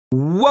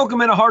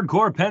Welcome into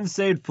Hardcore Penn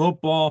State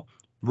football.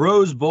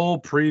 Rose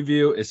Bowl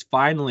preview is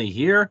finally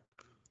here.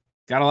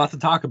 Got a lot to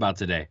talk about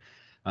today.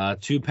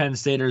 Two Penn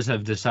Staters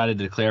have decided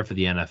to declare for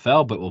the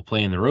NFL, but will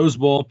play in the Rose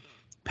Bowl.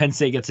 Penn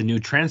State gets a new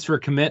transfer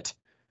commit.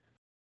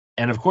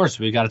 And, of course,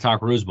 we got to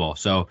talk Rose Bowl.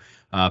 So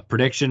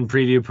prediction,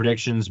 preview,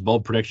 predictions,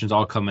 bold predictions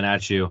all coming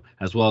at you,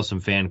 as well as some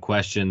fan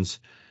questions.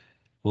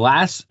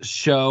 Last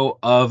show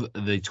of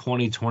the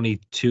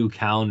 2022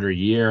 calendar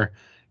year.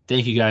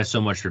 Thank you guys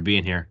so much for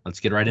being here. Let's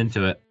get right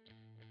into it.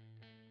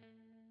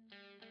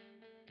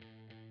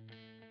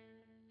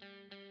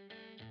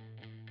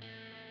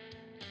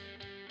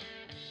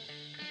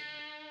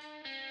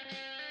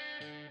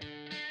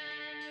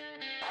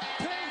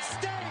 Penn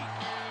State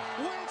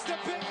wins the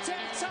Big Ten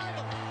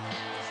title,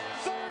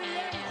 38-31.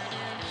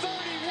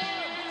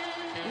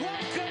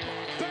 Welcome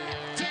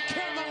back to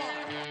Camelot.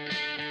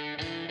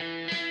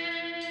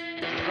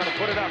 He's going to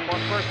put it up on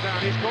first down.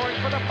 He's going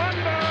for the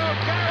bundle.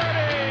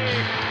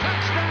 Garrity!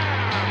 Touchdown!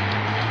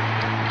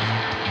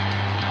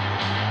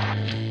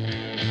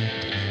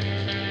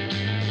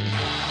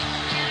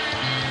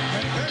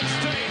 And Penn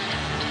State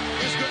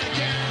is going to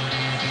get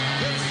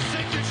their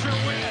signature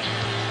win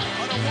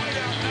on a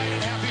whiteout night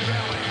at Happy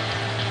Valley.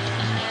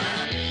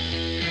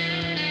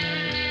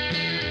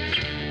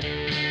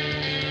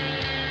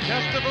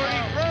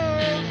 Testaverde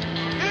throws.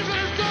 Is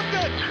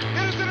intercepted.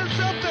 It is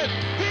intercepted.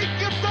 Pete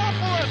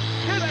Giftopoulos,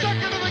 his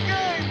second of the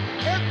game,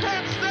 and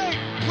Penn State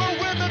will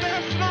win the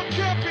national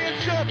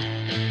championship.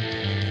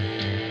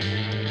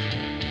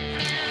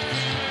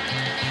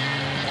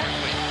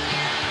 Barkley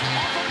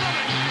off and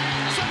running.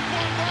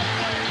 Saquon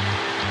Barkley.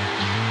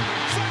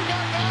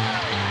 Saquon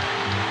nine.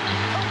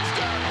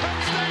 Touchdown Penn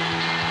State.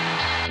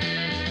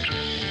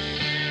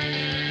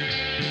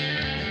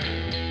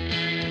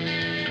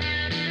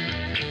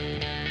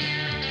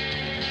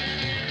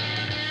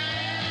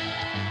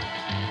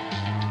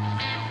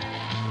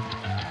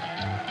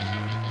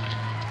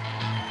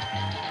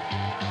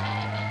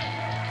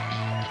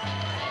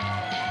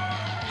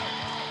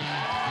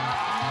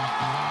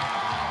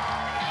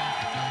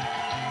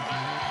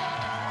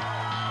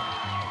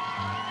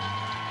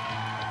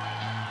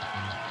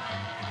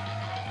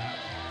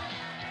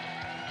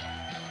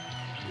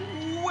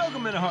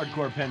 Welcome into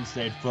Hardcore Penn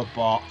State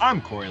football.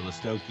 I'm Corey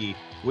Listoki.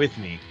 With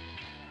me,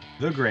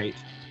 the great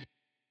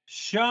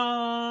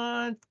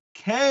Sean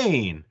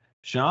Kane.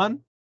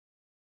 Sean,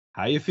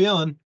 how you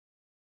feeling?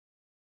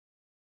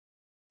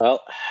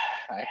 Well,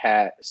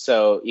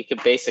 so you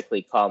could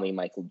basically call me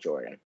Michael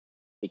Jordan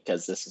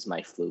because this is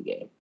my flu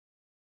game.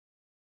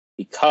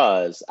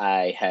 Because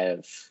I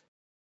have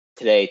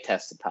today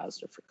tested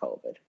positive for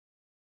COVID.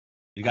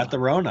 You got the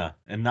Rona,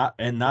 and not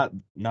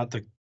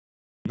the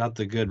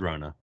good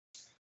Rona.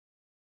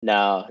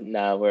 No,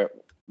 we're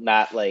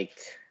not like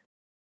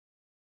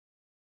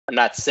I'm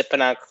not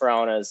sipping on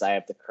Coronas. I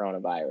have the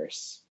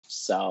coronavirus.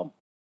 So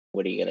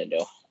what are you gonna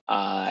do?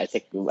 I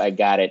think I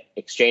got it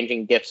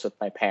exchanging gifts with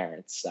my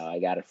parents. So I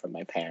got it from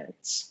my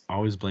parents.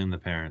 Always blame the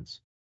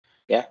parents.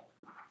 Yeah,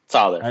 it's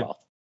all their fault.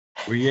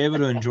 Were you able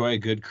to enjoy a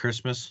good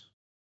Christmas?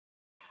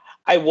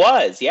 I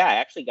was, yeah. I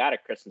actually got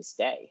it Christmas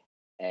Day,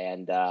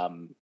 and at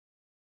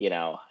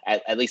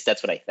least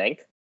that's what I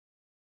think.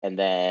 And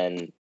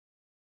then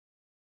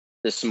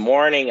this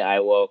morning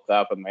I woke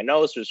up and my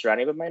nose was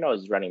running, but my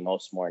nose is running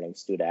most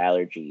mornings due to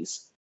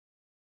allergies.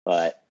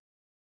 But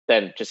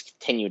then just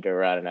continued to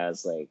run, and I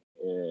was like,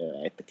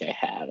 I think I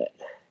have it.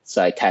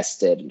 So I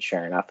tested, and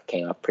sure enough, it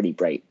came up pretty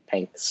bright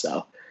pink.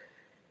 So,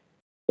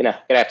 gonna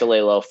have to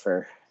lay low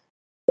for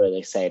what do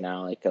they say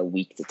now, like a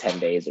week to 10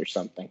 days or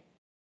something.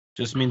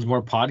 Just means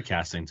more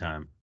podcasting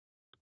time.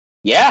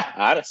 Yeah,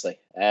 honestly,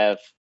 I have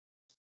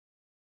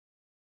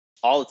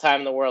all the time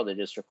in the world to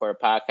just record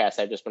podcasts.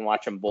 I've just been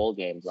watching bowl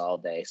games all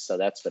day, so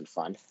that's been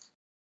fun.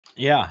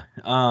 Yeah,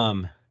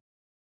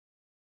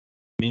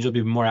 means you'll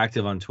be more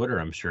active on Twitter,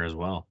 I'm sure, as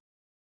well.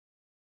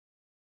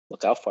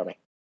 Look out for me.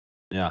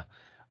 Yeah.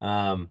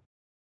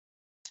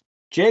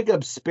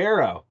 Jacob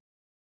Sparrow.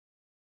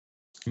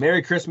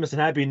 Merry Christmas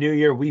and Happy New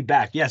Year. We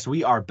back. Yes,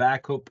 we are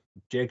back. Hope,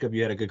 Jacob,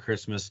 you had a good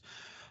Christmas.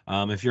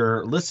 If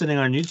you're listening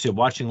on YouTube,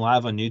 watching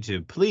live on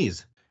YouTube,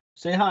 please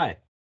say hi.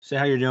 Say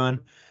how you're doing.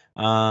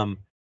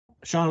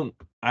 Sean,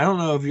 I don't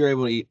know if you're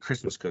able to eat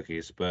Christmas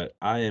cookies, but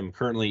I am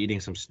currently eating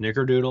some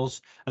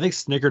Snickerdoodles. I think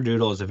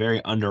Snickerdoodle is a very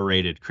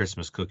underrated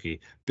Christmas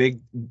cookie. Big,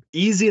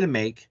 easy to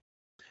make.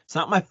 It's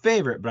not my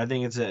favorite, but I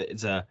think it's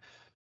an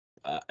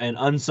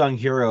unsung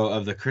hero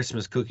of the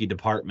Christmas cookie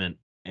department,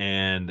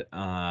 and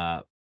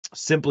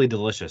simply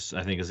delicious,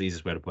 I think, is the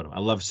easiest way to put them. I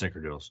love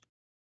Snickerdoodles.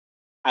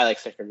 I like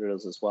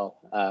Snickerdoodles as well.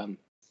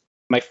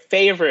 My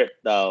favorite,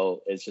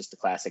 though, is just the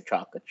classic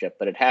chocolate chip,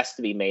 but it has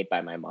to be made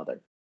by my mother.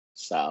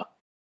 So,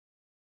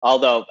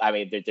 although, I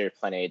mean, there are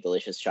plenty of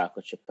delicious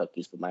chocolate chip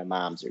cookies, but my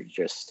mom's are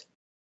just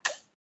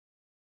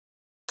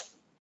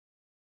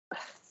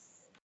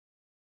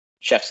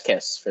chef's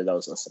kiss for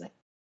those listening.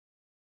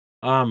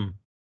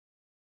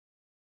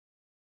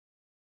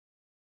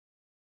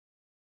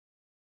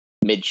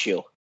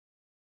 Mid-chew.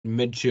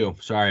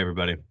 Sorry,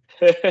 everybody.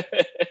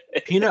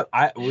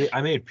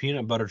 I made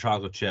peanut butter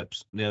chocolate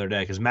chips the other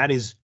day because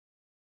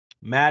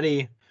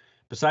Maddie,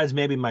 besides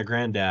maybe my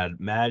granddad,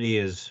 Maddie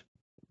is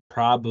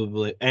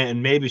probably,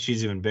 and maybe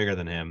she's even bigger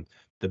than him,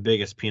 the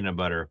biggest peanut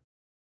butter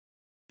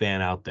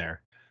fan out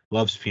there.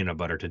 Loves peanut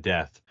butter to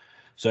death.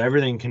 So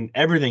everything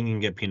can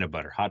get peanut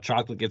butter. Hot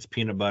chocolate gets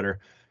peanut butter.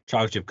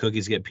 Chocolate chip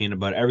cookies get peanut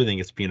butter. Everything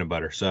gets peanut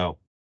butter. So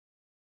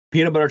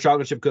peanut butter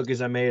chocolate chip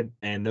cookies I made,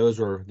 and those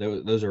are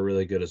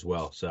really good as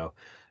well. So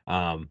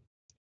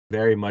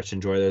very much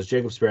enjoy those.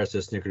 Jacob Sparrow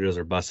says snickerdoodles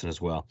are busting as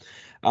well.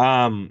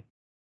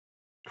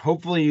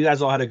 Hopefully you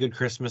guys all had a good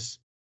Christmas.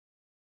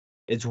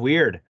 It's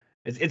weird.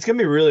 It's gonna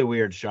be really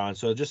weird, Sean.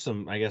 So just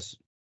some, I guess,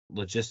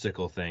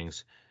 logistical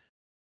things.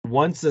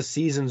 Once the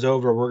season's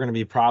over, we're gonna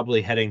be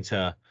probably heading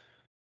to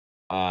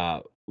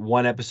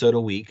one episode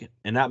a week,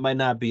 and that might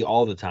not be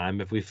all the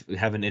time. If we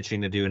have an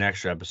itching to do an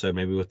extra episode,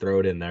 maybe we'll throw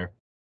it in there.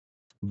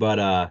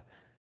 But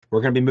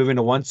we're gonna be moving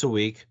to once a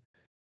week,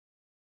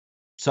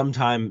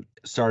 sometime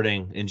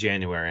starting in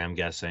January, I'm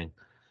guessing.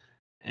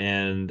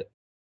 And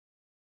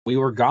we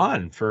were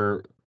gone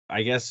for,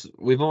 I guess,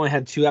 we've only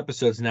had 2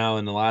 episodes now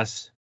in the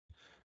last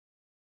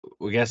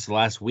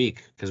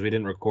week, because we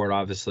didn't record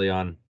obviously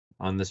on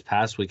this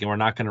past week, and we're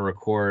not going to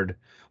record.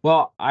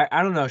 Well,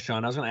 I don't know,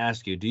 Sean. I was going to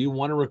ask you, do you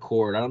want to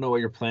record? I don't know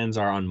what your plans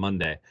are on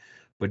Monday,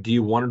 but do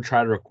you want to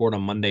try to record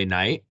on Monday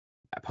night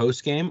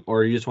post game,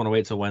 or you just want to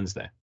wait till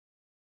Wednesday?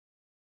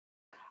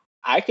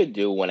 I could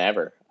do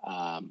whenever.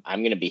 I'm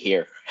going to be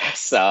here,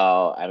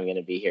 so I'm going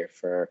to be here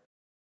for a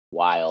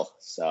while.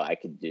 So I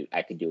could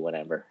do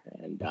whenever.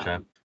 And okay.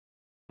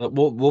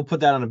 We'll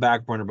put that on the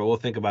back burner, but we'll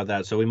think about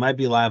that. So we might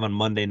be live on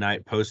Monday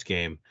night post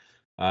game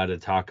to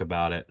talk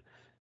about it.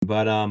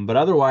 But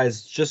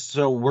otherwise, just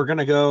so we're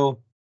gonna go.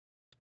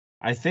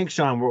 I think,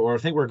 Sean, I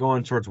think we're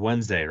going towards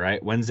Wednesday,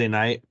 right? Wednesday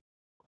night.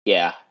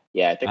 Yeah.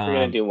 I think we're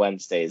gonna do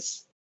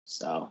Wednesdays.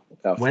 So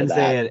we'll go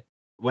Wednesday at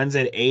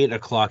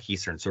 8:00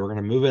 Eastern. So we're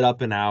gonna move it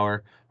up an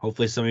hour.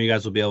 Hopefully, some of you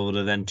guys will be able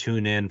to then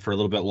tune in for a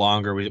little bit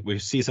longer. We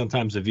see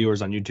sometimes the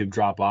viewers on YouTube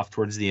drop off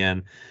towards the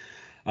end.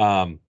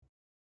 So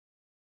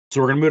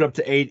we're gonna move it up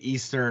to 8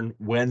 Eastern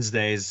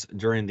Wednesdays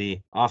during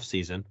the off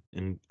season,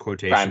 in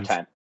quotations.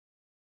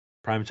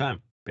 Prime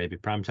time, baby,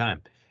 prime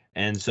time.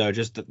 And so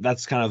just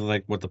that's kind of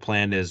like what the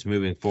plan is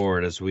moving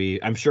forward.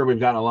 I'm sure we've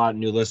gotten a lot of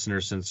new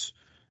listeners since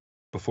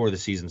before the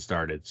season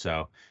started.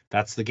 So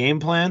that's the game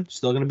plan.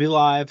 Still gonna be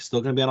live. Still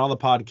gonna be on all the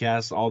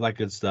podcasts, all that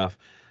good stuff.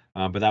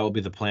 But that will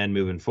be the plan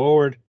moving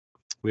forward.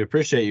 We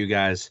appreciate you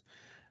guys.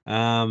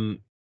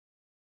 Penn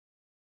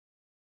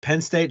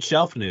State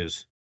shelf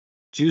news.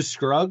 Juice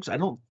Scruggs. I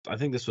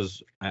think this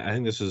was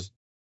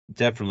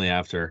definitely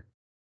after,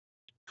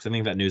 because I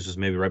think that news was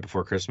maybe right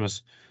before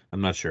Christmas.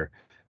 I'm not sure.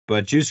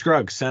 But Juice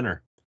Scruggs,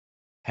 center,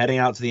 heading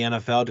out to the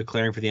NFL,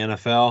 declaring for the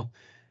NFL,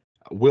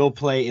 will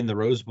play in the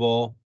Rose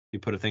Bowl. We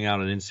put a thing out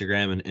on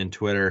Instagram and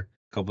Twitter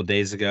a couple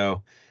days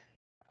ago.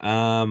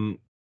 Not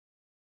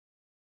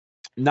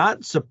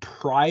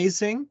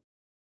surprising,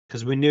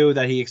 because we knew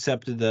that he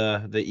accepted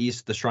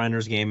the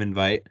Shriners game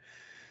invite.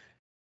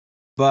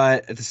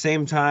 But at the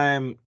same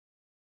time,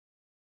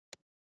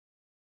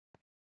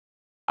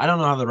 I don't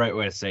know how the right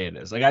way to say it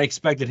is. Like, I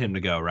expected him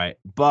to go, right?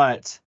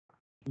 But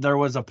there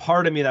was a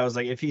part of me that was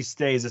like, if he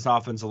stays, this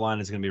offensive line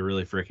is going to be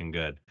really freaking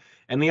good.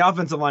 And the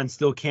offensive line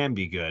still can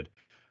be good.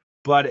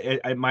 But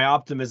my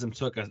optimism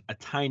took a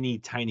tiny,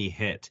 tiny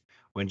hit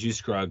when Juice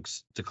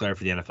Scruggs declared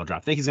for the NFL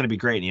draft. I think he's going to be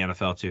great in the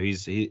NFL, too.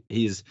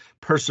 He's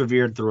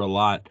persevered through a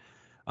lot,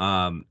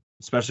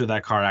 especially with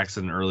that car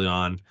accident early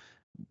on.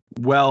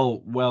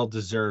 Well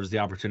deserves the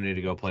opportunity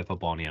to go play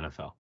football in the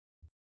NFL.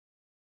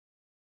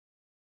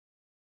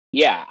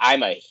 Yeah,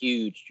 I'm a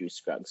huge Juice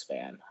Scruggs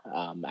fan.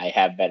 I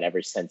have been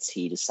ever since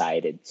he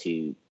decided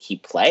to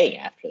keep playing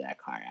after that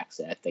car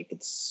accident. I think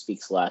it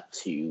speaks a lot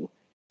to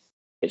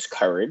his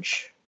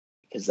courage,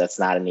 because that's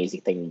not an easy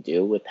thing to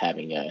do with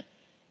having a.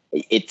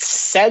 It's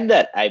said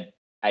that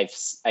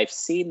I've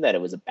seen that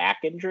it was a back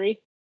injury,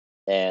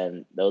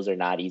 and those are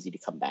not easy to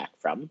come back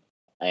from.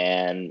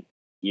 And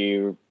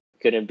it's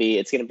gonna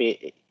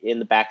be in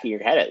the back of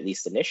your head, at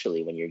least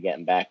initially, when you're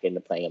getting back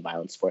into playing a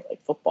violent sport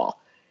like football.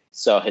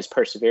 So his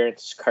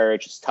perseverance, his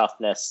courage, his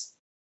toughness,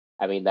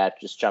 I mean,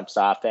 that just jumps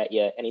off at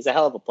you. And he's a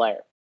hell of a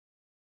player.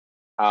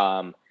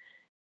 And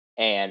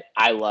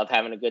I love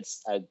having a good,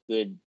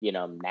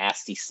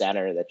 nasty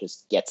center that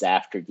just gets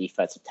after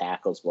defensive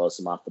tackles, blows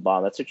them off the ball.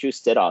 And that's what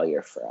Juice did all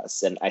year for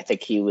us. And I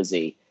think he was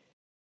a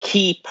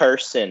key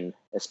person,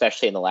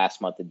 especially in the last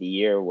month of the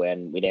year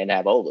when we didn't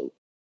have Olu.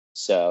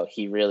 So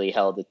he really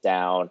held it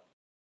down,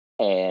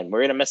 and we're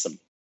going to miss him.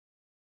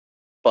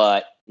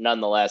 But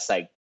nonetheless,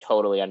 I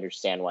totally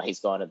understand why he's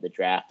going to the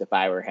draft. If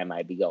I were him,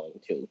 I'd be going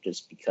to,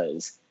 just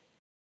because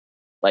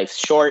life's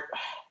short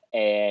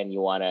and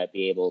you want to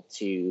be able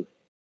to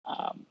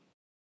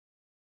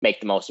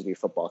make the most of your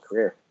football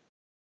career.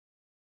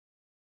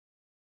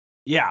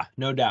 Yeah,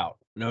 no doubt.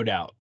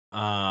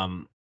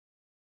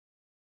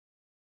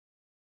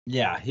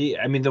 Yeah,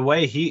 the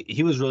way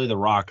he was really the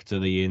rock to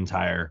the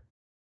entire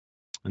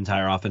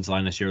offensive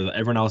line this year.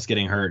 Everyone else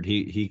getting hurt,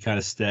 he kind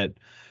of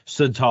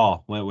stood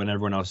tall when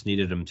everyone else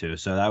needed him to.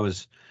 So that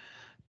was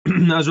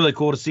that was really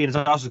cool to see. And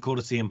it's also cool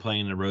to see him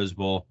playing in the Rose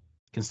Bowl.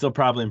 Can still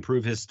probably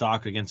improve his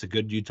stock against a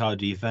good Utah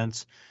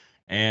defense,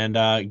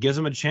 and gives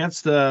him a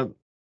chance to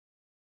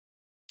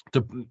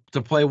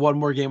play one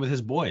more game with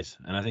his boys.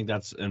 And I think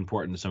that's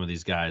important to some of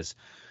these guys.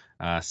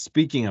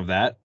 Speaking of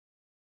that,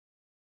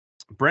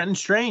 Brenton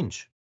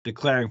Strange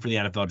declaring for the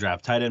NFL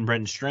draft. Tight end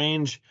Brenton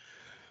Strange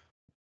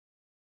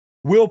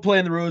will play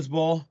in the Rose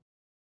Bowl.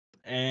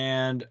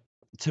 And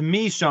to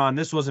me, Sean,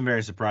 this wasn't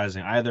very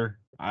surprising either.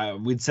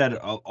 We'd said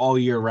all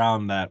year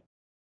round that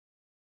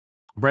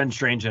Brenton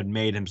Strange had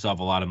made himself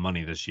a lot of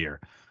money this year,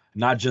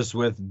 not just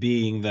with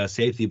being the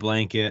safety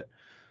blanket,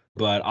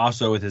 but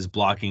also with his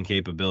blocking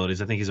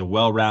capabilities. I think he's a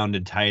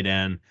well-rounded tight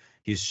end.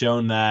 He's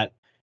shown that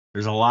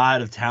there's a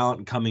lot of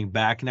talent coming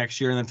back next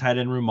year in the tight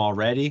end room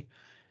already.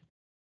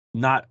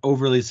 Not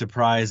overly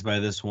surprised by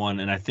this one,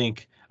 and I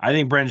think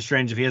Brenton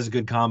Strange, if he has a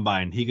good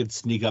combine, he could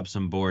sneak up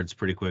some boards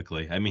pretty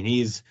quickly. I mean,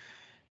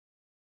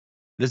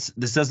 this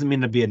doesn't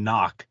mean to be a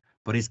knock,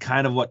 but he's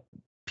kind of what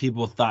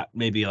people thought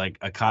maybe like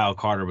a Kyle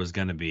Carter was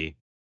going to be.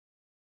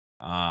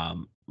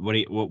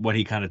 What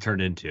he kind of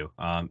turned into.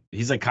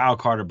 He's like Kyle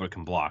Carter but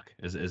can block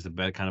is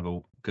the kind of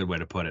a good way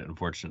to put it,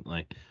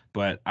 unfortunately.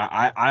 But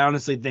I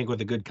honestly think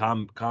with a good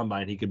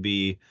combine, he could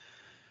be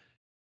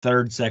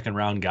third, second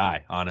round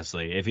guy,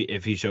 honestly,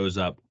 if he shows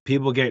up.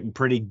 People get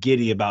pretty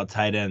giddy about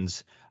tight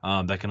ends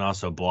that can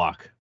also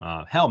block.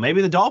 Hell,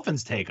 maybe the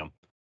Dolphins take him.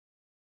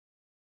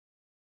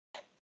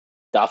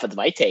 Dolphins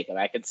might take him.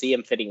 I could see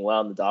him fitting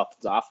well in the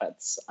Dolphins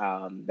offense,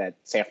 that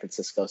San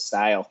Francisco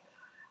style.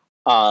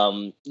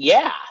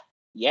 Yeah,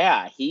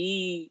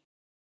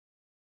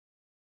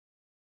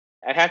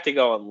 I'd have to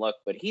go and look,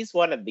 but he's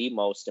one of the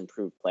most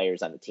improved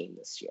players on the team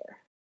this year,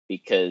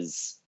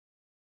 because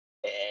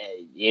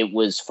it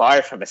was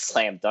far from a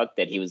slam dunk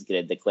that he was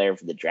going to declare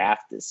for the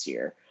draft this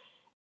year.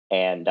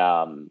 And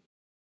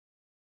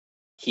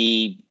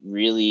he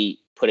really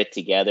put it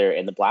together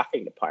in the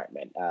blocking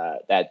department.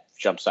 That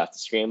jumps off the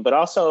screen, but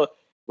also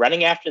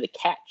running after the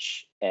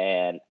catch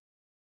and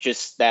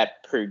just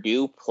that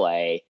Purdue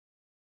play,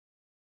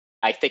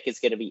 I think is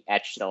going to be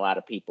etched in a lot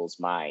of people's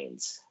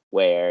minds,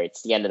 where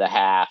it's the end of the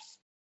half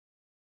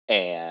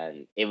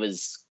and it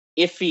was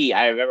iffy.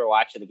 I remember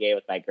watching the game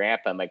with my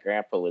grandpa. My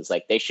grandpa was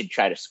like, they should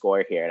try to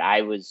score here. And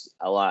I was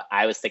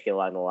thinking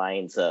along the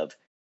lines of,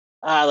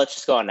 let's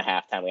just go on to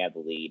halftime. We have the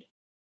lead.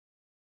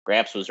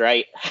 Gramps was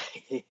right.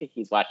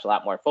 He's watched a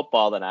lot more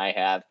football than I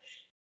have.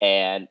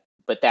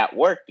 But that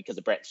worked because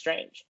of Brenton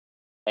Strange.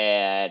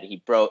 And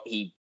he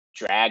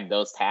dragged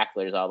those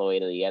tacklers all the way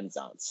to the end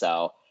zone.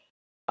 So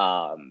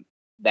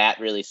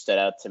that really stood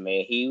out to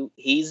me.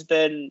 He's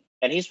been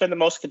the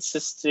most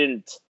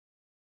consistent.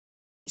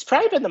 He's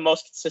probably been the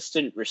most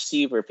consistent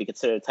receiver, if you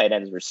consider tight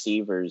ends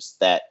receivers,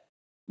 that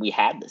we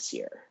had this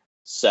year.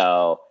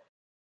 So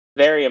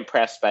very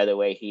impressed by the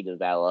way he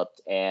developed,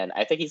 and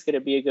I think he's going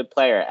to be a good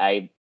player.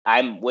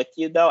 I'm with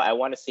you, though. I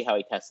want to see how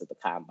he tests at the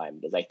combine,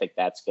 because I think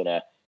that's going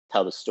to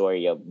tell the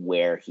story of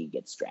where he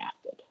gets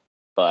drafted.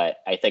 But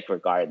I think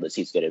regardless,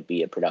 he's going to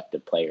be a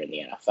productive player in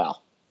the NFL.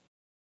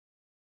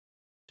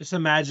 Just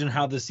imagine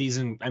how the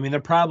season. I mean, they're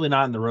probably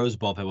not in the Rose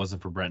Bowl if it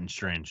wasn't for Brenton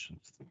Strange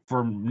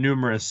for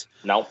numerous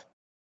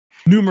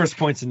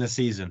points in the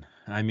season.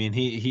 I mean,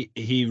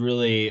 he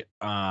really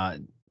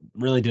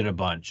did a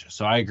bunch.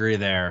 So I agree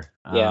there.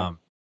 Yeah.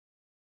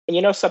 And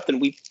you know something,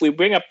 we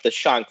bring up the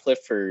Sean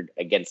Clifford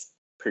against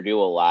Purdue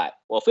a lot.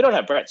 Well, if we don't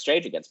have Brenton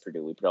Strange against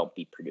Purdue, we don't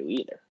beat Purdue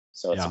either.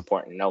 So it's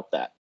important to note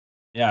that.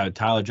 Yeah,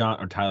 Tyler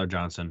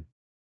Johnson.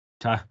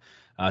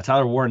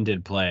 Tyler Warren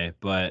did play,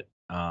 but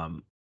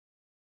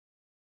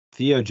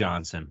Theo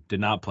Johnson did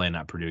not play in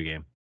that Purdue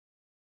game.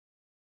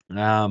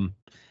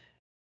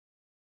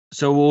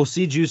 So we'll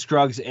see Juice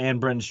Scruggs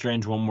and Brenton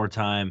Strange one more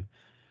time.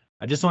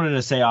 I just wanted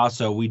to say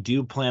also, we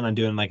do plan on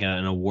doing like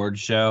an award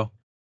show.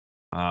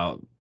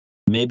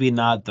 Maybe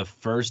not the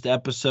first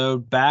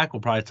episode back.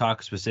 We'll probably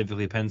talk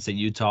specifically Penn State,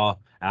 Utah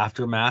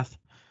aftermath,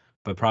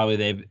 but probably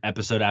the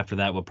episode after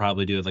that, we'll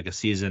probably do like a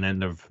season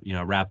end of,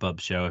 wrap up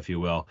show, if you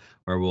will,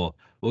 where we'll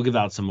give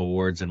out some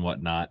awards and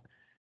whatnot.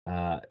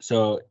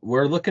 So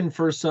we're looking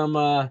for some,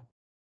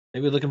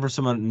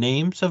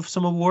 names of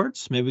some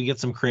awards. Maybe get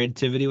some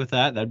creativity with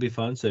that. That'd be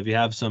fun. So if you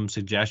have some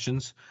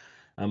suggestions,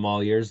 I'm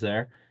all ears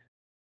there.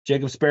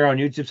 Jacob Sparrow on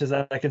YouTube says,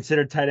 I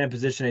consider tight end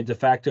position a de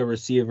facto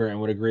receiver and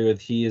would agree with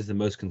he is the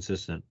most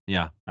consistent.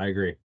 Yeah, I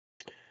agree.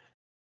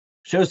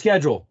 Show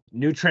schedule,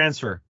 new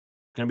transfer.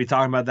 Going to be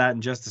talking about that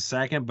in just a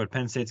second, but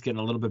Penn State's getting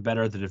a little bit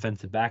better at the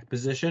defensive back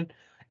position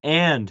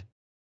and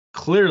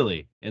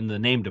clearly in the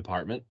name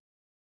department.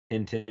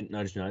 Hint, hint,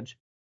 nudge, nudge.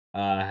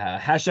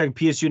 Hashtag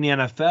PSU in the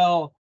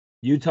NFL,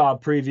 Utah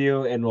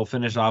preview, and we'll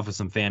finish off with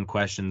some fan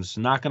questions.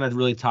 Not going to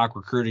really talk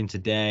recruiting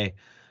today.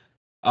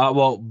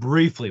 Well,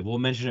 briefly, we'll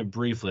mention it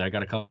briefly. I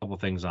got a couple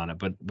things on it,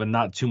 but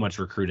not too much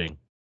recruiting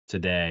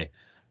today.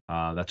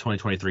 That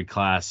 2023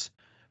 class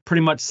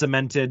pretty much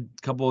cemented.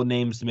 A couple of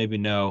names to maybe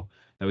know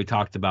that we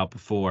talked about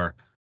before.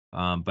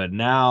 But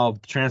now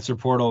the transfer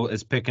portal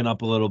is picking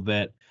up a little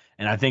bit,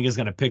 and I think is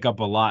going to pick up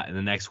a lot in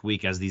the next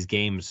week as these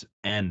games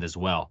end as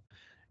well.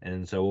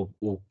 And so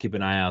we'll keep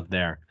an eye out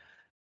there.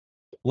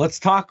 Let's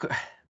talk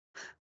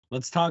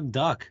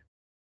Duck.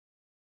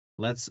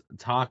 Let's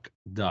talk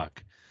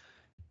Duck.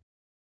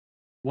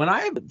 When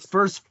I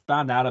first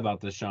found out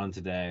about this, Sean,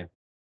 today,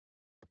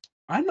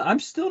 I'm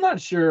still not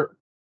sure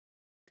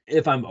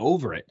if I'm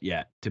over it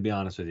yet, to be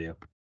honest with you.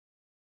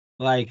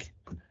 Like,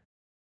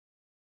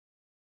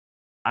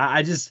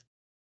 I just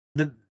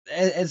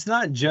it's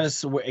not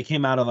just it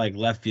came out of like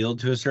left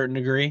field to a certain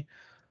degree,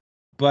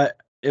 but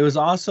it was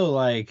also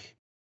like,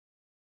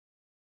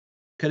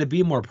 could it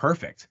be more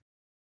perfect?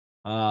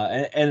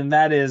 And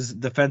that is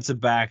defensive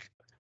back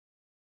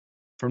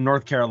from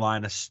North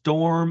Carolina,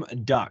 Storm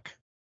Duck.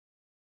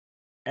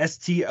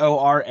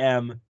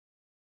 STORMDUCK.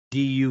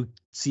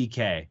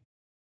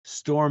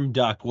 Storm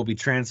Duck will be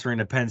transferring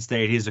to Penn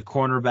State. He's a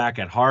cornerback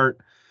at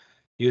heart.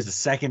 He was a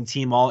second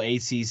team All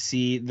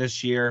ACC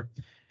this year.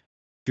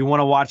 If you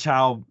want to watch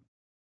how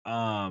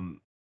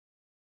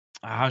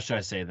should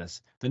I say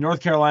this? The North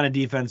Carolina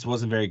defense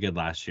wasn't very good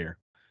last year.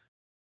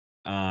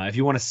 If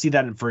you want to see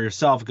that for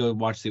yourself, go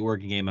watch the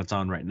Oregon game that's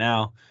on right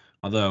now.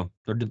 Although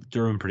they're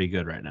doing pretty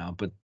good right now,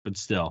 but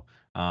still,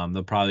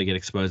 they'll probably get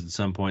exposed at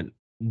some point.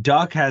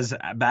 Duck has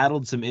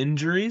battled some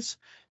injuries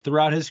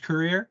throughout his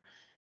career,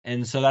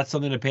 and so that's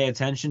something to pay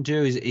attention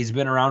to. He's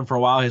been around for a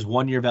while. His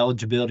 1 year of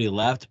eligibility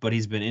left, but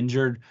he's been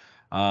injured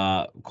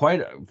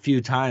quite a few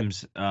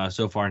times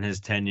so far in his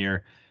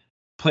tenure.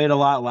 Played a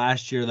lot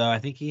last year, though. I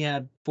think he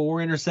had 4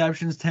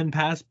 interceptions, 10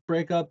 pass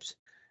breakups.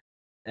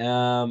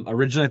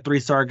 Originally a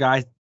 3-star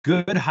guy.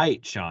 Good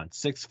height, Sean.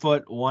 6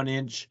 foot 1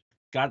 inch.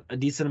 Got a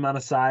decent amount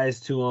of size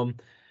to him.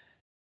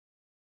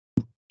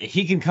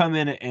 He can come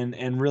in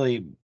and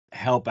really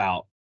help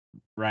out,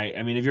 right?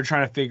 I mean, if you're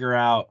trying to figure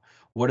out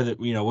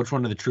which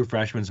one of the true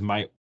freshmen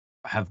might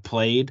have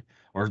played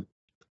or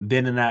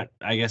been in that,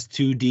 I guess,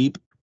 too deep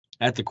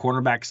at the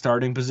cornerback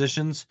starting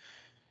positions,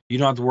 you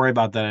don't have to worry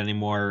about that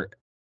anymore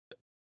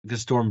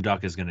because Storm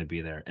Duck is going to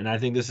be there. And I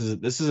think this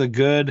is a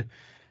good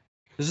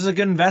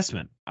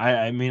investment.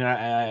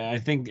 I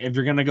think if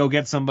you're going to go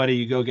get somebody,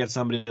 you go get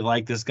somebody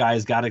like this guy.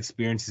 He's got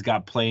experience. He's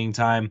got playing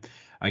time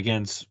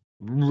against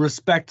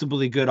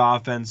respectably good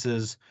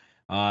offenses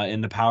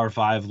in the Power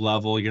 5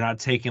 level. You're not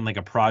taking like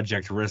a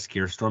project risk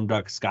here. Storm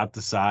Duck's got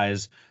the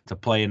size to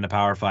play in the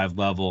Power 5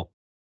 level.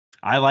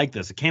 I like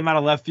this. It came out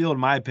of left field, in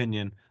my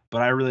opinion,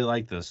 but I really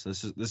like this.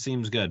 This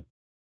seems good.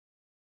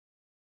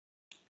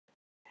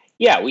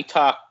 Yeah, we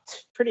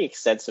talked pretty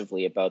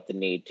extensively about the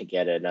need to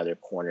get another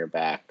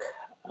cornerback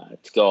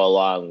to go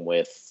along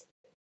with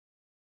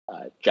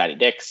Johnny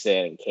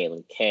Dixon and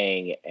Kalen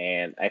King,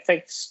 and I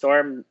think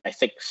Storm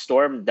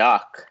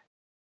Duck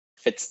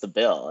fits the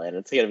bill, and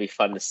it's going to be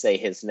fun to say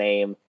his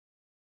name.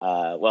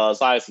 Well,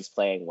 as long as he's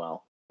playing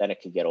well, then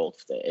it could get old.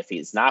 If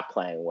he's not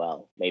playing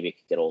well, maybe it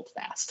could get old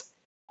fast.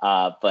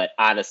 But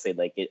honestly,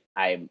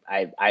 I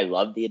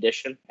love the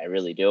addition. I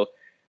really do.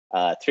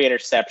 3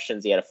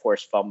 interceptions. He had a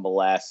forced fumble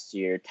last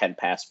year, 10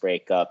 pass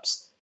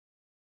breakups.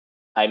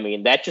 I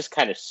mean, that just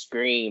kind of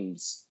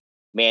screams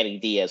Manny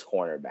Diaz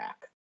cornerback.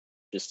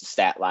 Just a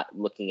stat line,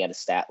 looking at a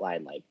stat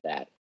line like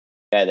that.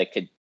 Guy that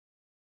could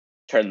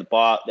turn the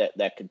ball,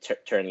 that could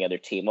turn the other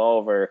team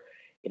over,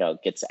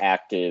 gets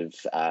active,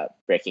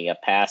 breaking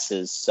up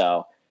passes.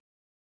 So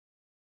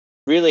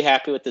really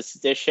happy with this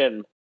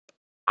addition.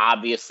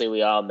 Obviously,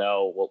 we all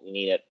know what we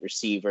need at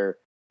receiver,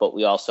 but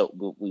we also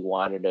we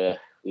wanted a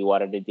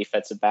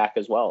defensive back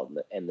as well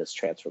in this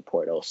transfer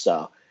portal.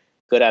 So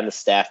good on the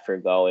staff for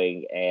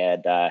going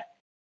and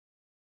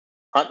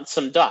hunting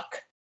some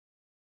duck.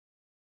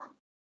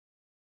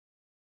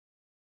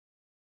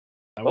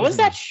 What was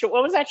that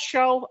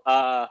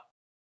show?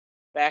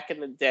 Back in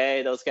the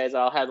day, those guys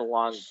all had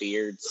long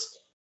beards.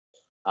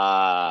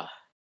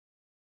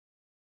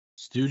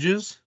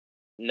 Stooges?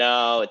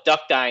 No,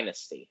 Duck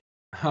Dynasty.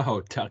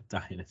 Oh, Duck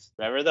Dynasty.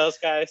 Remember those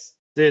guys?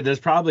 Dude,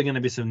 there's probably going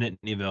to be some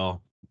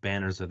Nittanyville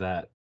banners of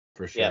that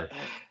for sure.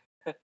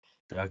 Yeah.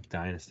 Duck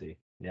Dynasty.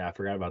 Yeah, I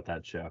forgot about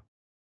that show.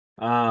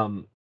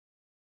 What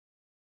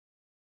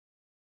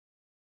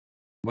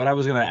I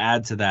was going to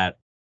add to that,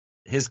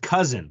 his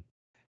cousin,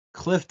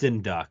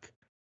 Clifton Duck,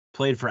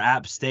 played for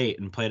App State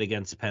and played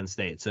against Penn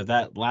State. So if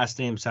that last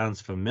name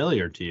sounds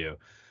familiar to you,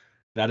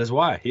 that is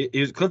why.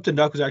 Clifton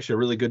Duck was actually a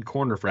really good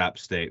corner for App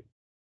State.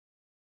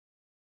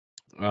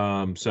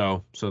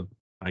 So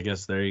I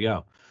guess there you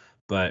go.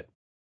 But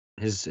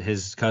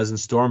his cousin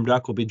Storm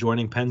Duck will be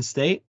joining Penn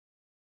State.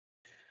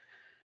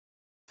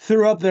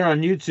 Threw up there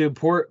on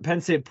YouTube,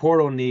 Penn State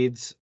portal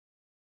needs.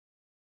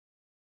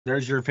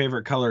 There's your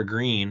favorite color,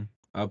 green,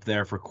 up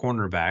there for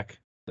cornerback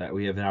that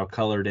we have now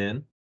colored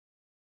in.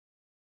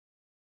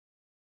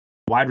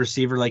 Wide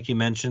receiver, like you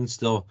mentioned,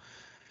 still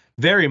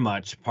very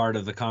much part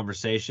of the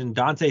conversation.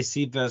 Dante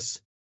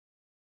Cephas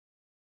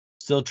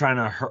still trying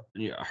to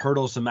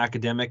hurdle some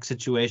academic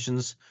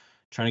situations,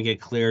 trying to get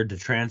cleared to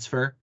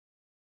transfer.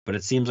 But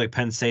it seems like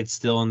Penn State's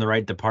still in the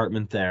right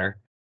department there.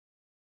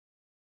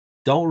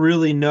 Don't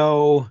really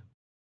know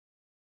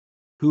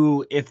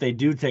who, if they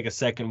do take a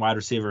second wide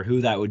receiver,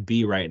 who that would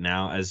be right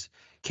now, as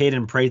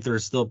Caden Prather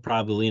is still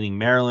probably leaning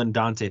Maryland.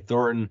 Dante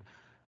Thornton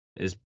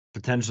is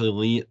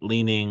potentially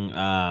leaning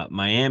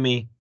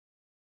Miami.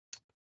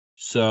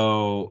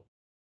 So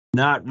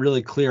not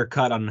really clear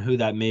cut on who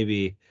that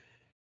maybe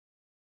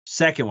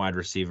second wide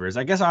receiver is.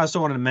 I guess I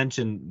also wanted to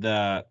mention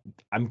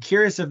I'm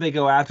curious if they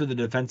go after the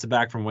defensive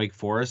back from Wake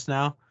Forest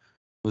now.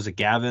 Was it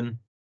Gavin?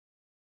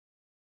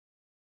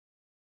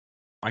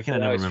 Why can't I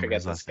never always remember forget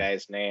his last this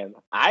guy's name.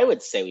 I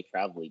would say we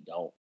probably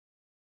don't.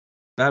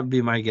 That would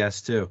be my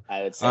guess too.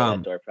 I would say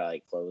that door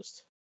probably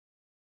closed.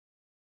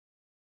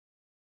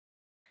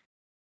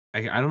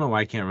 I don't know why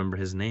I can't remember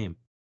his name.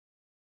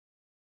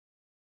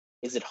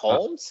 Is it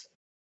Holmes?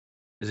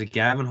 Is it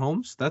Gavin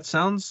Holmes? That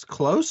sounds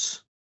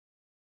close.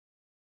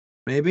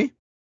 Maybe.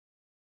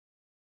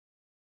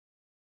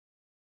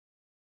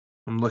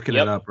 I'm looking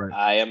it up right.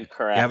 I am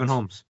correct. Gavin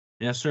Holmes.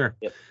 Yes, sir.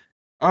 Yep.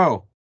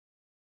 Oh,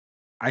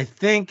 I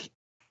think.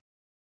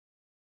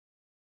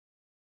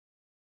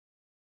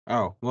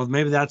 Oh, well,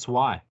 maybe that's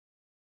why.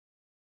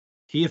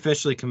 He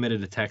officially committed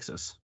to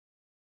Texas.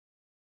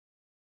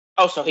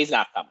 Oh, so he's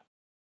not coming.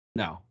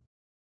 No.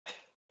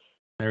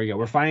 There we go.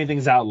 We're finding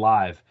things out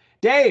live.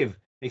 Dave,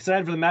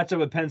 excited for the matchup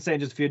with Penn State in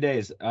just a few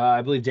days.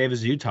 I believe Dave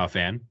is a Utah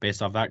fan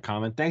based off that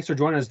comment. Thanks for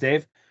joining us,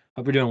 Dave.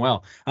 Hope you're doing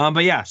well.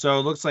 But yeah, so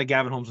it looks like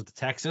Gavin Holmes with the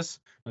Texas.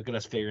 Look at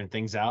us figuring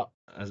things out,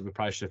 as we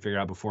probably should have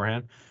figured out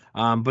beforehand.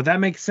 But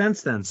that makes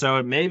sense then. So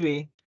it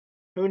maybe,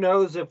 who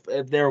knows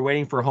if they're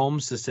waiting for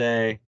Holmes to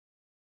say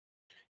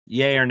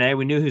yay or nay.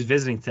 We knew he was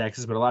visiting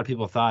Texas, but a lot of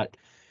people thought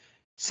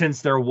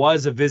since there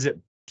was a visit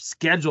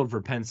scheduled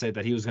for Penn State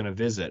that he was going to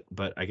visit,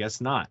 but I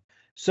guess not.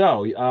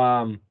 So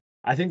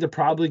I think they're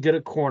probably good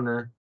at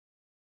corner.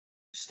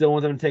 Still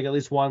want them to take at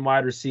least one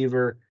wide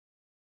receiver.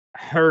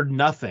 Heard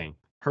nothing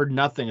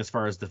as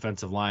far as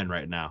defensive line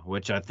right now,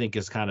 which I think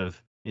is kind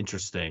of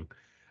interesting.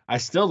 I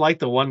still like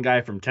the one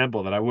guy from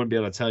Temple that I wouldn't be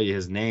able to tell you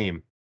his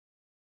name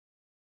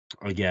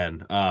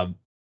again.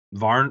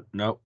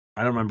 Nope.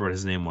 I don't remember what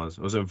his name was.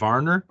 Was it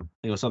Varner? I think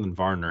it was something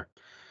Varner.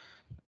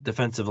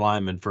 Defensive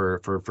lineman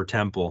for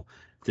Temple.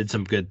 Did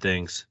some good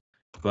things.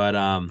 But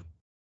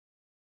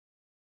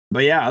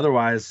yeah,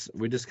 otherwise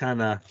we just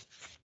kind of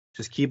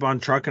just keep on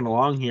trucking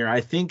along here. I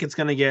think it's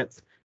going to get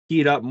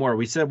heat up more.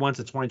 We said once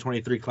the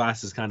 2023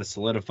 class is kind of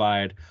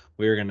solidified,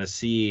 we were going to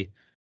see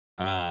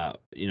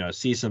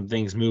see some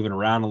things moving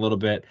around a little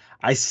bit.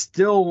 I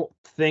still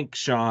think,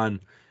 Sean,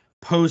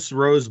 post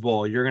Rose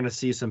Bowl, you're going to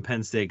see some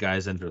Penn State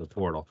guys enter the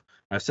portal.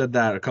 I've said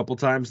that a couple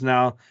times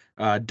now.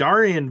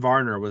 Darian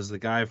Varner was the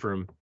guy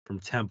from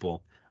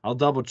Temple. I'll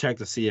double check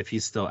to see if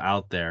he's still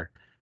out there.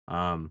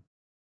 Did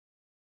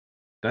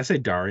I say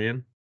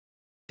Darian?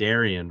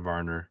 Darian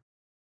Varner.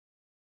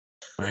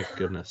 My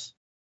goodness.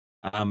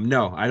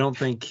 No, I don't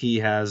think he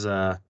has.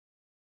 I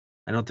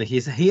don't think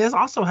he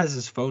also has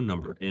his phone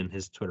number in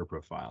his Twitter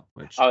profile.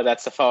 Which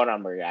that's the phone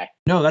number guy.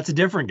 No, that's a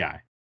different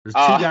guy. There's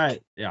two guys.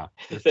 Yeah,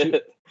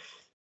 there's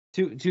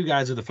two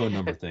guys with the phone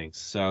number things.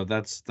 So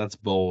that's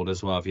bold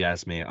as well, if you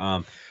ask me.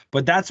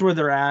 But that's where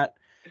they're at.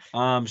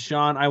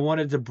 Sean, I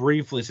wanted to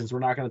briefly, since we're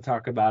not going to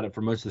talk about it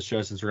for most of the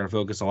show, since we're going to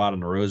focus a lot on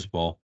the Rose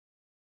Bowl.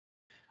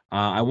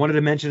 I wanted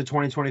to mention the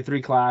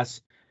 2023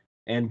 class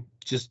and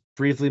just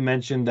briefly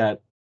mention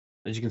that,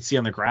 as you can see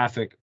on the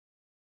graphic,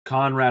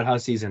 Conrad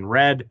Hussey's in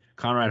red.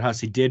 Conrad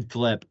Hussey did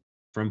flip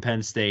from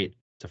Penn State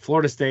to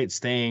Florida State,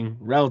 staying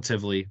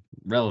relatively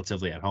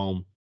at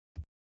home.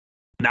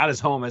 Not as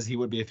home as he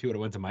would be if he would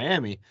have went to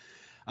Miami,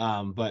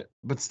 but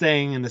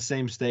staying in the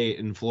same state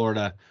in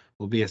Florida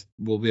will be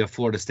a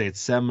Florida State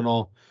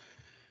Seminole.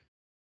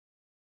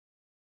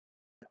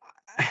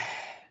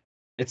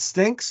 It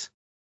stinks,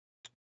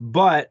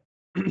 but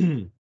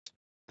the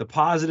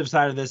positive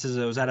side of this is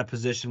it was at a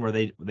position where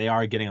they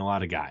are getting a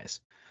lot of guys.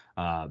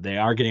 They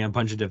are getting a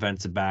bunch of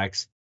defensive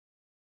backs.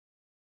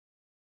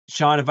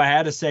 Sean, if I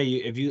had to say,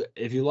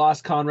 if you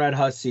lost Conrad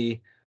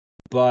Hussey,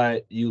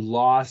 but you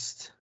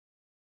lost,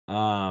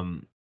 but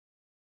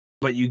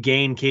you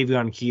gained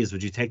Kavion Keys,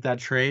 would you take that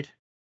trade?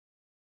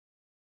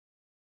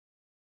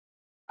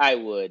 I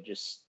would,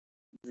 just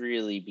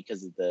really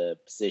because of the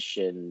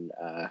position.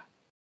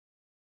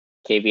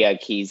 Kavion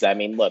Keys. I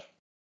mean, look,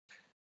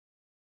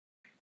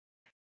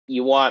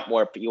 you want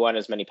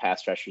as many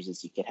pass rushers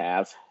as you could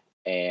have,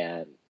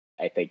 and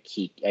I think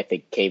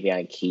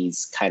Kavion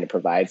Keys kind of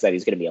provides that.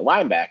 He's going to be a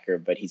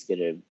linebacker, but he's going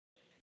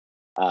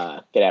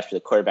to get after the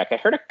quarterback. I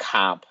heard a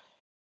comp,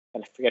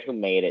 and I forget who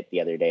made it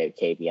the other day, of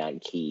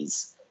Kavion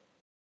Keys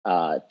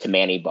to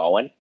Manny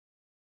Bowen.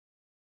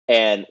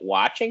 And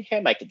watching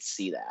him, I could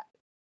see that.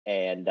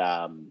 And,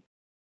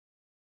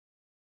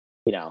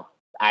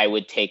 I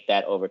would take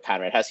that over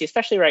Conrad Hussey,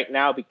 especially right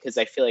now, because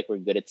I feel like we're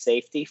good at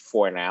safety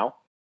for now.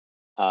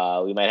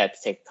 We might have to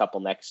take a couple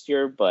next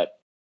year,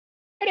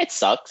 and it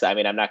sucks. I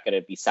mean, I'm not going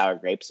to be sour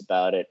grapes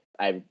about it.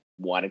 I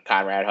wanted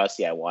Conrad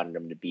Hussey. I wanted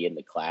him to be in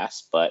the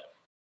class, but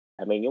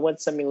I mean, you win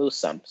some, you lose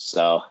some.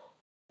 So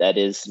that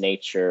is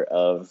nature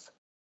of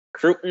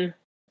Cruton,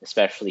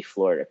 especially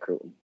Florida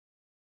Cruton.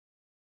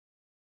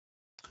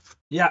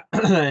 Yeah,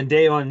 and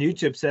Dave on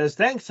YouTube says,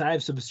 thanks,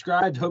 I've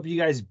subscribed. Hope you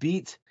guys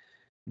beat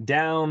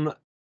down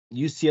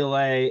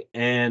UCLA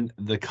and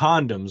the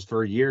condoms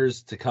for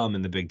years to come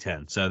in the Big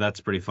Ten. So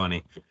that's pretty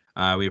funny.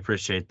 We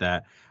appreciate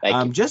that.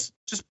 Thank you.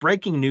 Just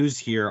breaking news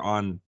here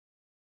on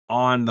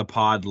the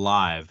pod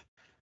live.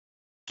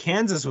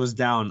 Kansas was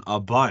down a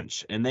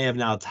bunch, and they have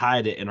now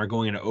tied it and are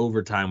going into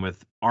overtime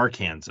with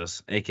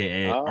Arkansas,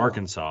 aka Oh.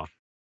 Arkansas.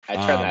 I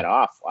turned that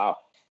off. Wow.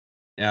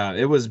 Yeah,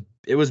 it was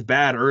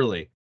bad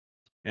early.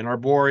 And our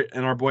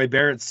boy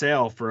Barrett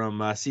Sale from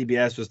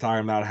CBS was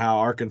talking about how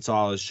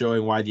Arkansas is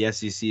showing why the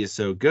SEC is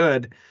so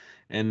good,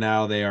 and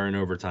now they are in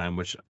overtime,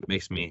 which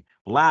makes me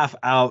laugh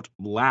out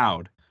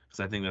loud because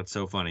I think that's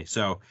so funny.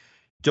 So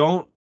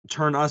don't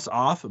turn us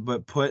off,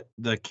 but put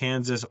the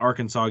Kansas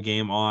Arkansas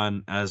game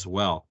on as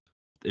well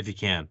if you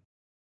can.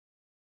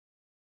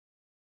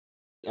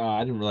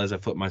 I didn't realize I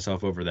flipped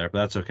myself over there, but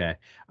that's okay.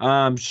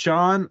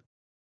 Sean,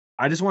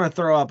 I just want to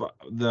throw up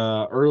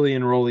the early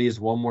enrollees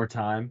one more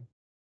time,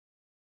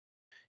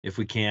 if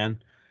we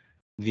can.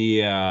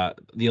 The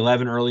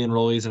 11 early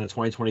enrollees in the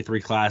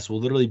 2023 class will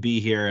literally be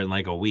here in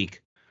like a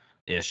week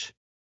ish.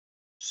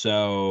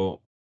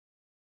 So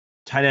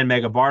tight end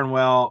Mega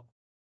Barnwell,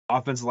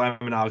 offensive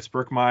lineman Alex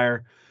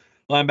Burkmeyer,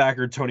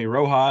 linebacker Tony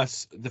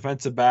Rojas,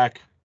 defensive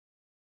back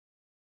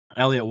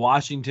Elliot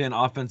Washington,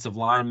 offensive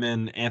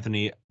lineman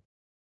Anthony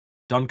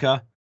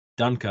Dunca.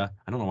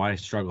 I don't know why I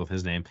struggle with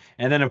his name.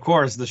 And then, of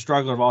course, the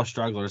struggler of all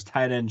strugglers,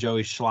 tight end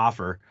Joey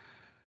Schlaffer,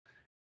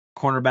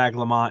 cornerback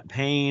Lamont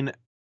Payne,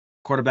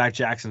 quarterback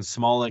Jackson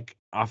Smolik,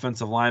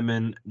 offensive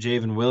lineman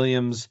Javen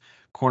Williams,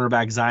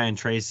 cornerback Zion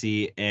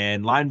Tracy,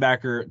 and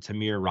linebacker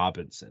Tamir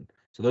Robinson.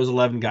 So those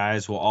 11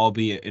 guys will all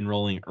be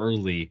enrolling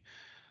early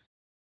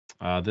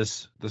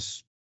this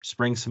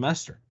spring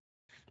semester.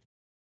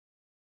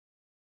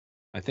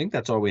 I think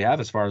that's all we have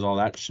as far as all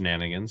that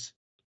shenanigans.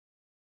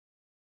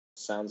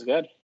 Sounds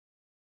good.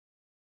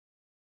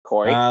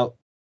 Corey?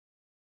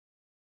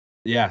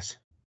 Yes.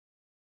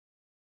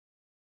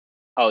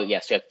 Oh,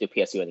 yes, you have to do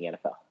PSU in the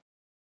NFL.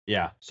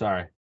 Yeah,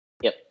 sorry.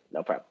 Yep,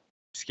 no problem.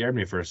 Scared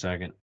me for a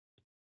second.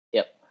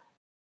 Yep.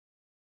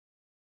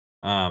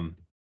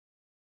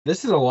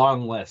 This is a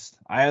long list.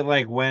 I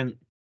went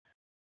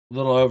a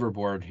little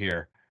overboard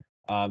here.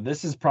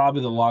 This is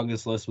probably the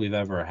longest list we've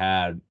ever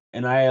had.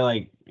 And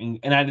I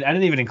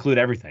didn't even include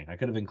everything. I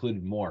could have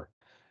included more.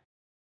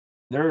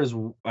 There is,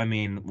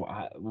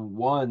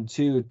 1,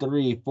 2,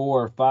 3,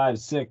 4, 5,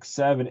 6,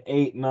 7,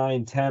 8,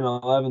 9, 10,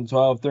 11,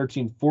 12,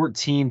 13,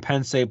 14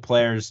 Penn State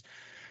players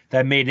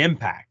that made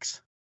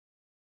impacts.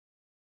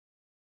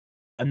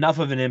 Enough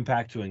of an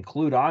impact to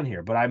include on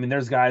here. But,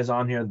 there's guys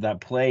on here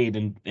that played,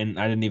 and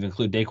I didn't even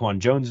include Daquan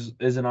Jones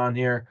isn't on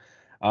here.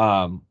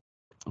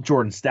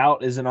 Jordan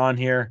Stout isn't on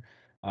here.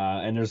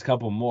 And there's a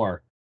couple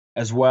more.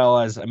 As well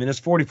as, there's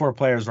 44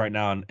 players right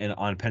now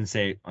on Penn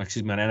State, on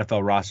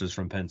NFL rosters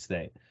from Penn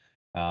State.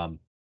 I'm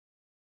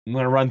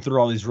going to run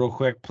through all these real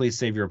quick. Please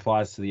save your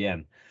applause to the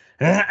end.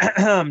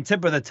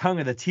 Tip of the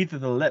tongue of the teeth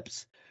of the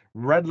lips.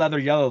 Red leather,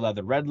 yellow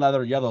leather. Red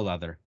leather, yellow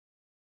leather.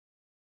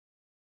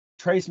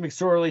 Trace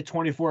McSorley,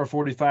 24 of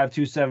 45,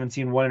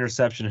 217, 1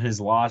 interception in his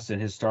loss in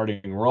his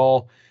starting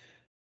role.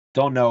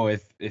 Don't know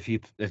if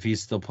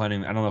he's still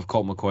playing. I don't know if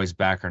Colt McCoy's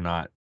back or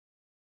not.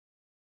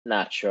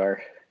 Not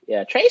sure.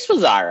 Yeah, Trace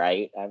was all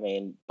right.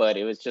 But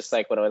it was just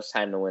like when it was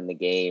time to win the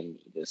game,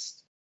 you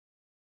just...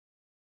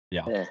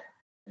 Yeah.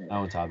 I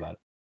won't talk about it.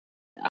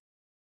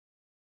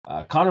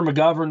 Connor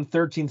McGovern,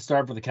 13th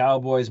start for the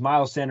Cowboys.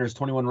 Miles Sanders,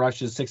 21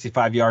 rushes,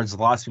 65 yards.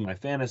 Lost me my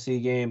fantasy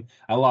game.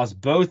 I lost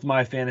both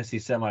my fantasy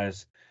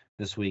semis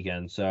this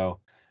weekend. So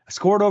I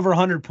scored over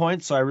 100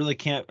 points, so I really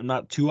can't. I'm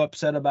not too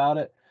upset about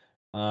it.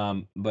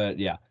 But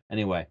yeah.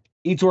 Anyway,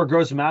 Etor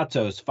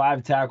Gross-Matos,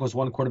 5 tackles,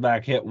 1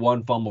 quarterback hit,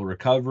 1 fumble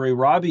recovery.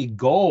 Robbie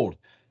Gould,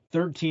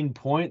 13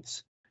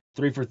 points,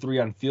 3 for 3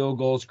 on field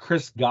goals.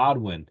 Chris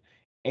Godwin,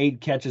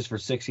 8 catches for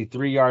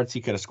 63 yards. He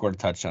could have scored a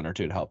touchdown or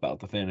two to help out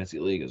the fantasy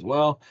league as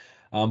well.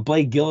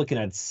 Blake Gillikin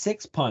had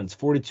 6 punts,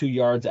 42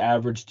 yards,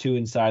 average 2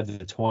 inside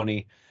the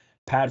 20.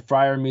 Pat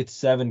Freiermuth,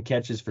 7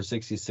 catches for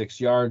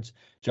 66 yards.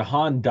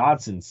 Jahan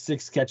Dotson,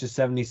 6 catches,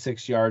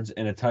 76 yards,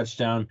 and a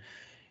touchdown.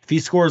 If he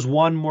scores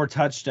 1 more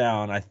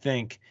touchdown, I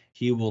think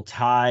he will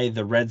tie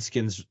the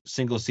Redskins'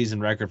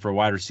 single-season record for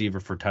wide receiver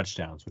for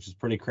touchdowns, which is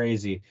pretty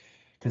crazy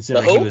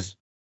considering he was...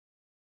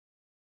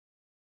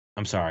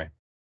 I'm sorry.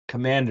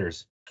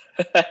 Commanders.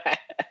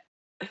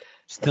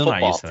 Still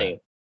not used to that.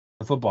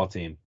 The football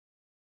team.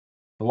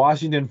 The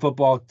Washington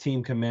football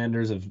team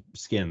Commanders of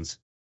Skins.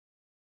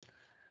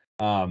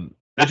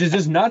 Which is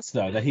just nuts,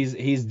 though, that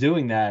he's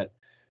doing that,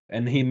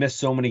 and he missed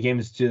so many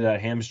games due to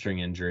that hamstring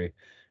injury.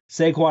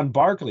 Saquon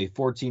Barkley,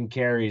 14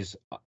 carries,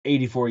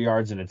 84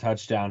 yards, and a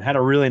touchdown. Had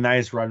a really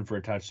nice run for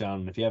a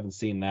touchdown. If you haven't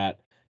seen that,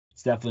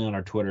 it's definitely on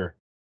our Twitter.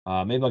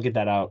 Maybe I'll get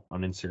that out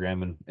on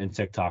Instagram and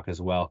TikTok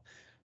as well.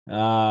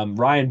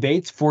 Ryan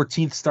Bates,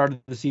 14th start of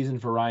the season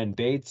for Ryan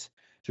Bates.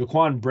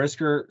 Jaquan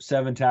Brisker,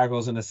 7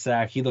 tackles and a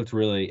sack. He looked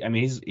really,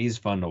 he's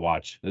fun to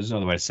watch. There's no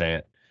other way to say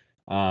it.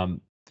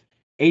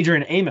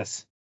 Adrian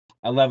Amos,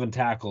 11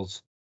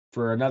 tackles,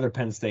 for another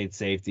Penn State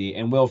safety,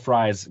 and Will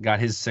Fries got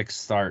his 6th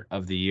start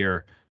of the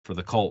year for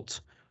the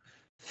Colts.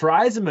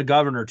 Fries and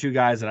McGovern are 2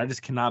 guys that I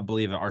just cannot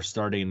believe are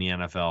starting in the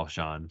NFL,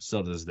 Sean,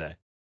 still to this day.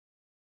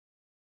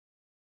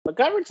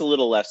 McGovern's a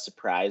little less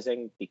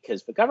surprising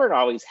because McGovern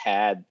always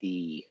had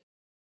the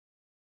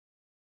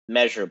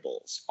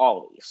measurables,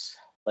 always.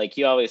 Like,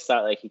 you always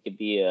thought like he could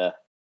be a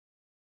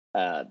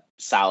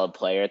solid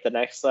player at the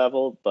next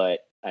level, but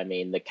I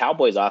mean, the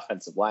Cowboys'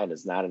 offensive line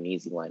is not an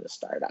easy line to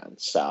start on,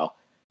 so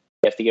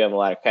you have to give him a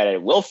lot of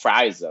credit. Will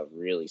Fries, though,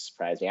 really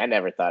surprised me. I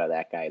never thought of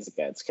that guy as a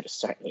guy that's going to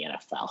start in the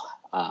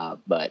NFL,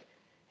 but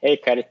hey,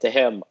 credit to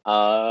him.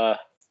 Yeah,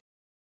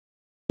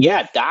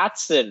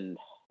 Dotson,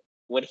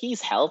 when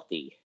he's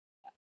healthy,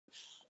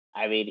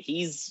 I mean,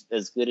 he's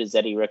as good as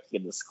any rookie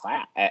in this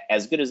class,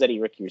 as good as any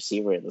rookie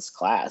receiver in this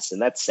class,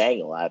 and that's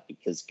saying a lot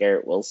because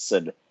Garrett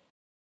Wilson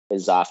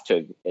is off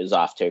to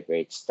a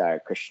great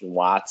start. Christian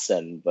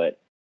Watson, but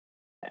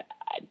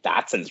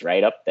Dotson's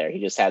right up there. He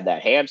just had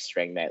that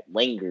hamstring that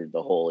lingered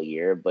the whole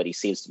year, but he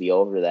seems to be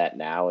over that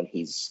now, and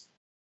he's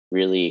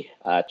really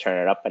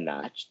turning it up a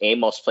notch.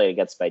 Amos played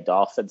against my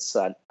Dolphins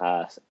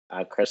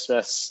on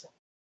Christmas.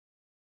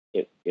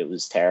 It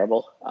was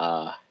terrible.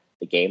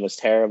 The game was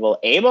terrible.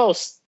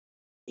 Amos,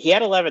 he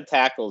had 11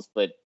 tackles,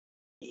 but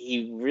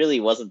he really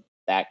wasn't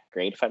that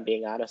great, if I'm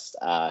being honest.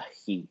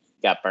 He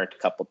got burnt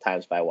a couple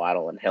times by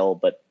Waddle and Hill,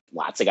 but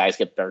lots of guys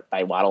get burnt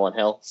by Waddle and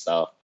Hill,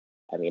 so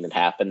I mean, it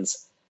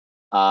happens.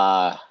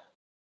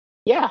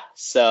 Yeah.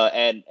 So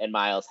and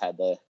Miles had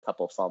a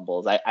couple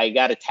fumbles. I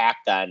got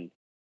attacked on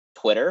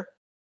Twitter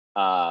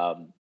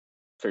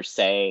for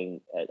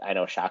saying, I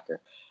know,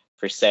 shocker,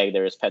 for saying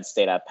there was Penn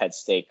State on Penn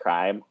State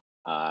crime.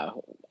 I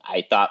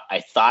thought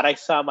I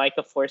saw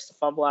Micah force the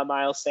fumble on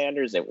Miles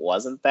Sanders. It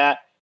wasn't that,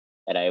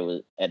 and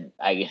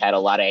I had a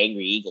lot of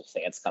angry Eagle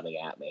fans coming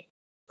at me,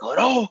 going,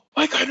 "Oh,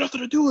 Micah had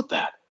nothing to do with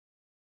that."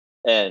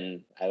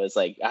 And I was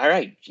like, "All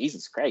right,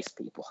 Jesus Christ,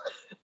 people."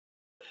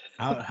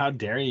 How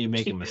dare you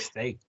make a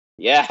mistake?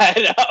 Yeah, I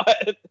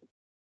know.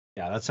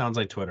 Yeah, that sounds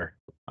like Twitter.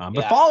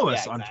 But follow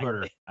us on exactly.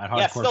 Twitter at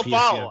Yeah, Hardcore still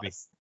follow PSPFB.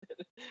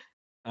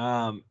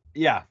 us.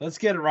 Yeah, let's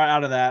get it right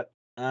out of that.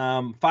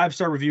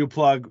 5-star review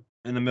plug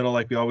in the middle,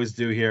 like we always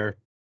do here.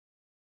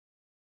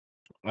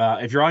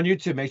 If you're on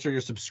YouTube, make sure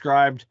you're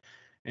subscribed.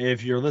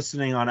 If you're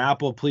listening on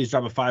Apple, please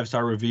drop a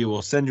 5-star review.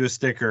 We'll send you a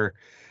sticker,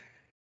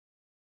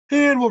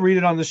 and we'll read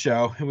it on the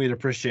show, and we'd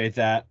appreciate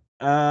that.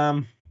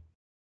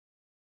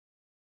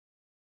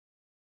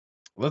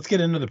 Let's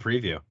get into the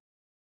preview,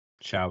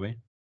 shall we?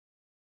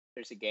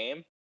 There's a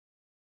game.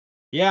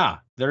 Yeah,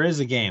 there is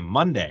a game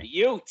Monday. The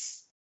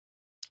Utes.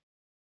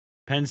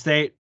 Penn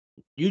State,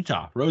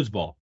 Utah, Rose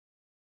Bowl.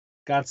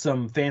 Got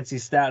some fancy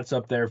stats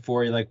up there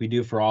for you, like we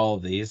do for all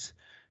of these.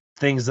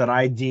 Things that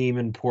I deem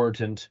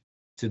important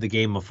to the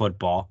game of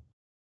football.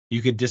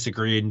 You could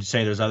disagree and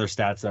say there's other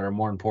stats that are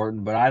more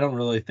important, but I don't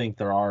really think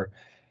there are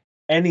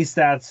any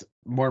stats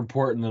more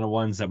important than the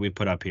ones that we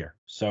put up here.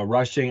 So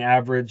rushing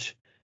average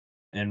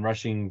and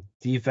rushing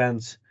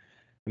defense.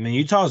 I mean,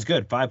 Utah is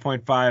good,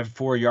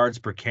 5.54 yards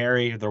per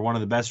carry. They're one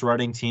of the best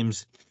running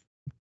teams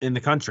in the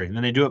country. And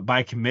then they do it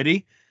by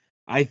committee.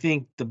 I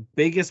think the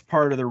biggest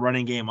part of the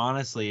running game,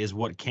 honestly, is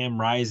what Cam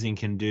Rising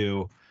can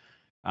do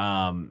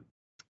on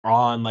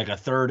like a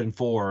 3rd and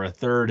 4, a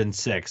 3rd and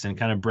 6, and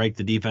kind of break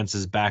the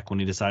defense's back when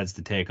he decides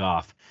to take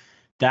off.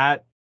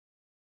 That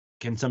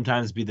can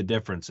sometimes be the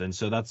difference. And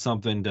so that's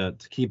something to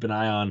keep an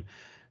eye on.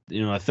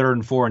 You know, a 3rd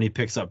and 4 and he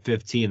picks up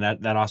 15.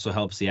 That also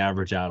helps the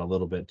average out a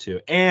little bit too.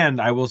 And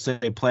I will say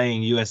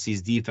playing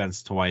USC's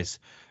defense twice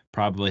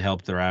probably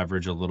helped their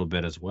average a little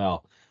bit as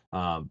well.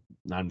 I'm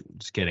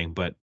just kidding,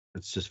 but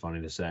it's just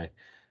funny to say.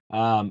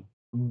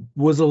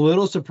 Was a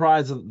little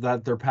surprised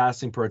that their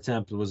passing per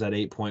attempt was at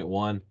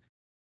 8.1.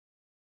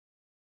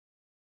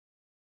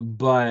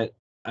 But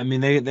I mean,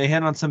 they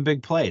hit on some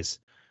big plays.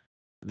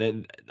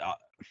 I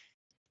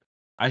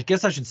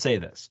guess I should say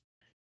this.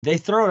 They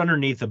throw it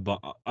underneath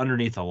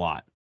a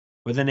lot,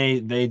 but then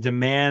they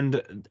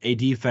demand a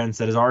defense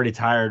that is already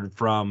tired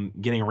from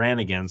getting ran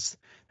against.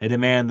 They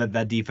demand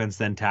that defense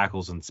then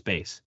tackles in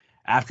space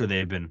after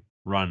they've been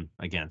run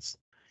against.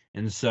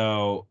 And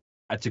so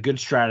that's a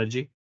good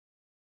strategy.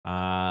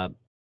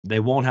 They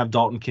won't have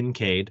Dalton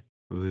Kincaid,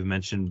 who we've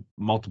mentioned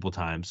multiple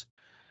times,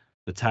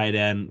 the tight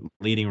end,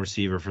 leading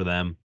receiver for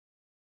them.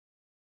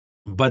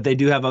 But they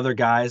do have other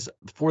guys.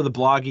 For the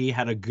blog, he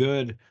had a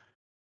good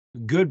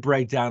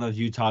breakdown of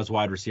Utah's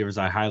wide receivers.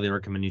 I highly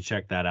recommend you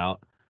check that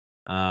out.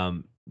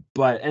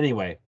 But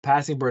anyway,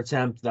 passing per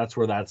attempt, that's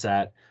where that's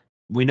at.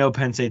 We know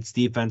Penn State's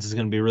defense is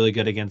going to be really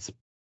good against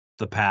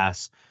the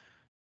pass.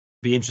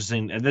 Be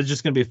interesting. And it's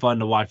just going to be fun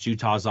to watch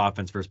Utah's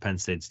offense versus Penn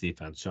State's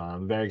defense, Sean.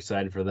 I'm very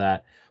excited for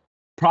that.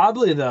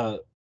 Probably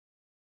the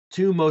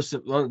most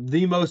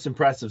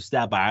impressive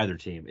stat by either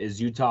team is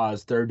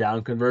Utah's 3rd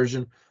down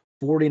conversion,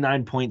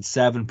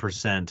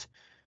 49.7%.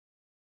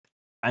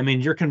 I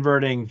mean, you're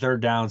converting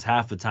 3rd downs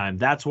half the time.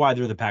 That's why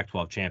they're the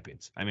Pac-12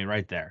 champions. I mean,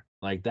 right there.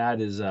 Like, that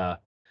is, as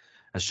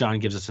Sean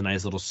gives us a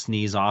nice little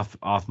sneeze off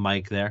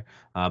mic there.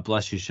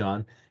 Bless you,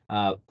 Sean.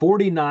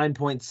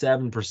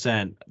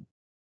 49.7%.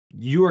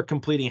 You are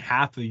completing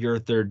half of your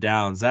third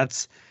downs.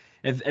 That's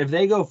if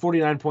they go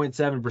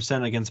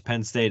 49.7% against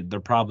Penn State, they're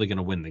probably going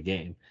to win the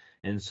game.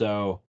 And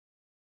so,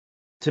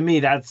 to me,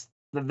 that's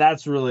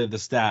really the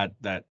stat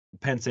that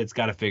Penn State's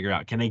got to figure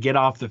out. Can they get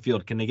off the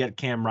field? Can they get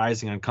Cam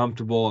Rising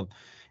uncomfortable?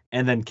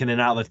 And then can they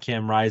not let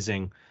Cam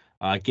Rising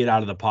get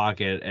out of the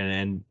pocket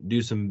and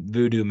do some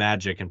voodoo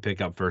magic and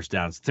pick up first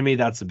downs? To me,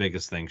 that's the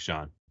biggest thing,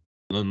 Sean.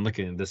 I'm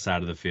looking at this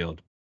side of the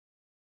field.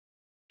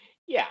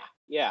 Yeah.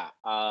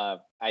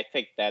 I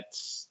think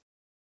that's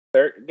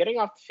getting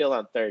off the field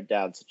on third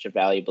down such a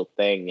valuable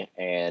thing,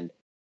 and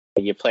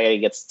when you're playing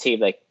against a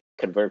team that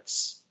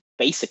converts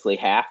basically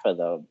half of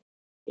them,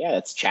 yeah,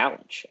 that's a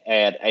challenge.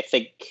 And I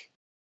think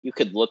you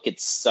could look at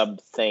some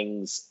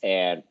things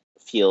and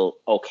feel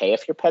okay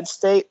if you're Penn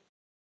State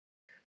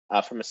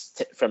from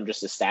just a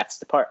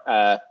stats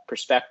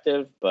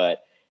perspective,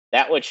 but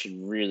that one should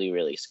really,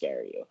 really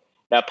scare you.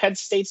 Now, Penn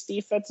State's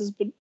defense has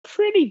been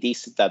pretty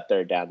decent on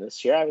third down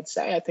this year, I would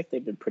say. I think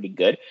they've been pretty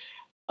good.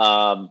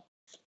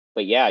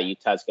 But yeah,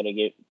 Utah's going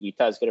to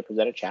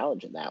present a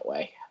challenge in that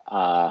way.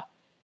 They're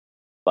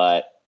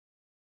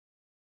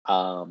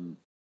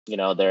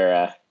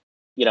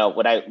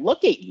when I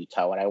look at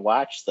Utah, when I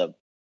watch them,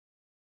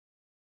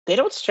 they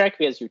don't strike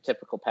me as your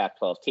typical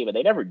Pac-12 team, and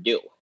they never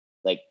do.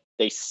 Like,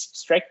 they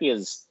strike me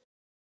as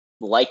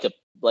like a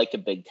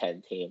Big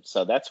Ten team.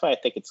 So that's why I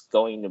think it's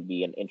going to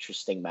be an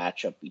interesting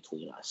matchup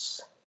between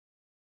us.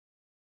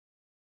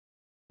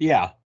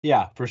 Yeah,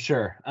 for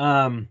sure.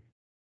 I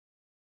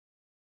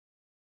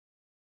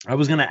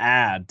was going to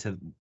add to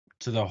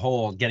the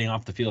whole getting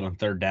off the field on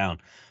third down.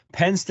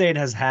 Penn State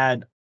has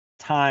had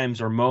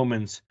times or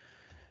moments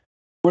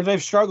where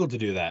they've struggled to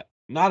do that.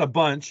 Not a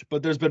bunch,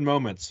 but there's been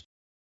moments.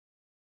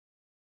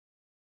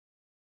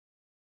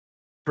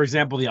 For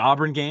example, the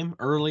Auburn game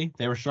early,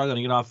 they were struggling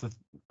to get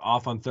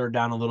off on third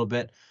down a little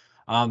bit.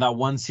 That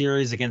one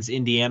series against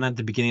Indiana at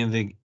the beginning of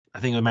I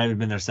think it might have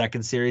been their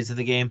second series of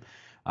the game.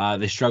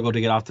 They struggled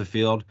to get off the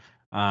field.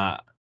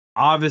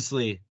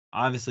 Obviously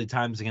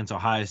times against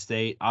Ohio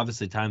State,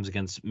 obviously times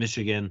against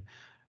Michigan.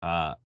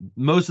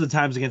 Most of the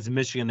times against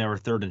Michigan, they were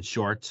third and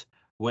short,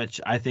 which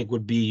I think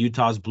would be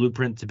Utah's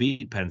blueprint to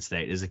beat Penn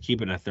State, is to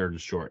keep it a third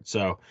and short.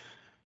 So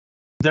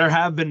there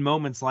have been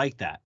moments like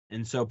that.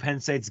 And so Penn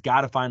State's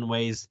got to find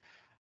ways.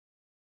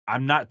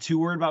 I'm not too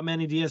worried about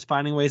Manny Diaz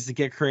finding ways to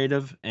get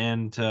creative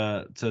and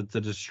to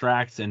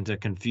distract and to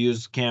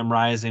confuse Cam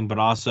Rising, but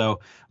also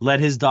let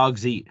his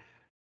dogs eat.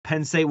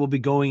 Penn State will be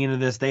going into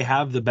this. They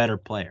have the better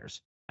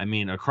players. I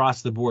mean,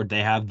 across the board,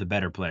 they have the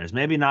better players.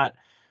 Maybe not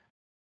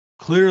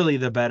clearly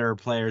the better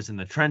players in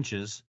the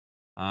trenches.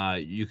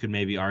 You could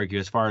maybe argue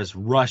as far as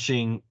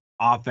rushing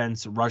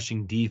offense,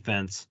 rushing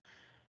defense,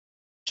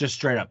 just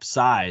straight up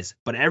size,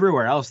 but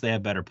everywhere else they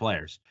have better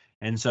players.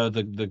 And so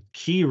the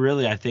key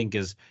really, I think,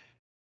 is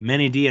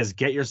Manny Diaz,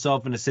 get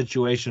yourself in a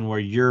situation where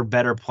your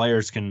better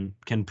players can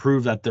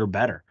prove that they're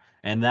better.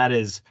 And that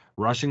is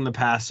rushing the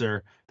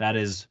passer, that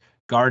is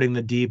guarding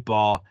the deep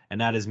ball, and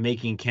that is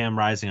making Cam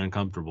Rising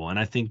uncomfortable. And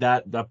I think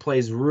that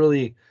plays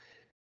really,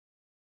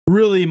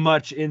 really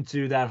much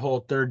into that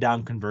whole third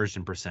down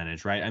conversion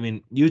percentage, right? I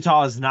mean,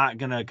 Utah is not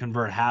going to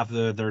convert half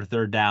of their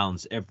third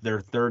downs if their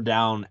third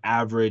down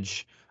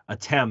average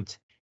attempt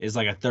is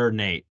like a 3rd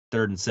and 8,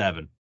 3rd and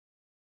 7.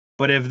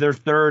 But if their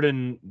third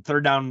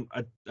down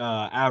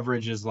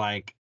average is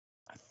like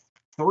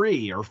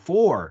 3 or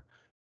 4,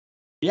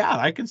 yeah,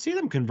 I can see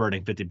them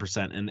converting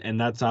 50%, and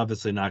that's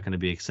obviously not going to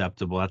be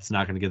acceptable. That's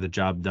not going to get the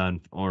job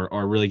done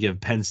or really give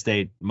Penn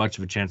State much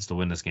of a chance to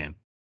win this game.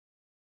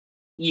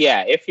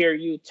 Yeah, if you're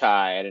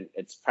Utah, and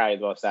it's probably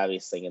the most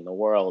obvious thing in the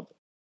world,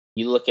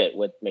 you look at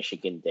what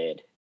Michigan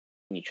did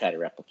and you try to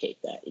replicate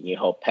that, and you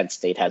hope Penn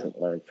State hasn't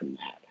learned from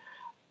that.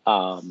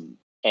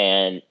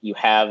 And you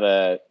have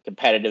a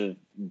competitive,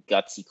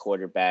 gutsy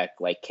quarterback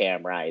like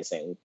Cam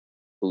Rising,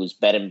 who's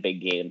been in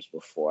big games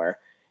before,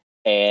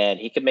 and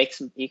he can make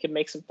some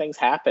things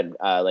happen.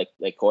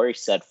 Like Corey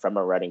said, from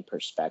a running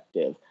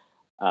perspective,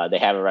 they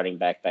have a running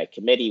back by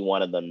committee.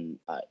 One of them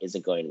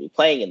isn't going to be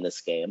playing in this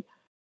game,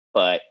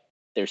 but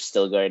they're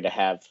still going to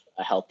have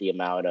a healthy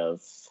amount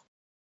of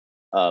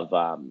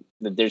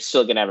they're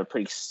still going to have a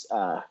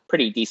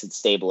pretty decent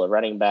stable of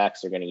running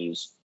backs. They're going to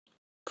use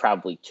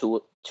probably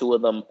two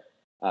of them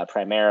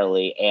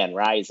primarily, and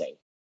Rising.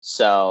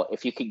 So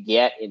if you could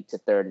get into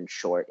 3rd and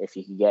short, if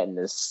you could get in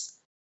this,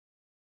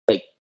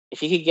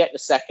 if you could get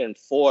into 2nd and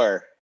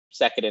 4,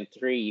 2nd and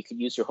 3, you could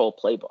use your whole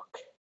playbook,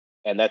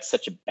 and that's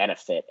such a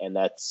benefit. And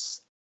that's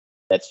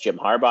Jim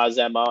Harbaugh's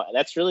MO, and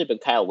that's really been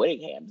Kyle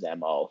Whittingham's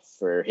MO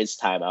for his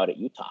time out at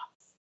Utah.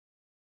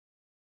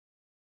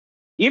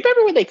 You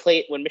remember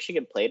when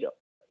Michigan played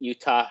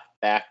Utah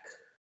back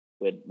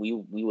when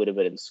we would have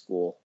been in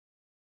school?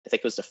 I think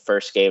it was the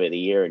first game of the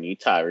year, and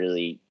Utah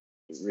really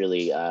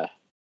took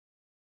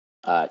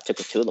it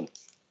to them.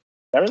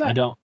 Remember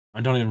that? I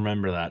don't even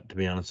remember that, to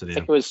be honest with you. I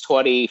think it was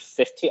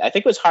 2015. I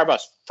think it was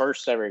Harbaugh's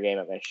first ever game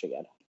at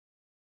Michigan.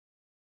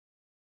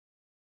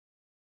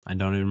 I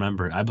don't even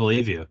remember. I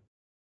believe you.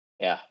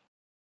 Yeah.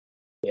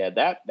 Yeah,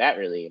 that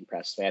really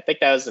impressed me. I think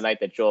that was the night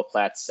that Joel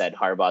Platts said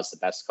Harbaugh's the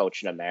best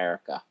coach in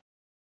America.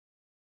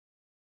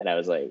 And I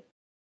was like,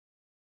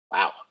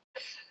 wow.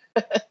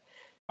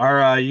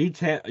 Our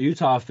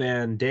Utah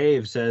fan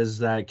Dave says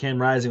that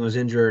Cam Rising was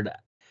injured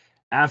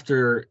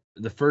after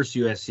the first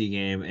USC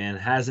game and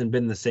hasn't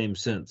been the same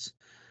since.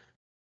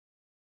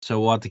 So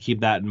we'll have to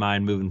keep that in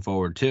mind moving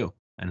forward too,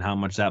 and how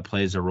much that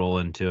plays a role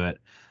into it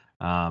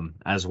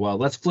as well.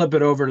 Let's flip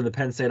it over to the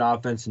Penn State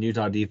offense and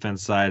Utah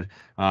defense side.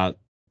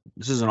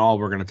 This isn't all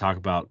we're going to talk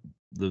about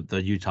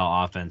the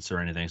Utah offense or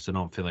anything, so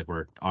don't feel like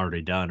we're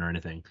already done or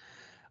anything.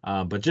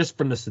 But just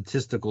from the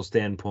statistical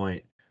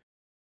standpoint,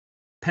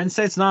 Penn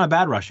State's not a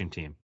bad rushing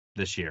team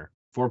this year.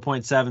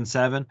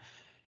 4.77.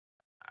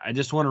 I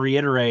just want to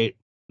reiterate,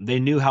 they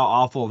knew how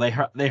awful they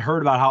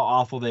heard about how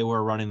awful they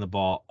were running the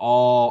ball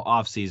all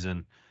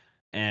offseason,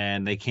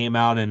 and they came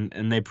out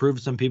and they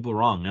proved some people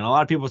wrong. And a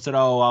lot of people said,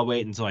 "Oh, I'll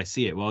wait until I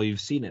see it." Well, you've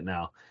seen it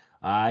now.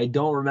 I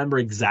don't remember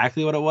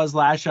exactly what it was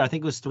last year. I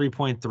think it was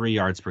 3.3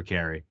 yards per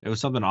carry. It was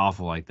something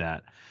awful like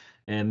that.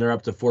 And they're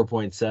up to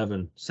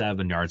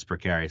 4.77 yards per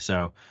carry.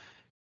 So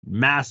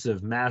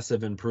massive,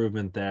 massive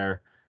improvement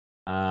there.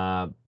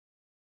 Passing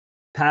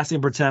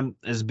per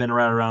attempt has been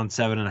right around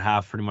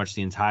 7.5 pretty much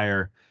the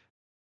entire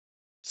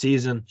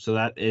season. So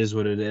that is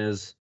what it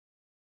is.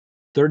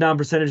 Third down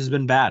percentage has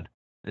been bad.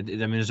 I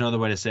mean, there's no other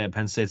way to say it.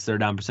 Penn State's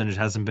third down percentage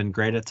hasn't been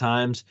great at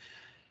times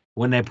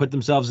when they put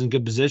themselves in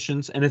good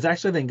positions. And it's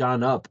actually then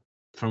gone up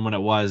from when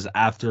it was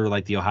after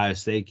like the Ohio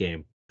State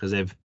game, because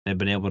they've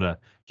been able to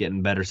get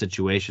in better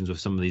situations with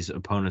some of these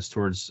opponents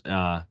towards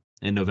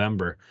in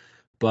November.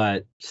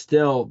 But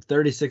still,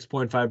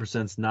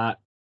 36.5% is not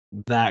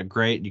that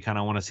great. You kind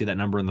of want to see that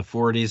number in the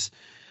 40s.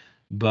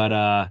 But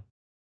I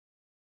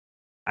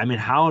mean,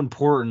 how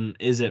important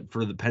is it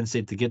for the Penn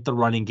State to get the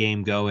running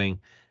game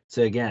going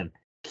to, again,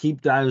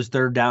 keep those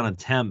third down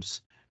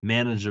attempts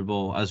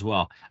manageable as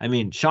well? I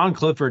mean, Sean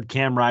Clifford,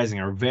 Cam Rising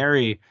are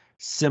very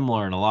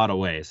similar in a lot of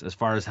ways as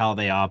far as how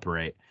they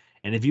operate.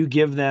 And if you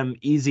give them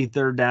easy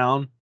third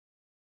down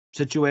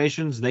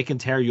situations, they can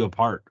tear you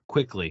apart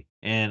quickly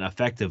and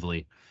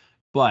effectively.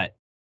 But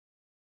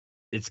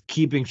it's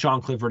keeping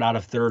Sean Clifford out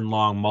of third and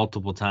long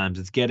multiple times.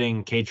 It's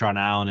getting Katron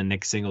Allen and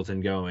Nick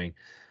Singleton going.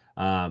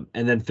 And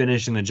then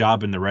finishing the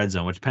job in the red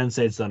zone, which Penn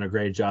State's done a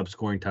great job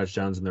scoring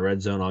touchdowns in the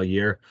red zone all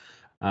year.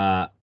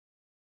 I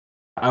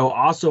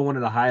also wanted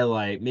to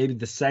highlight maybe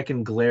the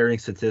second glaring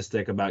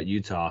statistic about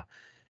Utah.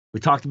 We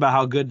talked about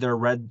how good their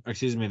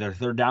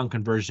third down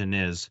conversion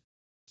is.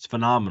 It's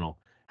phenomenal.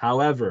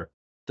 However,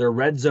 their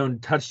red zone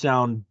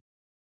touchdown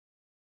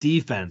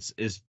defense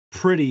is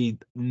pretty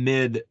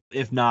mid,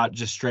 if not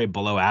just straight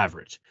below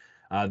average.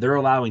 They're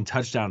allowing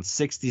touchdowns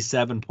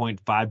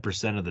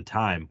 67.5% of the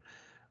time,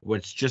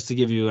 which, just to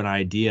give you an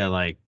idea,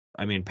 like,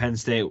 I mean, Penn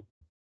State,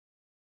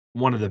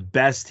 one of the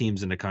best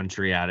teams in the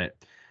country at it,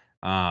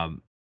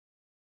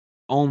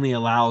 only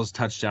allows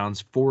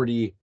touchdowns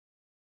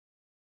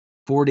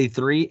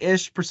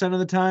 43-ish% of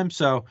the time.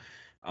 So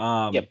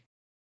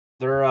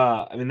they're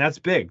I mean, that's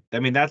big. I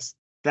mean,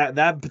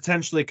 that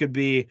potentially could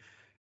be,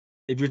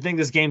 if you think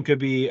this game could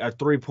be a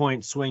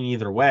 3-point swing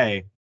either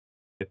way,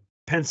 if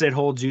Penn State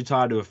holds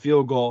Utah to a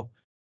field goal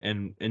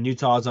and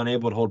Utah is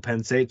unable to hold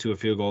Penn State to a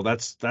field goal,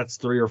 that's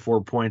 3 or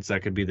 4 points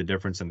that could be the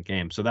difference in the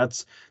game. So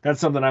that's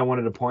something I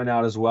wanted to point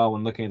out as well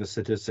when looking at the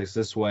statistics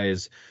this way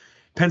is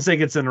Penn State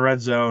gets in the red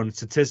zone.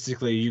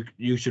 Statistically,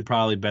 you should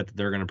probably bet that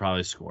they're going to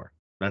probably score.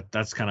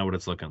 That's kind of what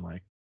it's looking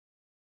like.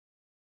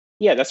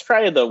 Yeah, that's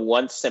probably the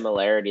one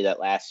similarity that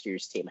last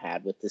year's team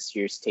had with this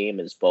year's team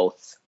is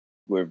both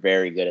were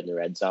very good in the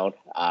red zone.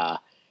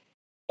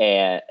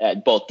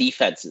 And both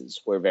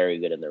defenses were very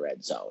good in the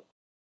red zone.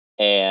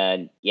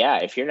 And yeah,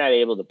 if you're not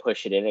able to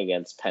push it in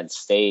against Penn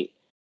State,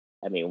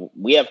 I mean,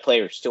 we have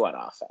players too on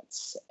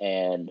offense,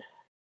 and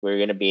we're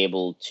going to be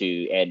able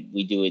to, and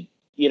we do a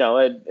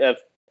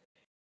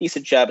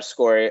decent job of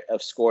scoring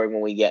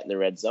when we get in the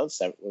red zone.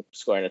 So we're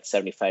scoring at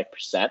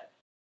 75%.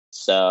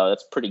 So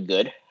that's pretty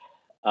good.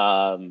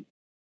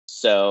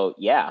 So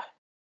yeah,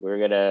 we're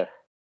gonna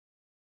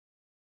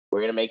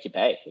make you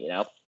pay,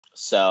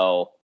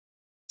 So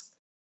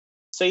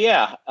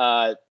yeah,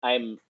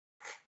 I'm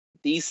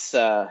these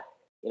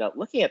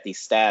looking at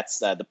these stats,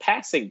 the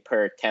passing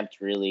per attempt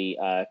really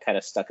kind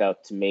of stuck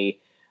out to me,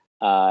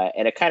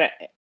 and it kind of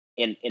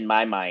in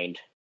my mind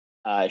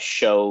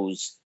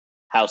shows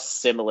how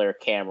similar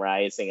Cam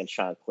Rising and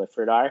Sean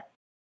Clifford are,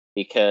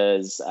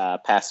 because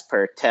pass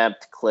per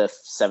attempt,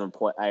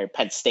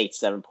 Penn State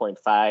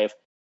 7.5,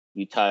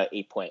 Utah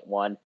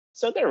 8.1,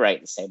 so they're right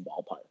in the same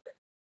ballpark.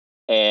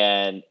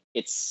 And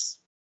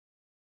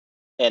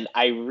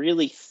I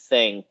really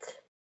think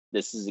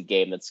this is a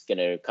game that's going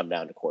to come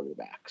down to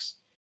quarterbacks.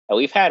 And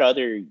we've had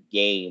other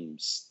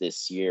games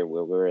this year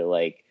where we're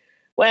like,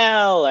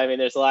 well, I mean,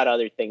 there's a lot of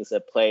other things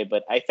at play,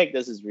 but I think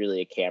this is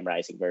really a Cam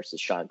Rising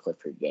versus Sean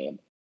Clifford game.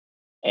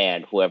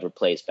 And whoever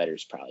plays better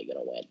is probably going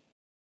to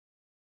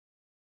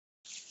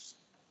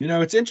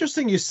win. It's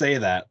interesting you say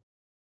that,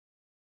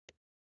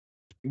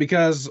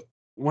 because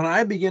when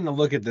I begin to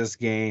look at this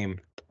game,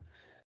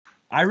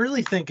 I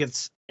really think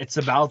it's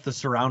about the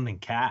surrounding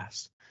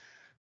cast.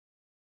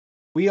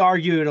 We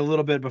argued a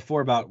little bit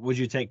before about would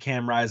you take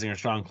Cam Rising or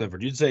Sean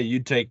Clifford. You'd say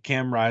you'd take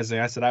Cam Rising.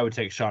 I said I would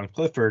take Sean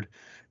Clifford.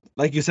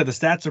 Like you said, the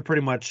stats are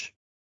pretty much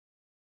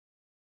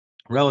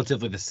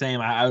relatively the same.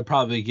 I would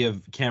probably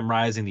give Cam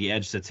Rising the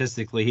edge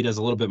statistically. He does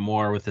a little bit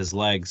more with his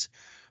legs,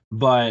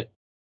 but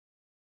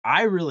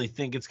I really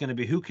think it's going to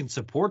be who can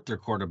support their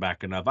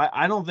quarterback enough.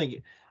 I don't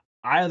think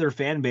either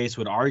fan base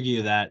would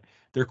argue that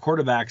their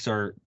quarterbacks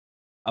are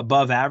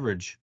above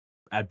average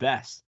at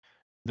best.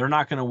 They're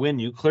not going to win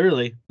you.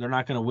 Clearly, they're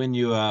not going to win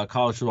you a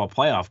college football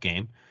playoff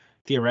game.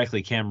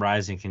 Theoretically, Cam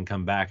Rising can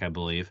come back, I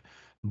believe,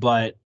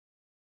 but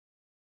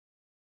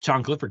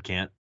Sean Clifford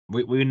can't.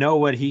 We know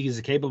what he's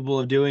capable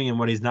of doing and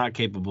what he's not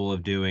capable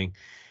of doing.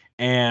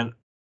 And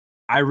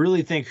I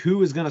really think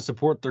who is going to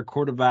support their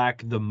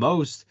quarterback the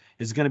most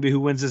is going to be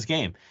who wins this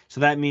game. So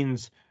that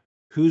means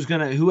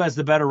who has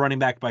the better running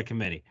back by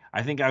committee.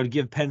 I think I would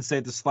give Penn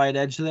State the slight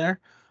edge there.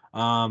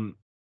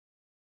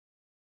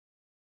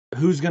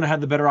 Who's going to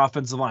have the better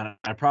offensive line?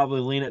 I'd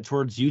probably lean it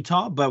towards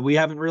Utah, but we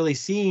haven't really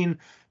seen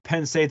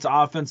Penn State's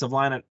offensive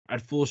line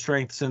at full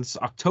strength since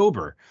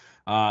October.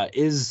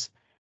 Is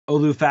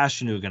Olu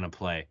Fashanu going to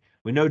play?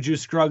 We know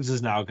Juice Scruggs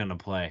is now going to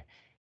play.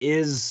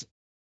 Is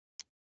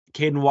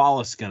Caden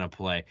Wallace going to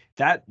play?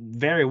 That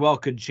very well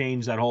could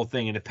change that whole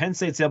thing. And if Penn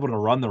State's able to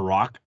run the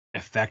rock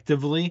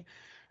effectively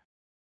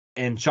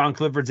and Sean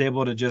Clifford's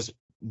able to just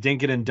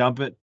dink it and dump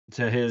it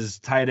to his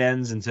tight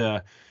ends and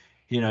to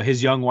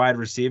his young wide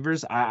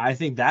receivers, I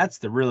think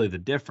that's really the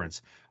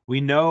difference. We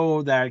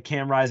know that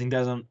Cam Rising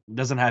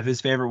doesn't have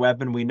his favorite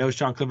weapon. We know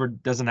Sean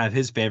Clifford doesn't have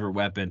his favorite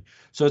weapon.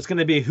 So it's going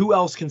to be who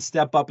else can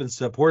step up and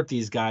support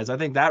these guys. I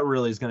think that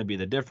really is going to be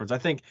the difference. I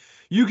think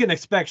you can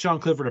expect Sean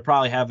Clifford to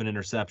probably have an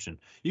interception.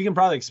 You can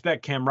probably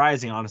expect Cam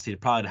Rising, honestly,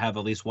 to have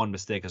at least one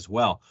mistake as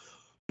well.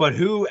 But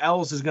who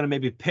else is going to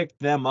maybe pick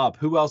them up?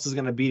 Who else is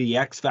going to be the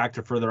X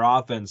factor for their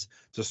offense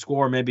to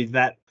score maybe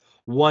that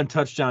one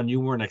touchdown you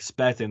weren't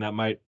expecting that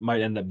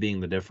might end up being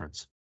the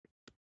difference?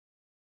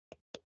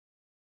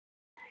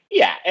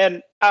 Yeah,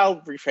 and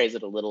I'll rephrase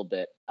it a little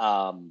bit.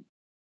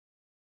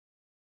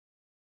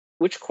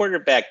 Which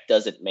quarterback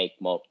doesn't make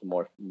more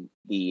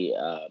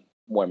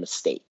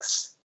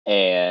mistakes?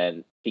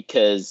 And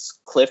because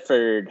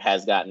Clifford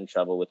has gotten in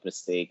trouble with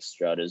mistakes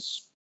throughout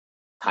his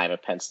time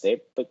at Penn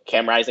State, but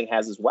Cam Rising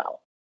has as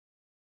well.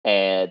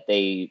 And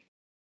they've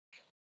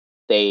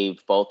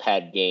both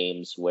had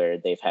games where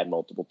they've had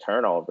multiple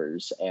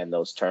turnovers, and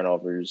those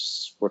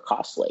turnovers were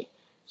costly.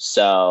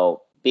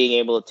 So being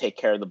able to take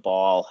care of the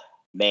ball,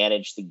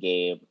 manage the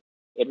game,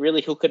 and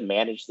really who could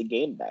manage the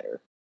game better?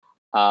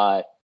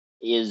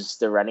 Is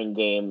the running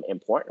game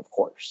important? Of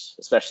course,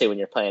 especially when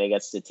you're playing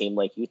against a team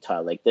like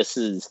Utah. Like, this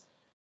is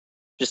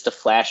just a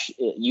flash.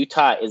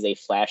 Utah is a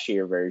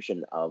flashier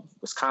version of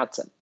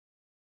Wisconsin,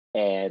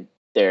 and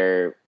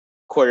their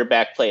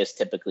quarterback play is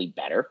typically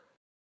better.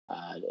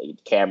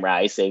 Cam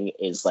Rising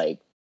is like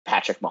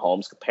Patrick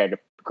Mahomes compared to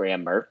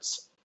Graham Mertz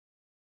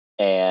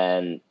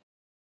and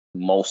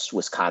most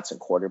Wisconsin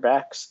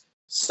quarterbacks.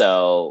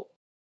 So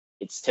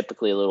it's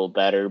typically a little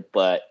better,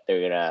 but they're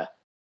going to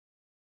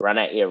run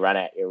at you,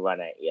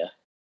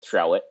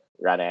 throw it,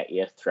 run at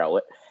you, throw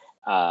it.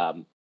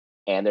 And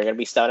they're going to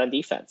be stout on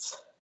defense.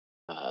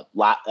 You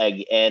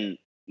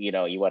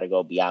want to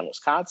go beyond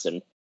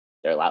Wisconsin,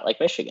 they're a lot like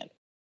Michigan.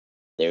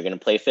 They're going to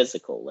play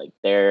physical. Like,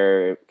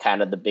 they're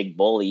kind of the big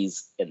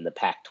bullies in the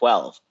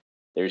Pac-12.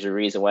 There's a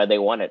reason why they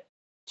won the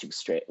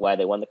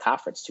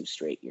conference 2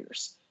 straight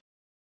years.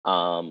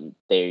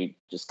 They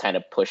just kind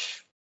of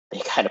push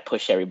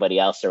everybody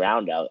else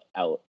around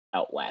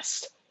out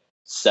west.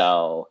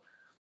 So,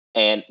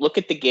 and look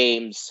at the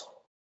games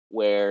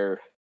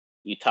where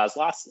Utah's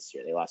lost this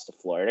year. They lost to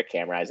Florida.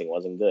 Cam Rising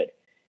wasn't good.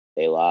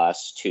 They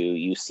lost to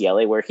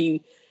UCLA, where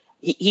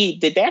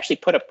they actually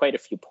put up quite a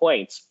few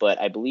points, but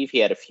I believe he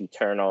had a few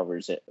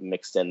turnovers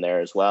mixed in there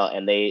as well.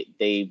 And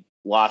they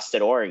lost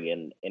at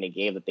Oregon in a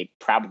game that they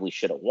probably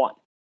should have won.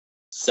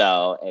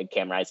 So, and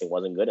Cam Rising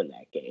wasn't good in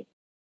that game.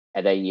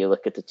 And then you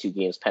look at the 2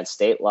 games Penn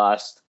State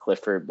lost.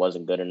 Clifford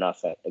wasn't good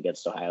enough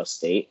against Ohio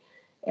State.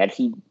 And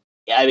he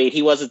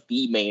wasn't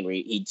the main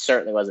he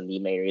certainly wasn't the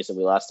main reason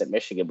we lost at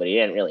Michigan, but he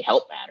didn't really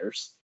help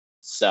matters.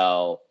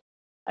 So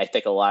I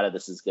think a lot of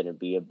this is going to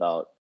be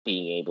about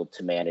being able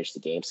to manage the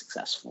game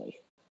successfully.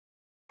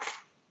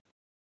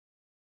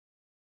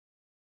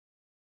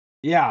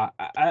 Yeah,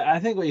 I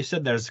think what you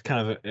said there is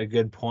kind of a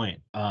good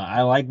point.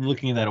 I like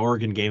looking at that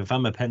Oregon game. If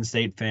I'm a Penn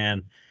State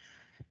fan,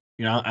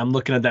 I'm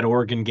looking at that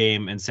Oregon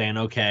game and saying,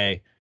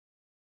 okay,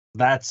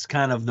 that's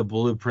kind of the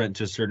blueprint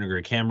to a certain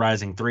degree. Cam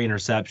Rising, 3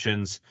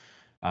 interceptions.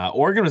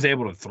 Oregon was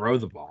able to throw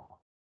the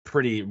ball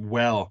pretty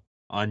well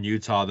on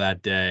Utah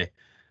that day.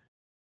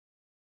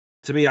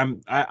 To me,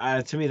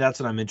 that's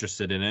what I'm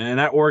interested in. And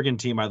that Oregon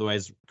team, by the way,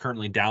 is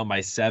currently down by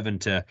 7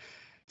 to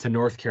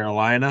North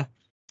Carolina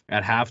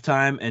at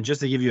halftime. And just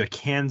to give you a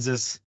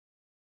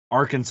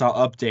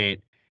Kansas-Arkansas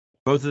update,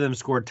 both of them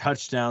scored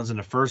touchdowns in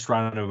the first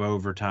round of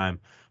overtime.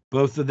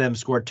 Both of them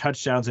scored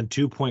touchdowns and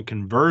 2-point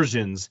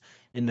conversions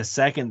in the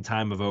second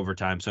time of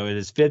overtime. So it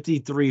is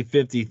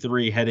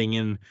 53-53 heading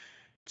in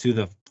to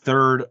the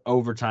third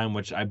overtime,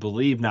 which I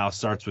believe now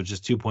starts with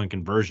just 2-point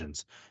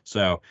conversions.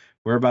 So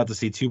we're about to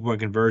see 2-point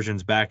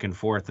conversions back and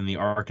forth in the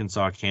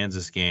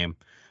Arkansas-Kansas game,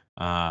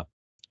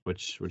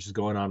 which is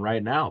going on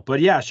right now. But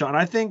yeah, Sean,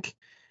 I think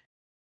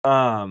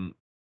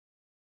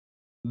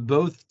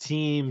both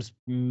teams,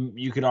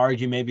 you could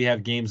argue, maybe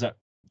have games that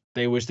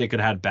they wish they could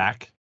have had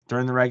back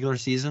during the regular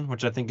season,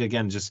 which I think,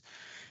 again, just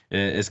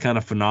is kind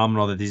of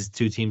phenomenal that these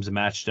two teams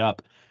matched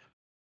up.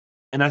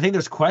 And I think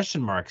there's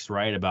question marks,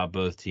 right, about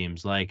both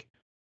teams. Like,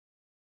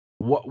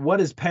 what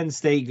is Penn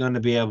State going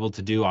to be able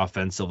to do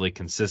offensively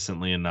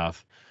consistently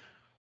enough?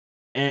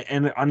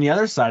 And on the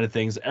other side of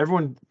things,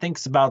 everyone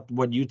thinks about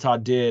what Utah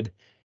did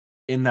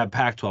in that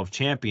Pac-12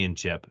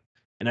 championship.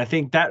 And I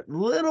think that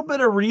little bit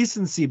of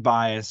recency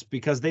bias,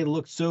 because they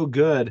looked so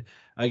good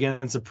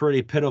against a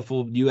pretty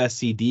pitiful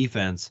USC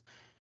defense,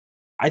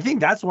 I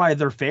think that's why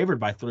they're favored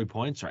by 3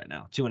 points right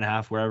now,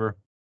 2.5, wherever.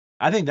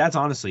 I think that's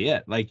honestly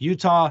it. Like,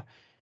 Utah,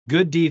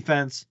 good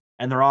defense,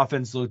 and their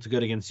offense looked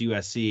good against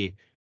USC.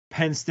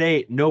 Penn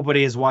State,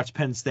 nobody has watched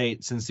Penn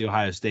State since the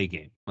Ohio State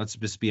game. Let's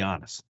just be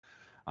honest.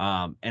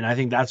 And I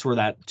think that's where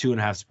that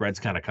 2.5 spread's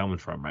kind of coming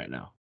from right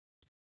now.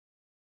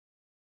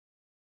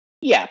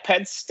 Yeah,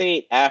 Penn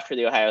State after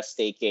the Ohio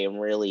State game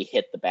really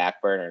hit the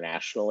back burner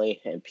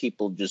nationally, and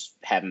people just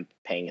haven't been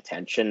paying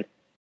attention.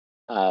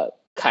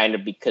 Kind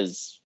of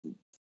because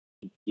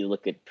you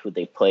look at who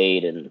they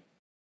played, and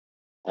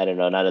I don't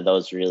know, none of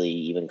those really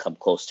even come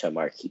close to a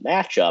marquee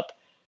matchup.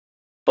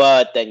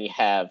 But then you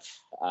have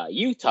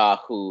Utah,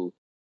 who,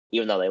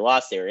 even though they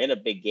lost, they were in a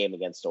big game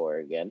against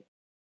Oregon,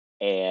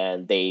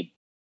 and they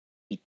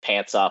beat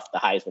pants off the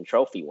Heisman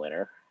Trophy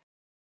winner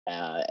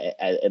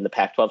in the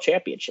Pac-12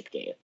 championship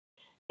game.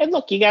 And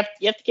look, you have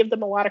to give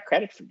them a lot of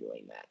credit for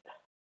doing that.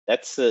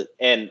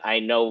 And I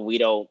know we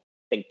don't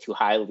think too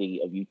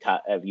highly of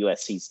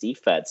USC's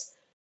defense,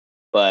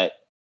 but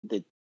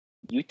the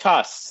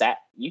Utah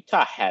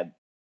had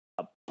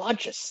a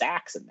bunch of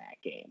sacks in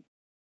that game.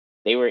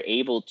 They were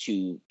able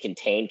to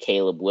contain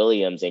Caleb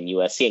Williams and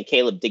USC, and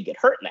Caleb did get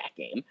hurt in that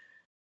game,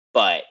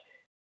 but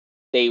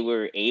they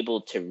were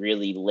able to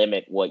really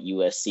limit what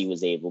USC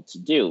was able to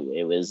do.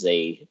 It was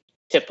a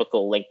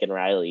typical Lincoln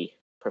Riley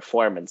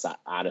performance,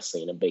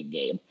 honestly, in a big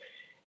game.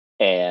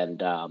 And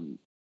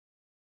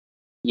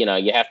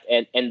you have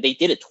to, and they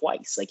did it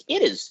twice. Like,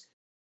 it is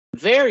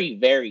very,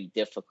 very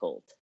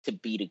difficult to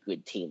beat a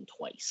good team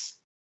twice.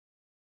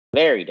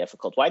 Very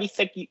difficult. Why do you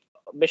think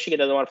Michigan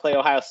doesn't want to play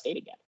Ohio State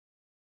again?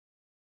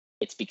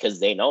 It's because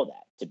they know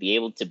that to be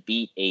able to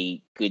beat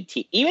a good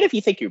team, even if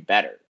you think you're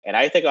better. And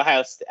I think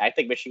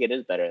Michigan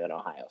is better than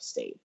Ohio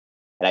State,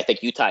 and I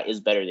think Utah is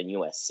better than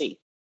USC.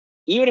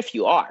 Even if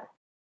you are,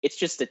 it's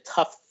just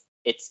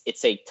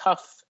it's a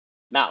tough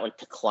mountain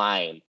to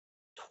climb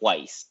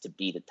twice to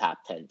beat a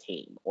top 10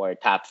 team or a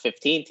top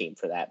 15 team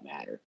for that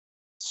matter.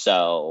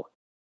 So,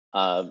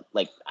 I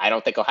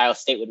don't think Ohio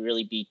State would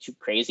really be too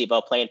crazy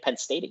about playing Penn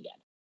State again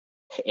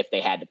if they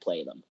had to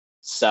play them.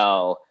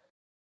 So,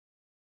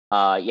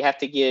 you have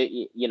to give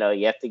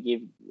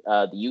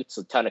the Utes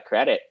a ton of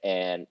credit.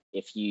 And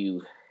if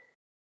you're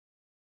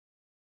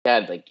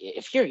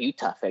a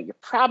Utah fan, you're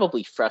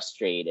probably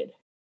frustrated,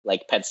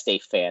 like Penn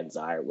State fans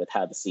are, with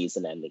how the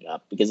season ending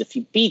up. Because if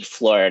you beat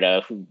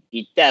Florida, who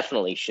you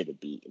definitely should have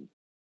beaten,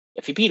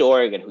 if you beat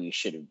Oregon, who you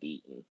should have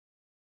beaten,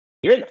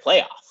 you're in the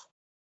playoff.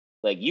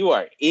 Like, you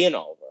are in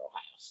over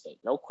Ohio State,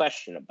 no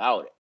question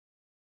about it.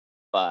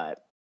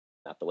 But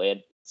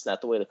it's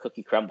not the way the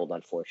cookie crumbled,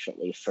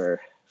 unfortunately,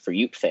 for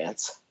Ute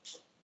fans.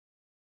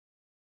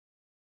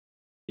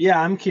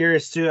 Yeah, I'm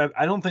curious too.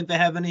 I don't think they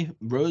have any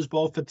Rose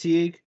Bowl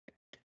fatigue.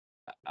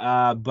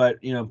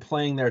 But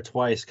playing there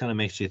twice kind of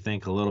makes you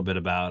think a little bit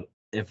about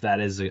if that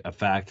is a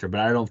factor,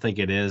 but I don't think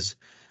it is.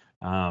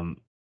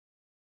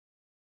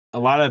 A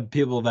lot of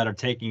people that are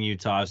taking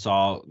Utah, I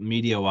saw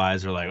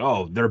media-wise, are like,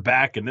 oh, they're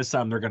back and this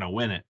time they're going to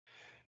win it.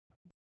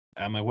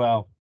 I'm like,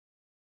 well,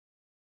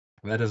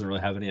 that doesn't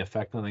really have any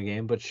effect on the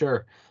game, but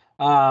sure.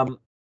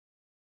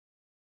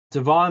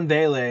 Devon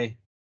Vele,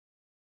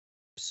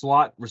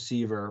 slot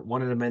receiver,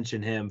 wanted to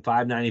mention him.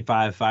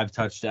 595, 5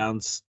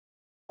 touchdowns.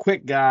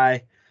 Quick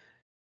guy.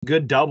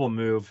 Good double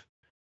move.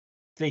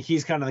 I think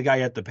he's kind of the guy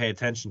you have to pay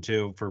attention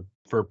to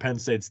for Penn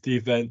State's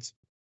defense.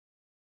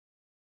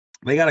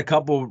 They got a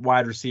couple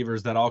wide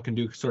receivers that all can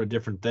do sort of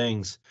different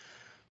things,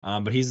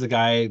 but he's the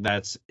guy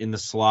that's in the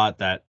slot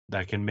that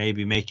can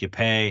maybe make you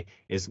pay.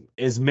 Is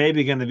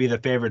maybe going to be the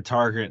favorite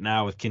target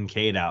now with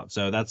Kincaid out.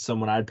 So that's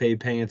someone I'd be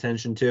paying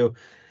attention to.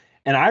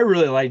 And I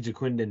really like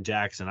Jaquindon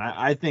Jackson.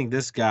 I think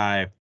this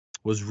guy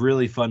was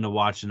really fun to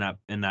watch in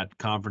that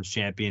conference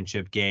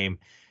championship game.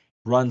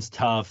 Runs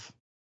tough.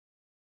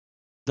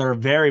 They're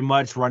very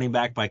much running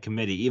back by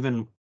committee.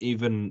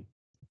 Even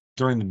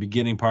during the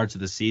beginning parts of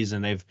the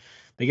season,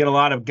 they get a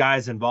lot of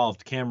guys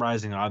involved. Cam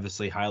Rising,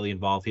 obviously highly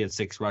involved. He had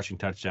 6 rushing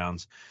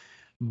touchdowns.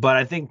 But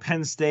I think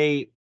Penn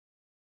State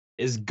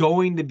is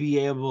going to be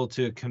able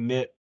to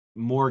commit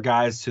more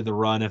guys to the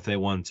run if they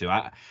want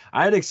to.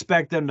 I'd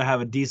expect them to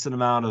have a decent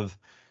amount of,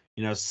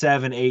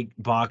 7-8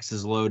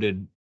 boxes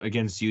loaded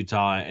against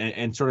Utah,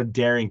 and sort of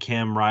daring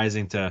Cam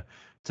Rising to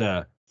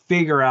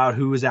figure out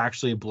who is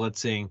actually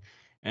blitzing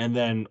and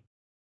then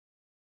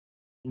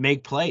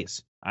make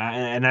plays.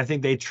 And I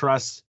think they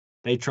trust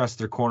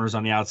their corners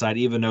on the outside,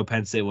 even though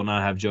Penn State will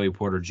not have Joey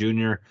Porter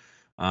Jr.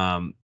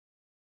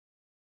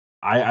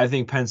 I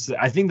think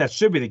I think that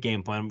should be the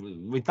game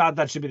plan. We thought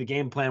that should be the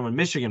game plan when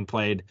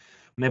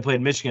they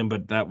played Michigan,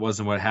 but that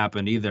wasn't what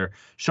happened either.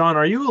 Sean,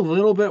 are you a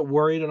little bit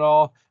worried at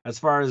all as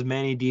far as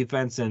Manny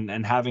defense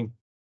and having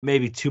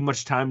maybe too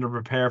much time to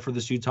prepare for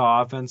this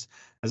Utah offense?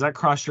 Has that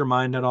crossed your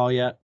mind at all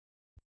yet?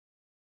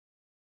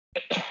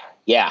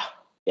 Yeah,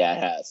 it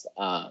has.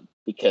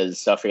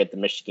 Because don't forget the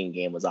Michigan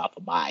game was off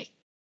a bye,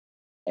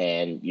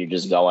 and you're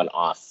just going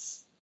off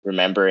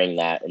remembering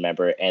that,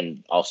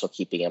 and also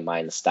keeping in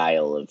mind the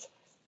style of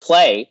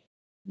play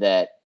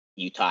that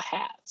Utah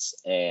has.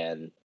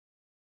 And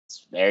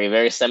it's very,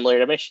 very similar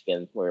to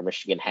Michigan, where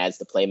Michigan has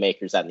the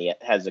playmakers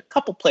has a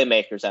couple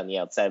playmakers on the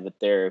outside, but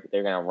they're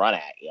going to run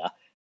at you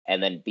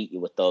and then beat you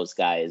with those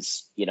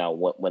guys,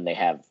 when they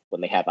have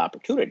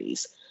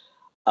opportunities.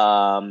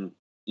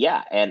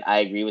 Yeah, and I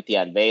agree with you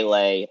on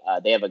Bailey.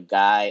 They have a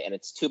guy, and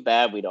it's too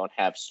bad we don't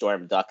have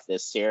Storm Duck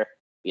this year.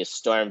 Be a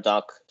Storm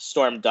Duck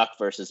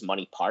versus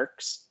Money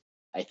Parks,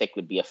 I think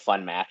would be a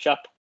fun matchup.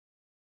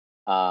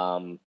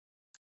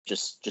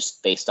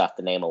 Just based off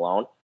the name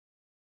alone.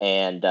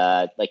 And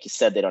like you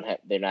said, they're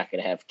not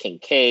going to have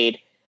Kincaid.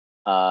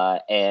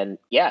 And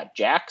yeah,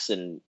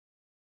 Jackson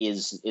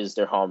is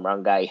their home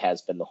run guy. He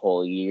has been the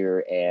whole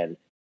year, and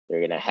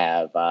they're going to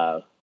have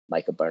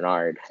Micah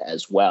Bernard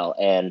as well.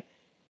 And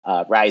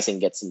Rising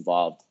gets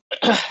involved.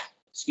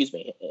 Excuse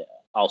me.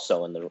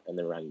 Also in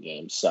the run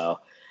game. So.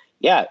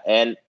 Yeah,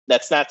 and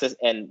that's not just,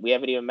 and we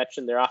haven't even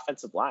mentioned their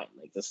offensive line.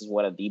 Like, this is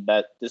one of the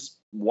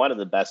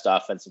best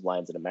offensive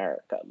lines in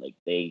America. Like,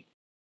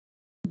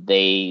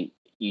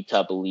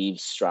 Utah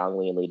believes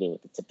strongly in leading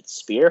with the tip of the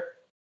spear.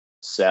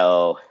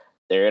 So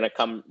they're gonna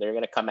come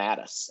at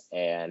us.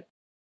 And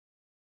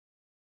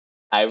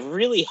I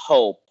really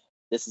hope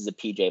this is a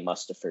PJ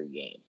Mustipher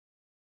game.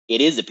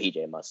 It is a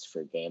PJ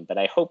Mustipher game, but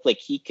I hope like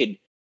he could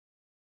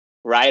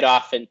ride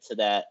off into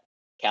that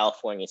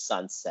California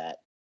sunset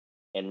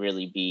and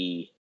really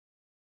be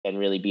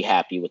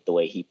happy with the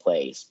way he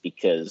plays,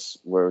 because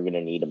we're going to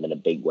need him in a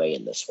big way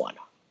in this one.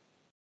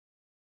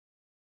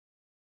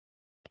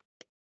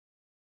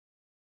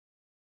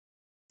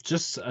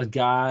 Just a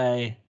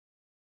guy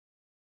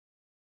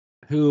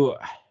who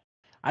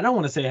I don't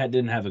want to say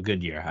didn't have a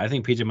good year. I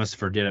think PJ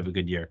Mustipher did have a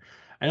good year.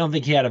 I don't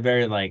think he had a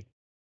very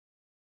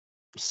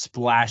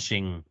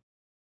splashing,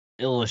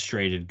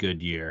 illustrated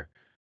good year.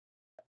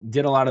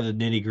 Did a lot of the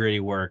nitty gritty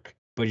work.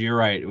 But you're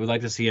right. We'd like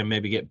to see him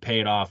maybe get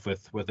paid off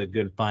with a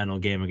good final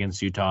game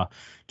against Utah.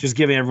 Just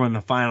giving everyone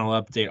the final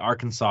update.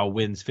 Arkansas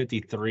wins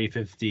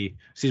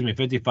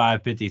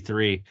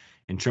 55-53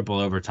 in triple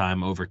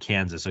overtime over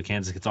Kansas. So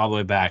Kansas gets all the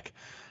way back,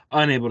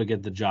 unable to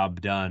get the job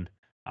done.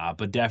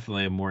 But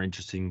definitely a more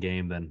interesting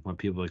game than what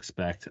people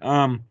expect.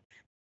 Yeah,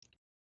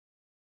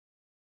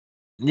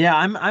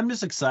 I'm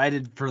just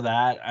excited for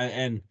that.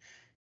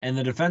 And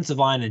the defensive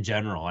line in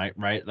general,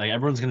 right? Like,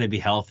 everyone's going to be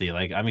healthy.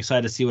 Like, I'm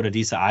excited to see what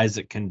Adisa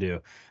Isaac can do.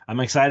 I'm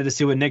excited to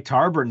see what Nick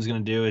Tarburton's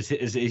going to do.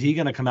 Is he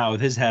going to come out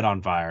with his head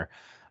on fire?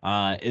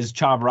 Is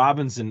Chob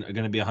Robinson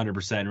going to be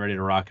 100% and ready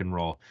to rock and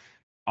roll?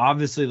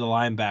 Obviously, the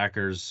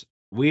linebackers,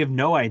 we have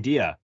no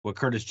idea what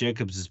Curtis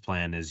Jacobs'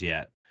 plan is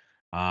yet.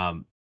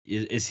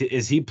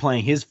 Is he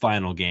playing his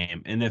final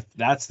game? And if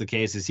that's the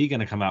case, is he going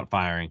to come out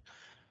firing?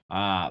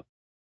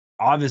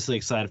 Obviously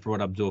excited for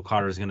what Abdul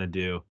Carter is going to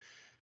do.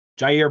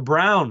 Jair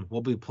Brown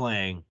will be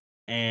playing,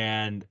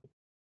 and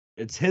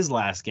it's his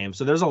last game.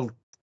 So there's a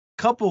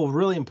couple of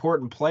really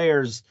important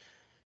players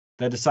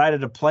that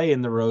decided to play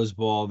in the Rose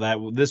Bowl that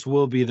this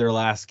will be their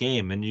last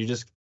game. And you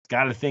just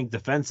got to think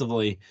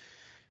defensively,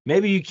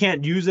 maybe you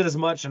can't use it as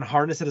much and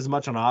harness it as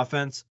much on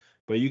offense,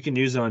 but you can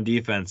use it on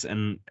defense.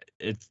 And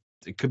it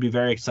could be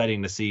very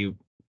exciting to see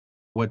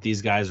what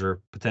these guys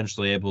are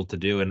potentially able to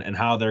do and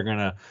how they're going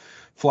to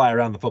fly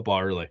around the football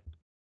early.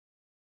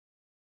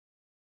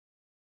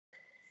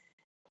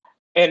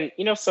 And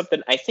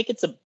something, I think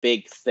it's a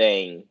big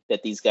thing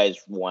that these guys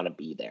want to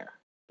be there,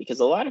 because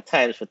a lot of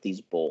times with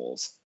these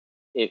bowls,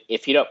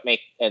 if you don't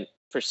make, and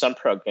for some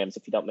programs,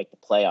 if you don't make the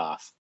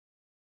playoff,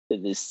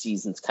 this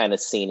season's kind of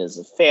seen as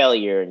a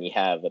failure, and you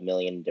have a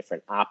million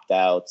different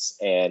opt-outs,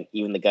 and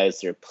even the guys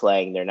that are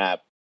playing, they're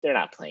not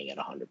playing at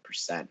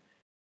 100%.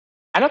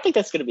 I don't think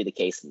that's going to be the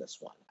case in this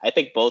one. I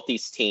think both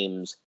these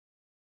teams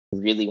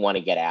really want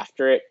to get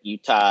after it.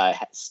 Utah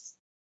has,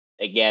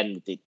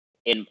 again,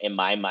 in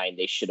my mind,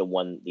 they should have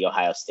won the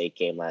Ohio State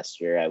game last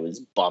year. I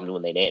was bummed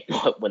when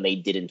they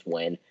didn't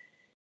win,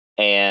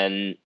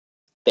 and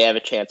they have a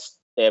chance.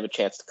 They have a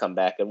chance to come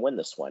back and win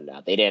this one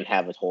now. They didn't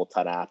have a whole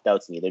ton of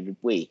opt-outs, neither did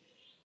we.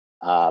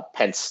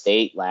 Penn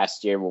State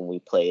last year when we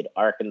played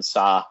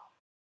Arkansas,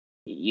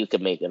 you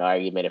could make an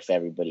argument if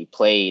everybody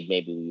played,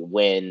 maybe we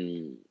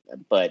win.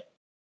 But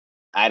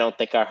I don't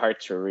think our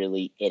hearts were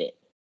really in it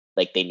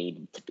like they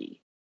needed to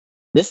be.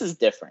 This is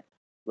different.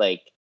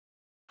 Like,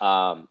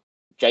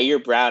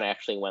 Jair Brown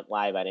actually went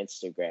live on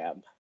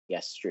Instagram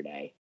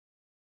yesterday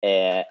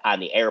on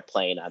the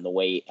airplane on the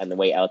way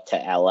out to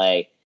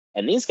LA,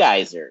 and these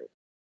guys are,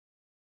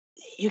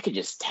 you could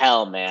just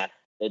tell, man.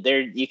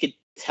 You could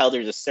tell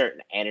there's a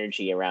certain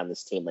energy around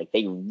this team. Like,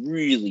 they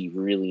really,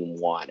 really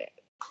want it.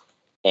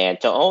 And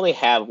to only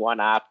have one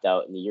opt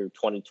out in the year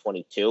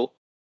 2022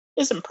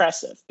 is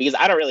impressive, because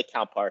I don't really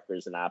count Parker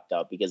as an opt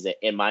out, because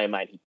in my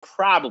mind he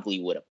probably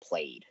would have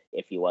played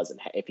if he was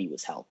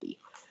healthy.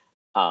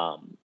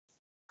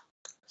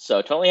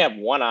 So to only have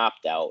one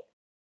opt out,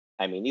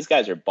 I mean, these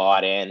guys are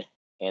bought in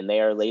and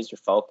they are laser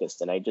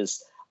focused, and I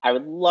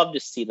would love to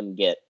see them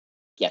get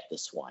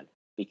this one,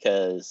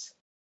 because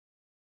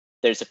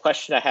there's a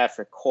question I have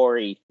for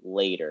Corey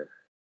later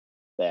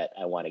that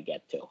I want to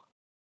get to,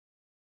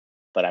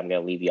 but I'm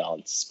going to leave you all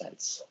in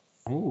suspense.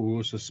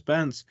 Ooh,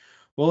 suspense.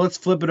 Well, let's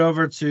flip it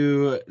over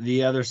to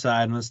the other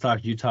side and let's talk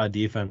Utah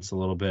defense a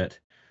little bit.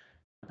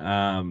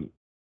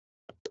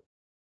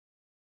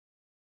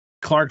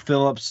 Clark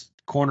Phillips,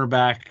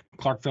 cornerback.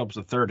 Clark Phillips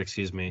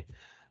III,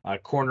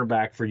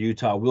 cornerback for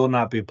Utah, will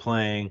not be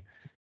playing.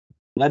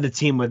 Led the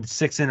team with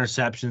 6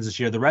 interceptions this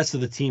year. The rest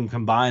of the team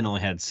combined only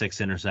had 6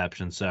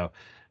 interceptions. So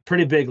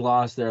pretty big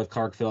loss there with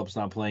Clark Phillips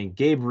not playing.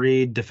 Gabe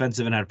Reed,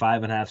 defensive end, had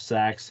 5.5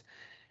 sacks.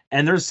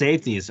 And their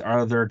safeties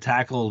are their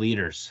tackle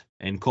leaders,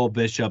 and Cole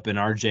Bishop and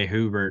RJ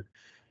Hubert.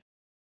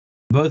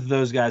 Both of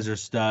those guys are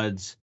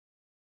studs.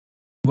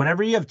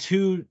 Whenever you have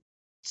 2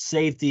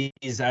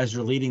 safeties as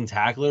your leading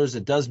tacklers,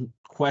 it does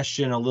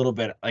question a little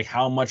bit, like,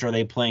 how much are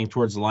they playing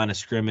towards the line of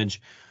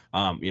scrimmage?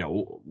 Not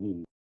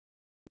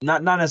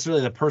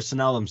necessarily the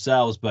personnel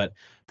themselves, but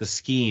the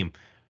scheme.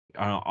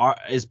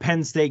 Is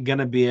Penn State going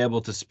to be able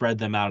to spread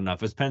them out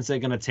enough? Is Penn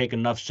State going to take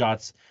enough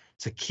shots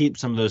to keep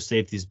some of those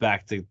safeties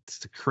back, to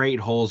create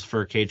holes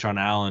for Katron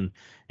Allen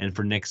and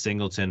for Nick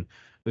Singleton?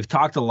 We've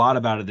talked a lot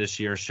about it this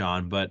year,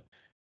 Sean, but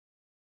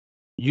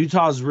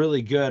Utah's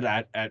really good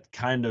at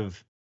kind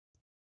of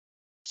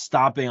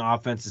stopping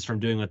offenses from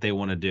doing what they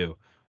want to do.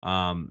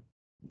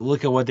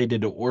 Look at what they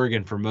did to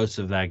Oregon for most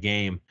of that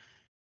game.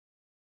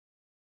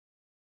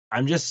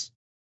 I'm just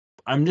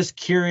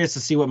curious to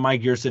see what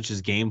Mike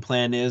Yurcich's game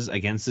plan is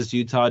against this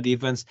Utah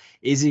defense.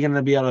 Is he going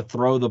to be able to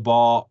throw the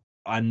ball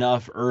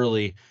enough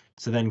early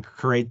to then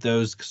create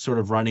those sort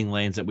of running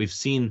lanes that we've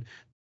seen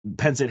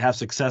Penn State have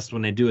success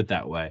when they do it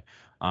that way?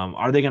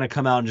 Are they going to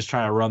come out and just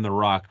try to run the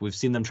rock? We've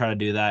seen them try to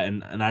do that,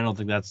 and I don't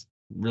think that's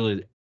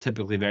really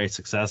typically very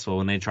successful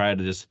when they try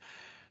to just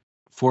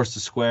force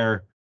the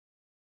square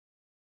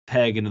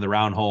peg into the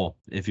round hole,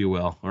 if you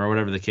will, or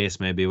whatever the case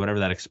may be, whatever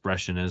that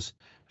expression is,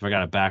 if I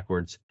got it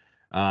backwards.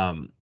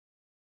 Yeah,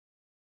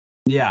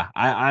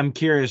 I'm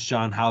curious,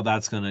 Sean, how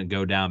that's going to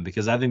go down,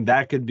 because I think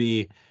that could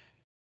be,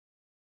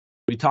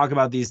 we talk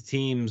about these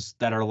teams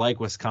that are like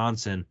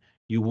Wisconsin.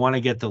 You want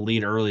to get the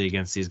lead early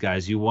against these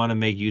guys. You want to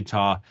make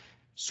Utah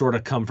sort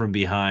of come from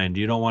behind.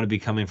 You don't want to be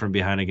coming from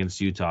behind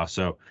against Utah.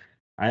 So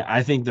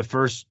I think the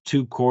first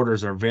 2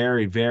 quarters are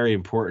very, very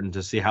important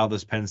to see how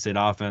this Penn State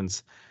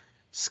offense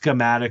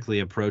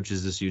schematically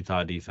approaches this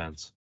Utah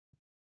defense.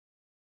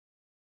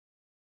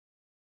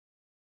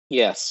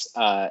 Yes,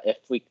 if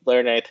we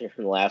learn anything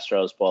from the last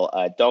Rose Bowl,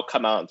 don't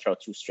come out and throw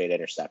 2 straight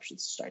interceptions to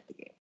start the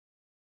game.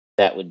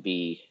 That would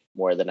be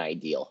more than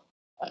ideal,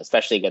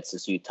 especially against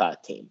this Utah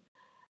team.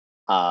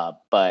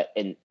 But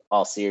in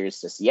all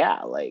seriousness,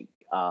 yeah, like,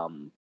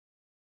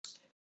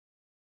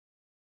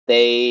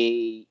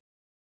 they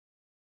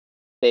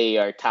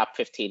are top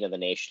 15 in the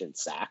nation in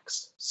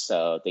sacks,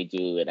 so they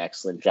do an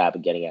excellent job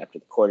of getting after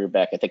the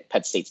quarterback. I think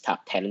Penn State's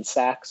top 10 in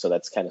sacks, so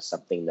that's kind of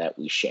something that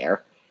we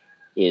share.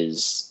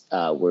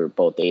 We're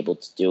both able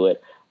to do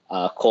it.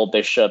 Cole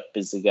Bishop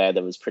is the guy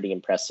that was pretty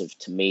impressive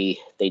to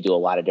me. They do a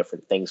lot of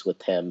different things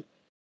with him.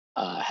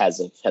 Has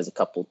a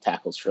couple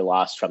tackles for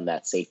loss from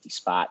that safety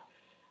spot.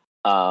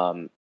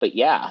 But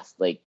yeah,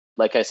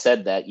 like I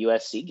said, that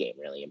USC game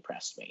really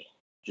impressed me.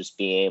 Just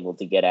being able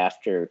to get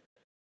after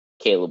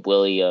Caleb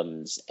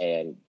Williams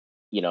and,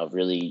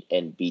 really,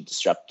 and be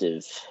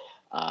disruptive,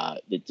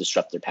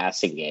 disrupt their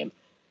passing game.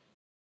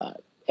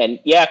 And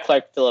yeah,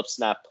 Clark Phillips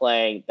not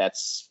playing,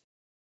 that's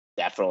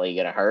definitely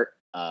going to hurt.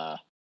 But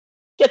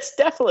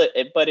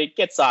it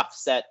gets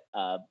offset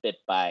a bit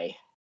by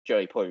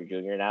Joey Porter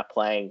Jr. not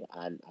playing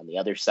on the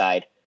other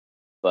side.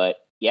 But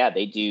yeah,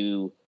 they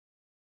do,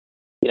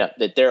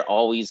 that they're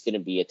always going to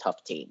be a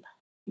tough team,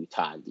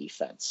 Utah on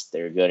defense.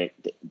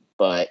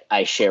 But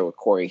I share what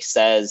Corey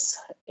says,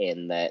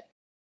 in that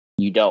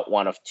you don't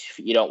want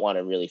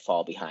to really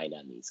fall behind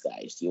on these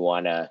guys. You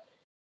want to,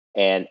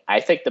 and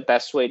I think the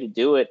best way to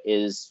do it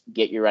is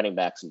get your running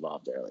backs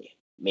involved early.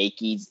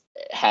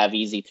 Have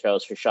easy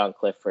throws for Sean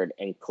Clifford,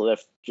 and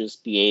Cliff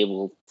just be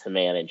able to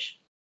manage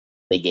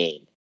the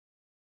game.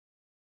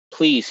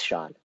 Please,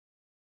 Sean.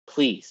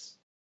 Please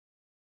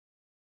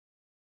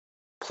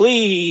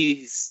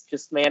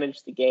just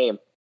manage the game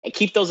and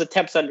keep those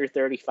attempts under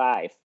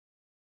 35.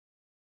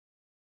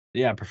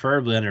 Yeah,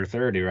 preferably under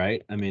 30,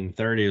 right? I mean,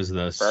 30 is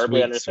the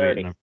Preferably sweet, under sweet,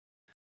 30.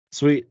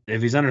 sweet.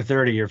 If he's under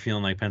 30, you're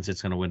feeling like Penn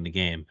State's going to win the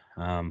game.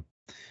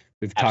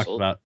 We've talked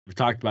Absolutely.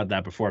 about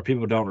that before.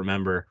 People don't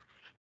remember.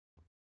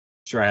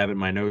 Sure, I have it in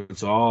my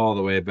notes all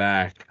the way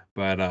back,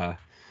 but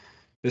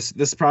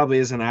this probably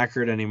isn't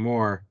accurate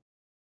anymore.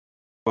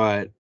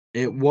 But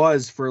it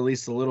was for at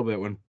least a little bit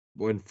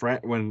when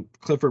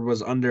Clifford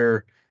was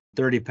under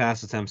 30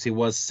 pass attempts, he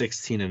was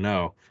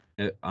 16-0.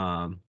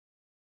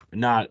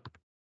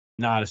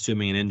 Not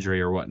assuming an injury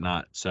or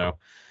whatnot. So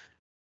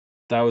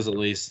that was at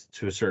least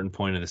to a certain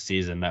point of the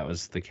season that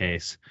was the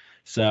case.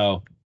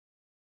 So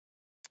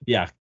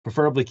yeah,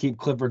 preferably keep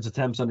Clifford's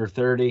attempts under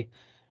 30.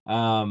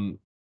 I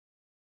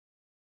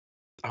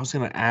was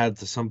going to add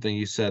to something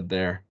you said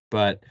there,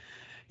 but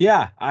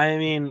yeah, I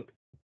mean,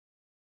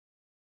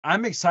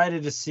 I'm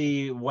excited to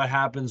see what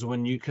happens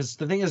because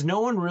the thing is, no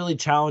one really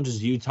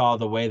challenges Utah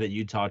the way that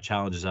Utah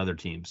challenges other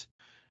teams,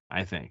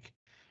 I think.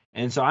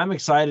 And so I'm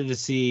excited to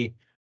see,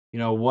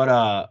 what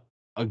a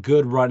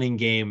good running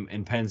game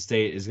in Penn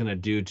State is going to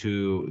do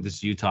to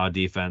this Utah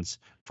defense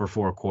for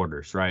 4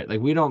 quarters, right?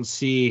 Like we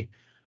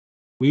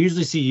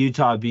usually see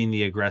Utah being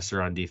the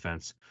aggressor on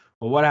defense.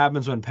 Well, what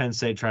happens when Penn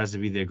State tries to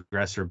be the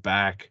aggressor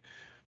back?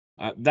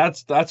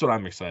 That's what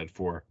I'm excited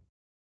for.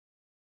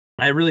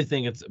 I really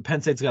think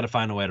Penn State's got to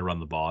find a way to run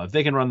the ball. If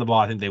they can run the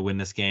ball, I think they win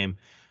this game.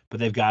 But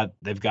they've got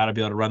to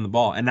be able to run the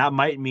ball, and that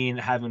might mean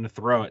having to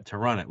throw it to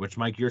run it, which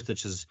Mike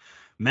Yurcich has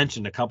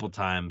mentioned a couple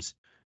times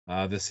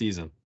this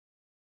season.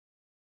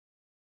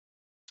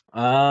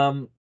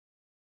 Sean,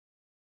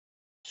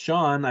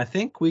 I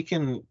think we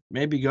can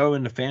maybe go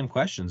into fan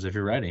questions if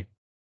you're ready.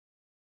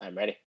 I'm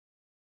ready.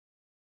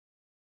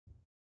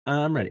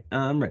 I'm ready.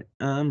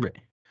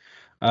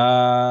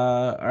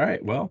 All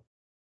right. Well,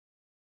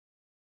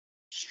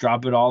 just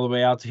drop it all the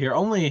way out to here.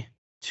 Only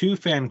 2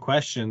 fan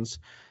questions.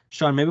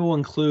 Sean, maybe we'll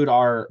include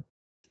our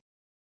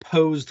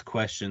posed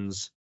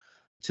questions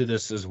to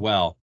this as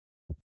well.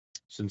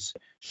 Since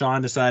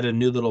Sean decided a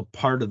new little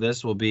part of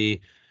this will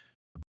be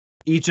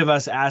each of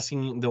us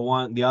asking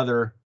the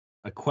other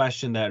a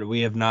question that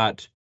we have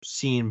not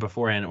seen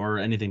beforehand or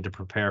anything to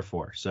prepare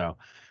for. So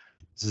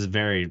this is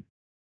very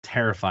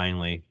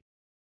terrifyingly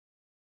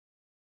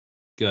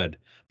good.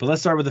 But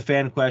let's start with the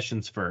fan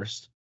questions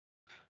first.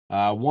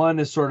 One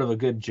is sort of a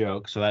good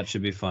joke, so that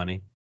should be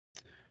funny.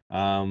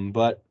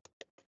 But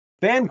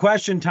fan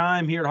question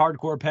time here at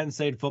Hardcore Penn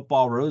State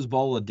Football Rose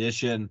Bowl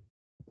Edition.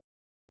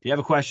 If you have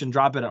a question,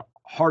 drop it at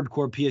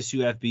Hardcore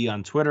PSUFB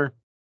on Twitter.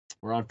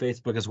 We're on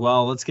Facebook as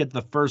well. Let's get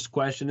the first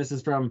question. This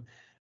is from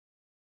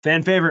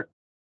fan favorite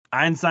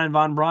Einstein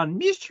von Braun.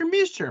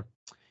 Mister.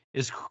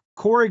 Is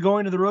Corey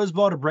going to the Rose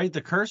Bowl to break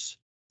the curse?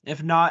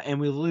 If not, and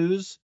we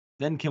lose,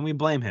 then can we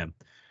blame him?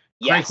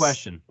 Yes.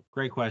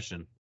 Great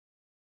question.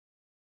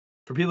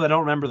 For people that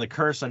don't remember the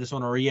curse, I just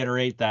want to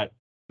reiterate that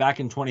back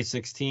in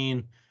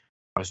 2016,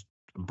 I was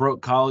a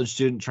broke college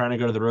student trying to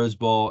go to the Rose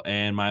Bowl,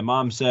 and my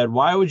mom said,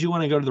 "Why would you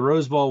want to go to the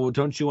Rose Bowl? Well,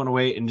 don't you want to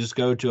wait and just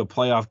go to a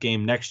playoff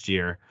game next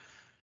year?"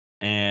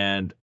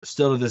 And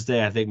still to this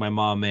day, I think my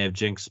mom may have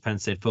jinxed Penn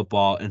State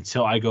football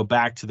until I go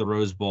back to the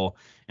Rose Bowl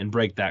and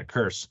break that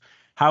curse.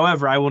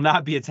 However, I will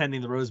not be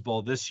attending the Rose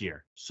Bowl this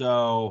year.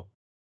 So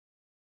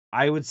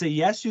I would say,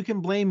 yes, you can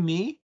blame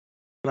me,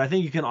 but I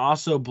think you can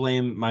also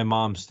blame my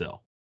mom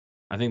still.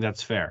 I think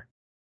that's fair.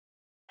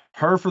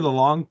 Her for the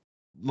long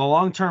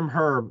term,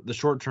 her, the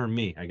short term,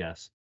 me, I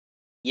guess.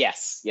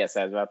 Yes,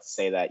 I was about to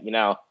say that. In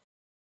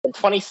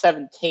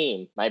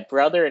 2017, my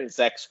brother and his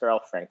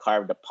ex-girlfriend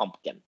carved a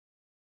pumpkin.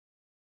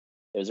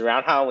 It was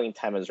around Halloween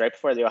time. It was right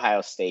before the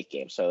Ohio State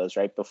game, so it was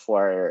right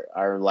before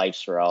our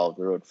lives were all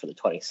ruined for the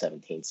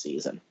 2017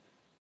 season.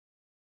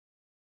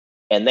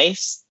 And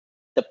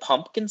the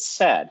pumpkin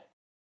said,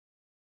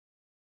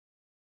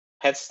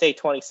 Penn State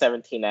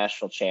 2017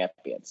 national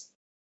champions.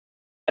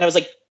 And I was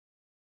like,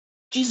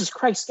 Jesus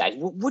Christ, guys,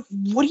 what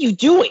are you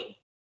doing?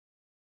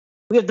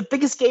 We have the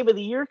biggest game of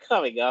the year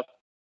coming up,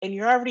 and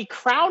you're already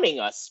crowning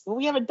us, but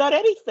we haven't done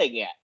anything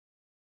yet.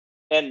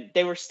 And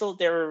they were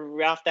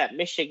off that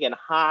Michigan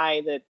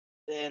high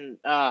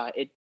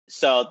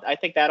so I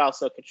think that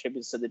also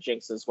contributes to the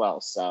jinx as well.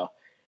 So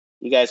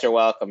you guys are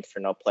welcome for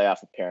no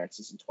playoff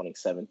appearances in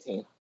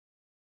 2017.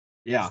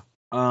 Yeah.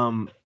 But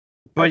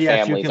our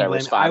yeah, families are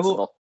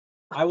responsible.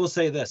 I will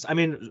say this. I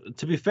mean,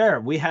 to be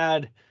fair, we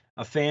had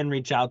a fan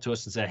reach out to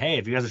us and said, "Hey,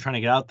 if you guys are trying to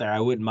get out there, I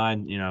wouldn't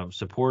mind,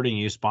 supporting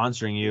you,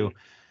 sponsoring you.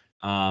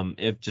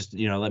 If just,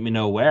 let me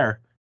know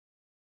where."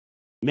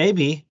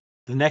 Maybe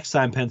the next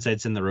time Penn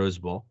State's in the Rose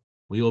Bowl,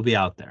 we will be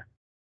out there.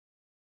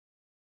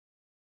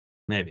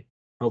 Maybe.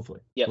 Hopefully.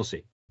 Yep. We'll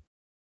see.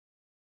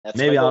 That's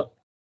maybe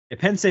if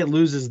Penn State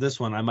loses this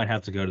one, I might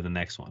have to go to the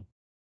next one.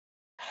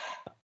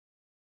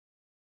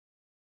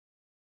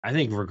 I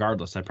think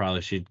regardless, I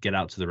probably should get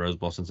out to the Rose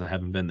Bowl since I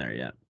haven't been there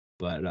yet.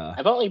 But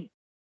I've only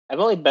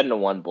been to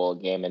one bowl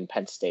game, and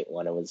Penn State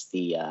one. It was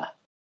the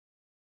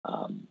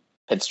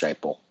Pinstripe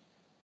Bowl.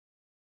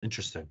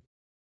 Interesting.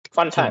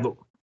 Fun time.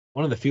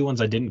 One of the few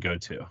ones I didn't go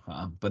to,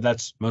 but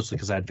that's mostly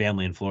because I had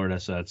family in Florida,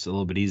 so it's a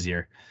little bit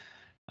easier.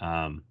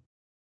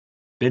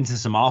 Been to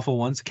some awful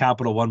ones.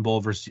 Capital One Bowl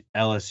versus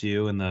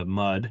LSU in the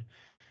mud,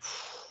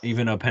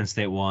 even though Penn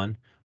State won.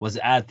 Was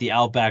at the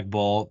Outback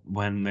Bowl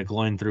when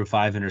McGloin threw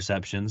 5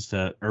 interceptions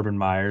to Urban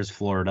Meyer's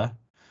Florida.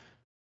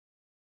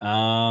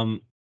 And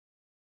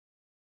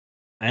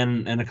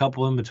a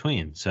couple in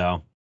between.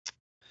 So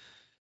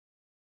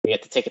We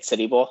have to take it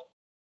City Bowl.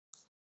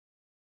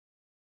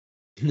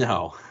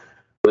 no,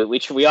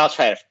 We all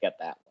try to forget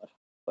that one,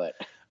 but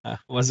I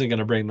wasn't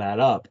gonna bring that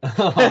up.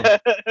 I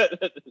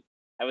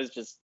was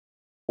just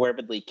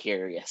morbidly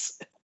curious.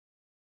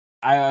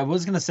 I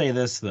was gonna say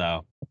this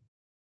though.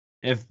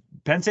 If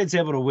Penn State's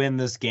able to win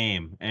this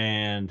game,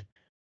 and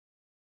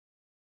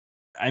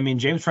I mean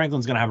James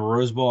Franklin's gonna have a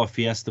Rose Bowl, a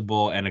Fiesta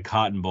Bowl, and a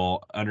Cotton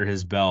Bowl under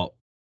his belt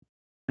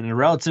in a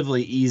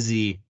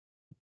relatively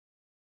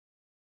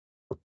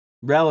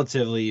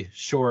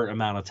short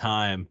amount of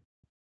time.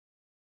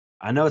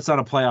 I know it's not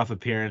a playoff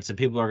appearance, and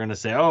people are gonna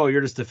say, "Oh,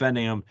 you're just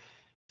defending him."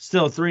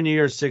 Still, 3 New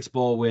Year's, 6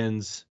 bowl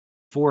wins,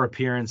 4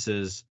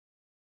 appearances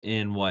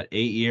in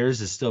 8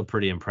 years is still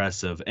pretty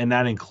impressive, and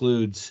that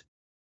includes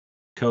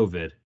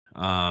COVID.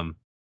 I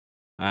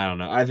don't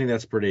know. I think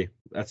that's pretty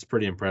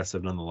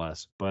impressive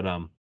nonetheless. But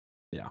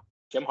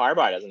Jim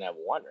Harbaugh doesn't have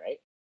one, right?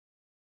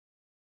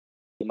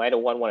 He might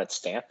have won one at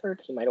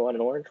Stanford. He might have won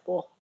an Orange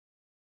Bowl.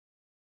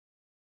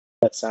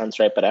 That sounds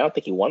right, but I don't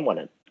think he won one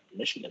in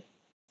Michigan.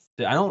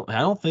 I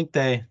don't think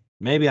they.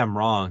 Maybe I'm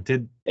wrong.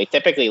 They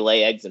typically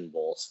lay eggs in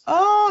bowls?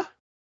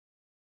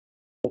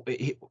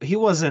 He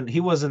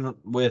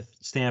wasn't with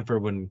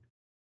Stanford when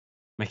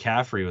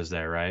McCaffrey was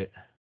there, right?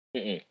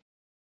 Mm-mm.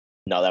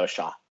 No, that was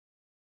Shaw.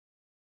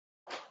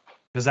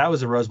 Because that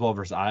was a Rose Bowl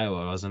versus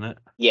Iowa, wasn't it?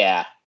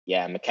 Yeah.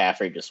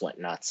 McCaffrey just went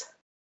nuts.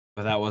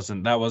 But that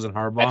wasn't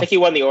Harbaugh. I think he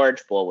won the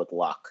Orange Bowl with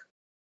luck.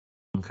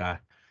 Okay,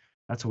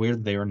 that's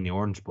weird. They were in the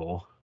Orange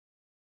Bowl.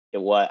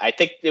 It was. I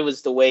think it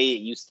was the way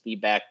it used to be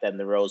back then.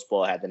 The Rose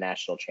Bowl had the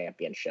national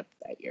championship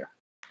that year.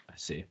 I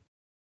see.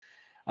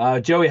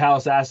 Joey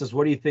House asked us,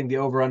 what do you think the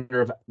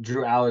over-under of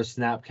Drew Aller's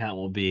snap count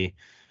will be?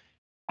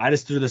 I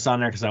just threw this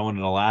on there because I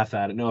wanted to laugh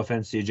at it. No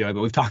offense to you, Joey,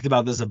 but we've talked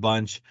about this a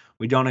bunch.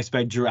 We don't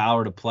expect Drew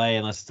Aller to play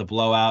unless it's a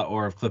blowout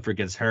or if Clifford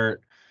gets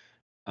hurt.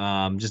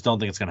 Just don't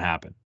think it's going to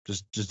happen.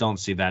 Just don't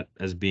see that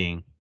as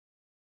being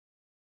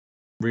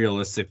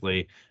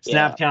realistically.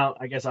 Snap count,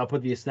 I guess I'll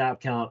put the snap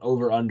count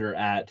over-under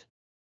at,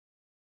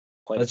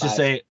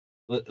 0.5.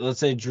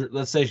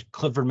 let's say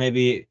Clifford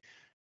maybe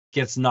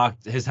gets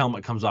knocked, his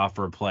helmet comes off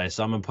for a play.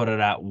 So I'm going to put it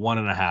at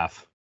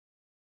 1.5.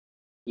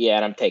 Yeah,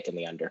 and I'm taking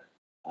the under.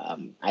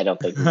 I don't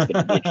think this is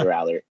going to be a Drew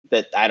Aller.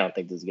 I don't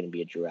think this is going to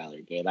be a Drew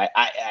Aller game.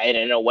 I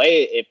in a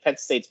way, if Penn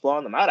State's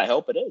blowing them out, I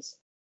hope it is.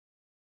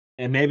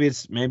 And maybe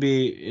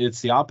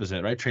it's the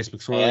opposite, right? Trace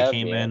McSorley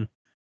came in.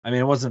 I mean,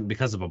 it wasn't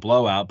because of a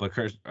blowout, but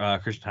Christian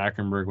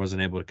Hackenberg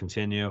wasn't able to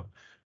continue.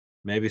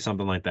 Maybe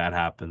something like that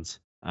happens.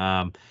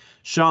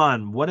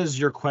 Sean, what is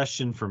your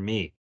question for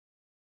me?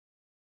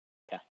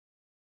 Yeah.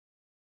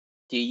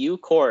 Do you,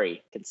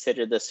 Corey,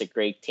 consider this a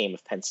great team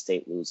if Penn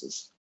State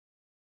loses?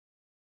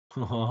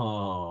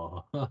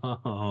 Oh,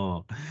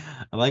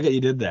 I like what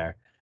you did there.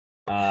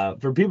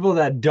 For people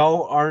that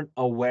aren't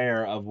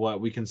aware of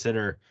what we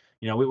consider,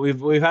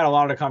 we've had a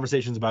lot of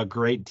conversations about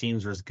great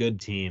teams versus good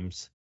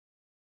teams.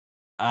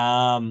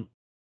 And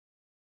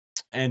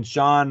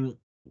Sean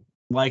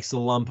likes to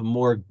lump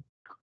more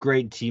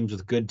great teams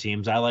with good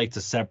teams. I like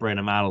to separate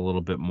them out a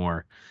little bit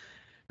more.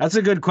 That's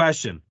a good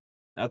question.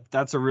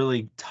 That's a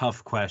really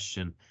tough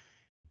question.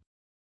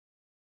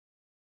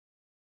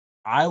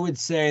 I would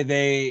say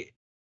they're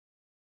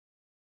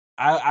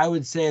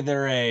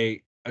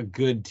a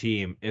good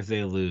team if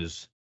they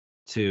lose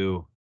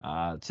to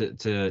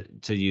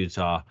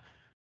Utah.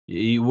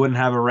 You wouldn't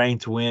have a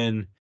ranked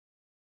win.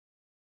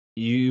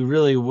 You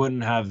really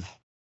wouldn't have.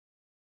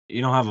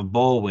 You don't have a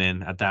bowl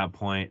win at that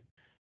point.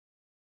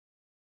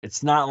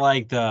 It's not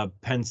like the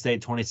Penn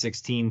State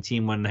 2016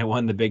 team when they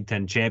won the Big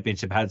Ten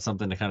championship had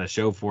something to kind of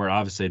show for it.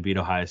 Obviously, it beat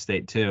Ohio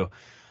State too.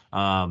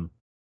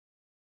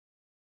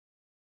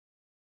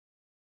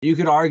 You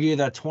could argue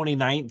that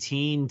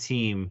 2019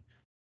 team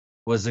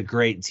was a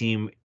great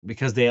team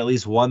because they at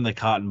least won the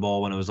Cotton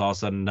Bowl when it was all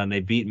said and done.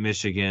 They beat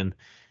Michigan.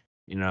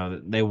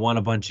 They won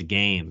a bunch of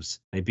games.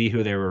 They beat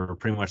who they were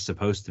pretty much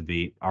supposed to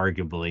beat,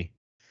 arguably.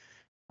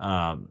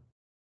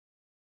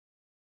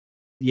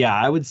 Yeah,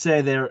 I would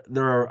say they're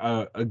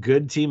a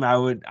good team.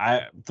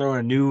 I throw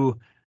a new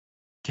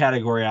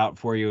category out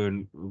for you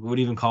and would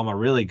even call them a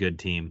really good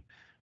team.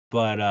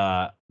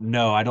 But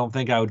no, I don't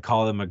think I would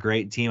call them a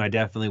great team. I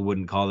definitely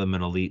wouldn't call them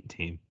an elite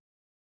team.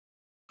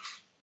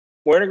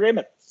 We're in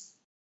agreement.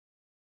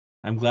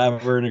 I'm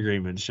glad we're in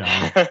agreement, Sean.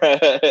 All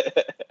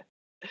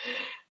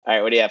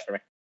right, what do you have for me?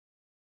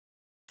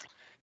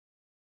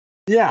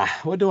 Yeah,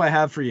 what do I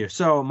have for you?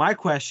 So my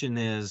question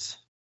is,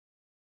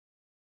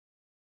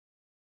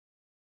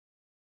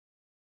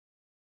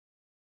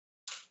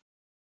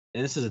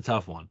 and this is a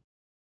tough one,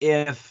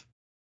 if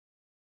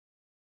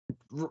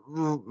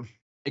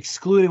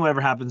excluding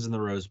whatever happens in the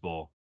Rose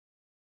Bowl,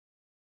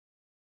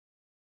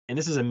 and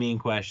this is a mean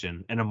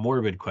question and a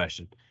morbid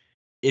question,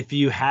 if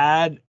you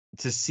had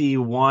to see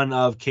one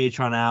of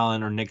Katron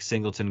Allen or Nick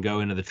Singleton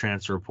go into the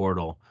transfer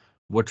portal,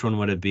 which one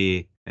would it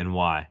be and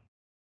why?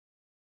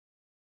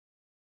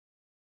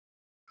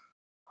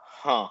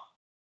 Huh.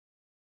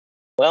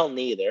 Well,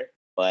 neither,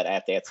 but I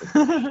have to answer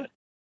the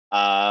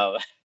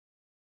question.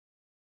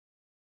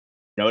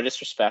 No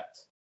disrespect,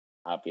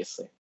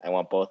 obviously. I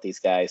want both these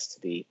guys to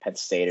be Penn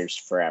Staters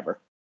forever.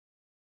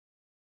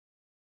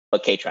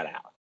 But Katron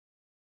Allen.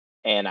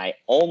 And I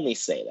only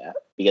say that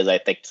because I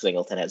think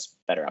Singleton has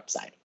better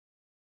upside.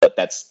 But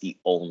that's the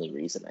only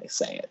reason I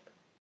say it.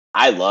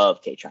 I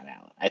love Katron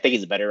Allen. I think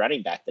he's a better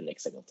running back than Nick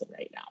Singleton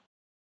right now.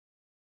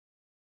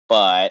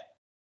 But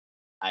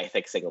I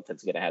think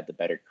Singleton's going to have the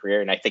better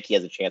career, and I think he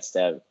has a chance to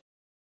have,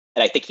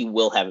 and I think he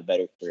will have a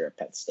better career at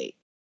Penn State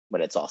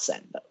when it's all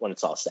said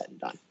and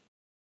done.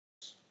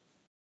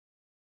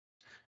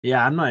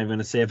 Yeah, I'm not even going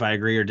to say if I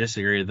agree or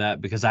disagree with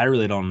that because I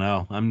really don't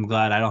know. I'm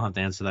glad I don't have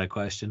to answer that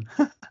question.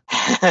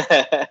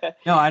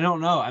 No, I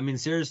don't know. I mean,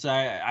 seriously,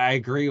 I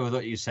agree with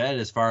what you said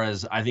as far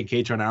as I think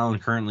Katron Allen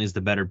currently is the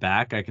better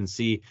back. I can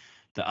see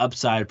the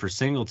upside for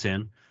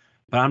Singleton,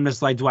 but I'm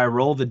just like, do I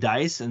roll the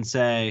dice and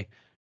say,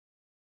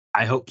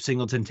 I hope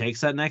Singleton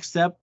takes that next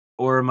step?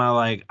 Or am I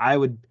like, I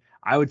would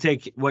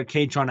take what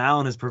Katron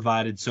Allen has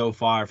provided so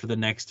far for the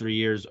next 3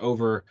 years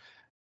over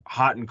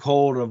hot and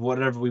cold of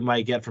whatever we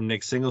might get from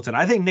Nick Singleton.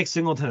 I think Nick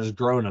Singleton has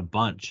grown a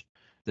bunch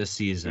this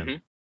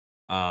season.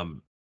 Mm-hmm.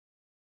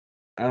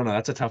 I don't know.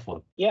 That's a tough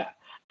one. Yeah.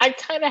 I'm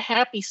kind of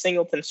happy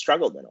Singleton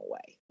struggled in a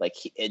way. Like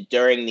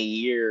during the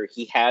year,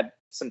 he had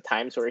some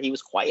times where he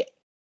was quiet,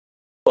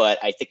 but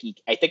I think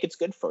it's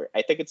good for it.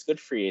 I think it's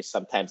good for you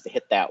sometimes to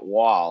hit that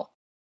wall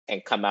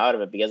and come out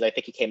of it because I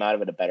think he came out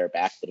of it a better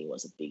back than he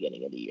was at the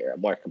beginning of the year, a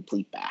more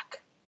complete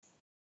back.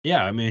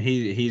 Yeah, I mean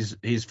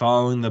he's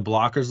following the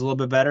blockers a little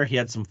bit better. He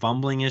had some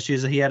fumbling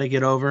issues that he had to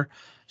get over.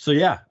 So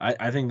yeah,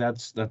 I think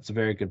that's a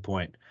very good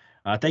point.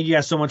 Thank you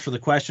guys so much for the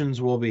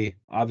questions. We'll be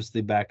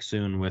obviously back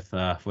soon with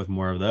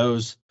more of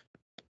those.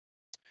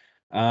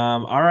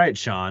 All right,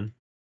 Sean.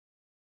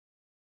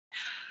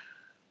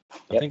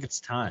 I think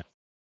it's time.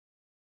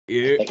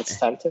 I think it's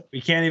time to.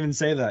 We can't even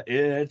say that.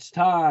 It's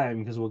time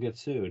because we'll get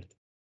sued.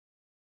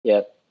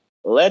 Yep.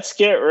 Let's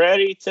get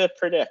ready to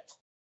predict.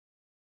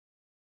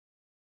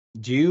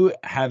 Do you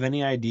have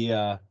any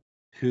idea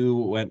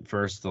who went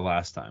first the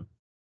last time?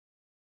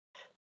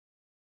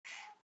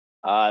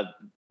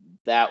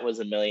 That was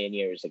a million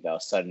years ago.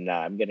 So no,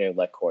 I'm going to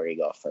let Corey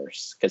go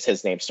first because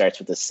his name starts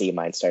with a C.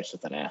 Mine starts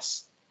with an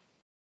S.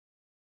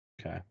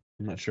 Okay.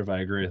 I'm not sure if I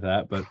agree with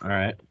that, but all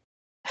right.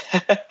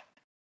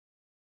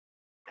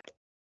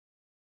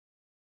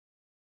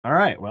 All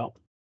right. Well,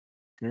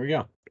 here we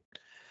go.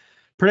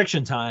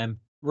 Prediction time.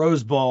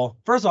 Rose Bowl.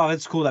 First off,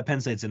 it's cool that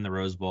Penn State's in the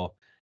Rose Bowl.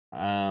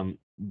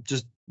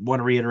 Just want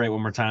to reiterate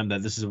one more time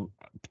that this is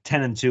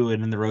 10-2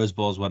 and in the Rose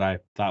Bowl is what I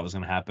thought was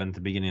going to happen at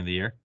the beginning of the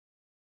year.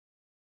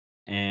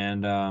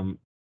 And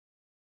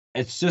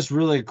it's just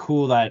really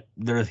cool that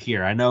they're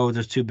here. I know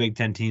there's 2 Big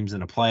Ten teams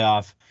in a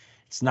playoff.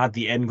 It's not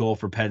the end goal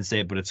for Penn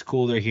State, but it's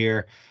cool they're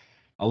here.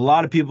 A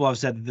lot of people have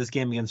said that this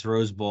game against the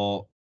Rose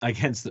Bowl,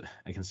 against the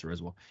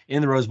Rose Bowl,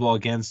 in the Rose Bowl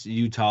against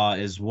Utah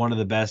is one of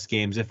the best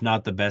games, if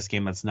not the best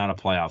game. That's not a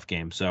playoff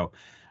game. So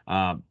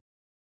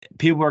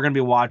people are going to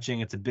be watching.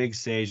 It's a big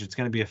stage. It's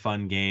going to be a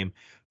fun game.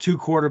 2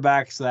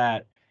 quarterbacks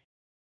that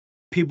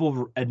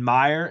people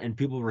admire and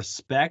people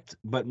respect,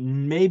 but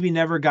maybe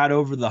never got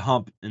over the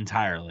hump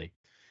entirely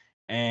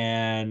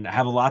and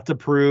have a lot to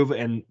prove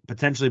and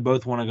potentially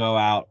both want to go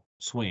out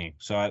swinging.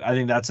 So I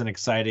think that's an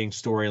exciting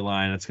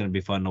storyline. It's going to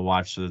be fun to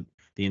watch the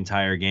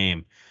entire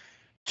game.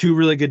 2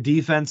 really good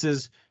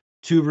defenses,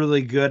 2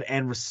 really good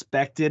and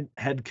respected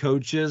head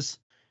coaches.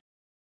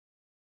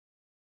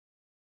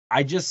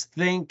 I just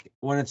think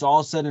when it's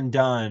all said and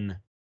done,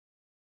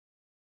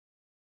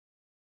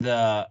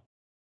 the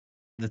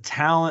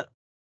talent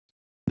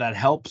that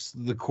helps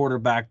the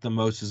quarterback the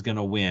most is going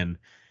to win.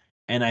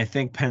 And I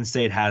think Penn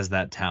State has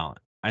that talent.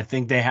 I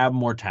think they have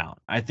more talent.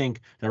 I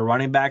think their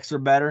running backs are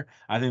better.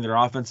 I think their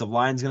offensive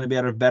line is going to be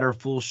at a better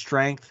full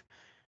strength.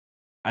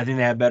 I think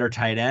they have better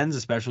tight ends,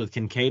 especially with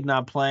Kincaid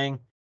not playing.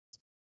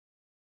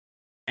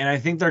 And I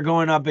think they're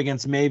going up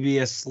against maybe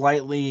a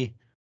slightly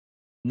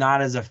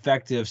not as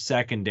effective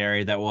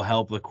secondary that will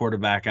help the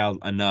quarterback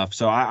out enough.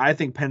 So I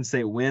think Penn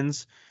State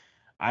wins.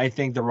 I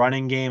think the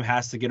running game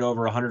has to get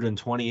over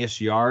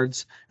 120-ish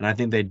yards, and I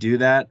think they do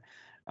that.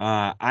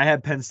 I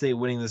have Penn State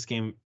winning this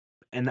game,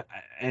 and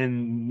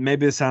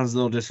maybe it sounds a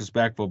little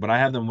disrespectful, but I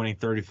have them winning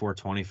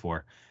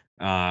 34-24.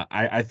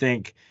 I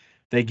think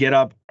they get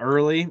up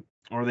early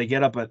or they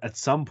get up at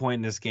some point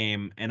in this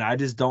game, and I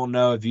just don't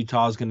know if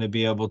Utah is going to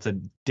be able to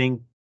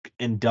dink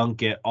and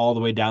dunk it all the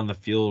way down the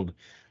field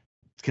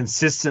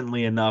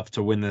consistently enough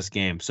to win this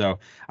game. So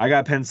I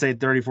got Penn State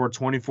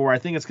 34-24. I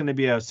think it's going to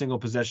be a single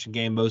possession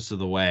game most of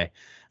the way.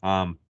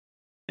 And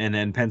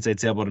then Penn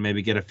State's able to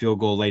maybe get a field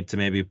goal late to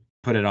maybe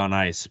put it on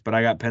ice. But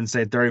I got Penn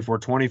State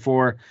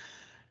 34-24.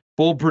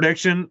 Bold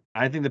prediction,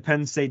 I think the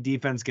Penn State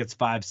defense gets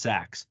 5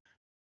 sacks.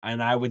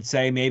 And I would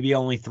say maybe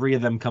only 3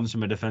 of them comes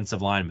from a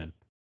defensive lineman.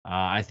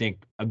 I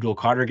think Abdul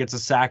Carter gets a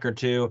sack or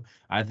two.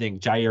 I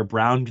think Jair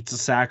Brown gets a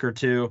sack or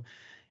two.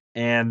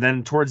 And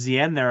then towards the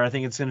end there, I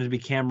think it's going to be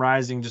Cam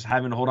Rising just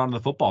having to hold on to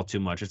the football too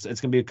much. It's going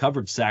to be a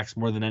coverage sacks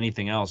more than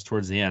anything else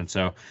towards the end.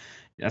 So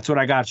that's what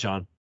I got,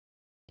 Sean.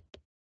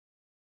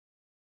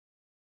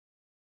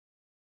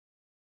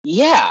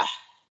 Yeah,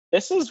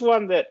 this is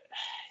one that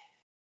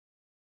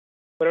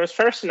when it was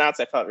first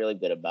announced, I felt really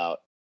good about.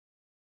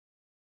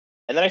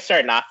 And then I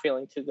started not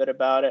feeling too good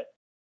about it.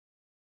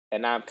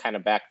 And now I'm kind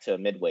of back to a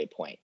midway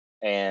point.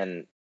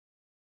 And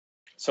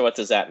so what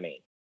does that mean?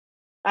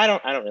 I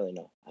don't really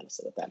know,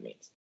 honestly, what that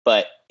means.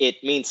 But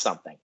it means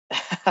something.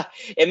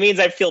 It means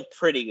I feel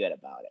pretty good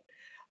about it.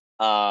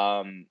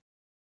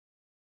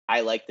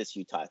 I like this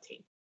Utah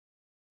team.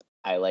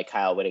 I like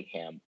Kyle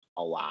Whittingham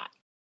a lot.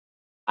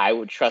 I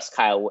would trust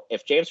Kyle.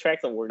 If James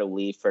Franklin were to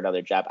leave for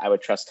another job, I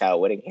would trust Kyle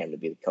Whittingham to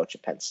be the coach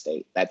of Penn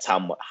State. That's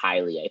how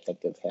highly I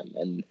think of him.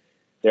 And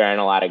there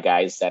aren't a lot of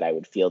guys that I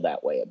would feel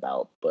that way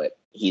about, but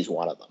he's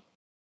one of them.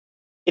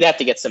 He'd have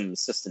to get some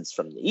assistance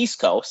from the East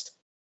Coast,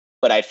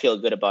 but I feel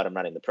good about him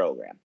running the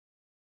program.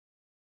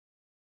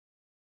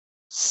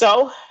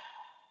 So,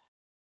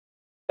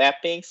 that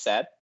being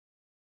said,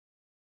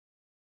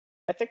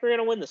 I think we're going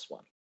to win this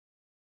one.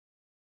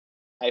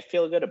 I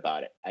feel good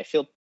about it. I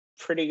feel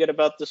pretty good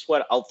about this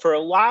one. For a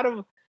lot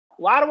of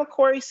what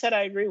Corey said,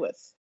 I agree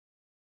with.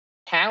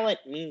 Talent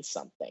means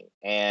something,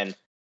 and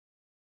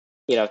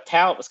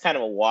talent was kind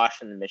of a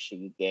wash in the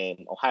Michigan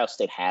game. Ohio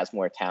State has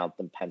more talent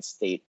than Penn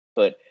State,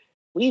 but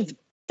we've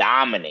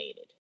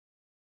dominated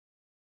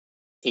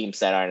teams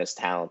that aren't as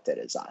talented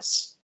as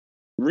us.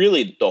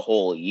 Really, the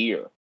whole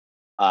year.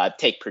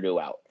 Take Purdue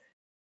out,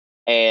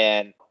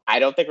 and I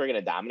don't think we're going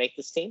to dominate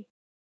this team.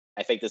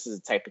 I think this is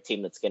the type of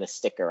team that's going to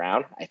stick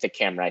around. I think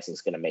Cam Rising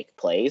is going to make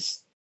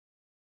plays.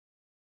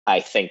 I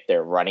think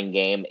their running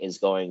game is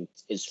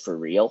for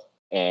real,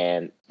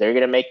 and they're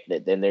going to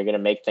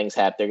make things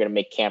happen. They're going to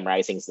make Cam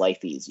Rising's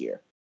life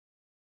easier.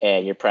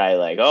 And you're probably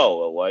like, oh,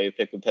 well, why are you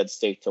picking Penn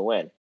State to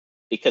win?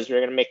 Because we're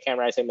going to make Cam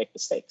Rising make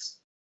mistakes.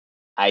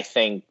 I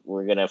think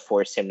we're going to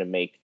force him to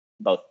make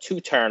about 2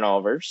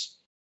 turnovers,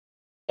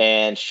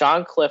 and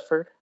Sean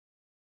Clifford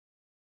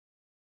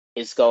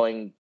is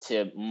going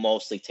to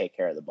mostly take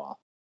care of the ball.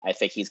 I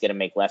think he's going to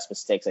make less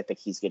mistakes. I think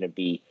he's going to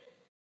be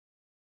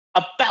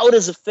about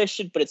as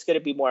efficient, but it's going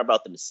to be more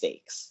about the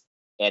mistakes.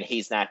 And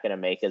he's not going to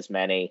make as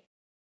many.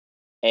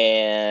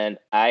 And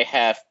I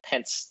have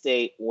Penn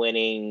State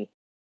winning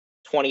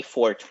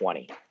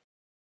 24-20.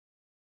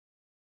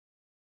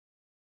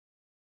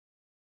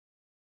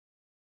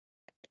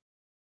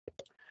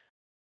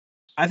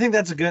 I think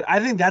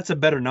that's a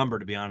better number,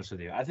 to be honest with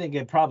you. I think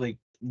it probably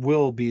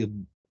will be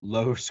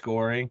low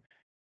scoring.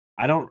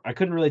 I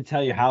couldn't really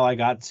tell you how I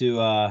got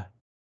to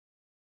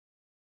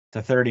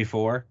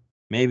 34.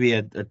 Maybe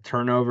a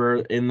turnover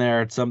in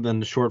there at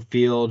something short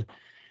field.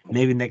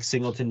 Maybe Nick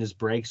Singleton just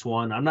breaks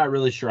one. I'm not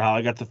really sure how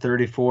I got to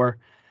 34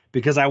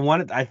 because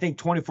I think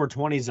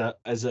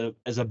 24-20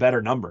 is a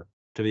better number,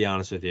 to be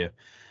honest with you.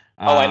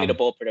 I need a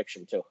bold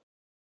prediction too.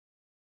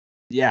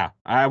 Yeah,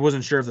 I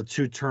wasn't sure if the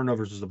 2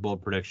 turnovers was a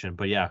bold prediction,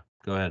 but yeah,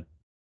 go ahead.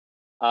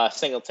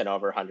 Singleton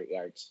over 100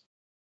 yards.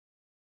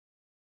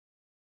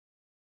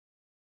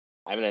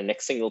 I'm in a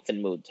Nick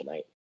Singleton mood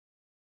tonight.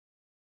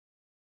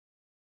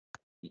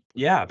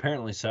 Yeah,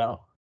 apparently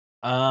so.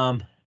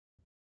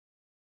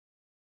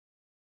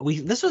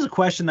 This was a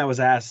question that was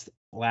asked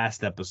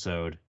last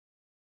episode,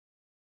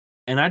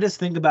 and I just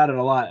think about it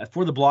a lot.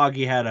 For the blog,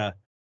 he had a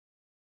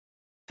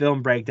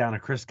film breakdown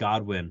of Chris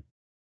Godwin.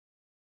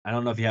 I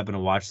don't know if you happen to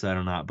watch that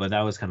or not, but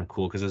that was kind of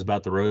cool because it was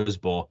about the Rose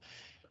Bowl.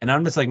 And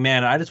I'm just like,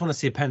 man, I just want to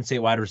see a Penn State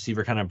wide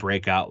receiver kind of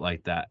break out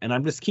like that. And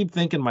I'm just keep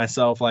thinking to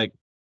myself, like,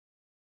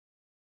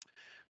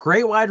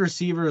 great wide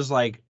receivers,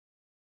 like,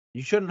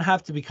 you shouldn't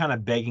have to be kind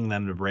of begging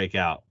them to break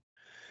out.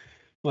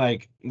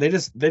 Like, they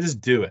just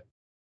do it.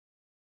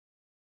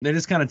 They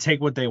just kind of take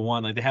what they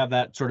want. Like, they have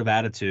that sort of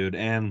attitude.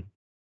 And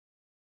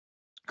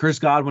Chris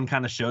Godwin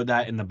kind of showed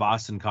that in the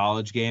Boston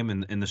College game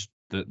and in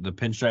the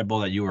Pinstripe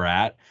Bowl that you were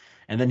at.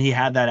 And then he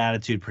had that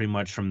attitude pretty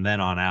much from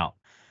then on out.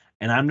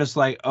 And I'm just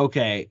like,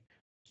 okay,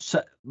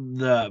 so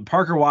the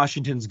Parker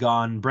Washington's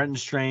gone. Brenton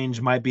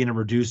Strange might be in a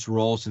reduced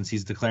role since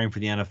he's declaring for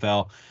the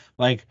NFL.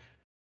 Like,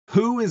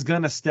 who is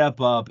going to step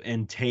up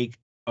and take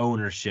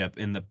ownership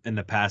in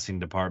the passing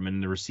department,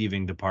 in the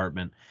receiving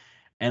department?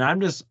 And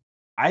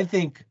I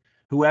think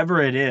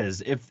whoever it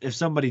is, if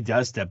somebody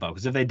does step up,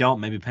 because if they don't,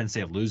 maybe Penn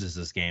State loses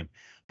this game.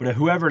 But if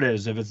whoever it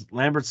is, if it's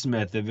Lambert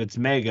Smith, if it's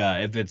Mega,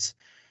 if it's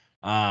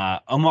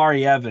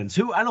Omari Evans,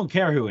 I don't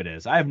care who it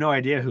is. I have no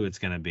idea who it's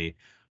going to be.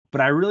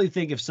 But I really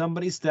think if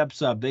somebody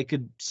steps up, they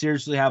could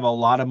seriously have a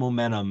lot of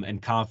momentum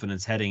and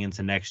confidence heading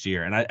into next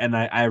year. And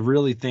I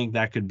really think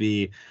that could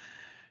be,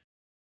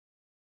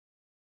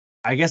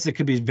 I guess it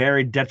could be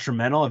very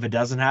detrimental if it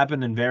doesn't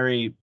happen and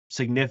very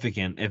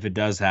significant if it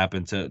does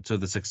happen to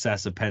the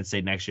success of Penn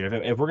State next year.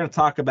 If we're going to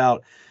talk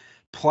about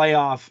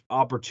playoff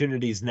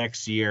opportunities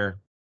next year,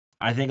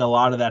 I think a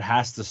lot of that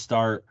has to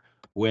start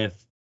with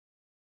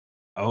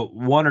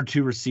one or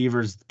two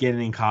receivers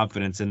getting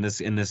confidence in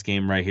this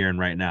game right here and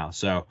right now.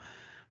 So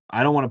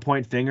I don't want to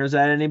point fingers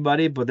at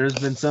anybody, but there's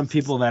been some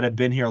people that have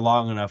been here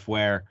long enough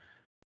where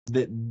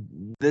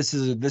this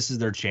is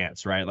their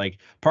chance, right? Like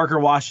Parker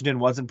Washington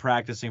wasn't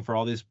practicing for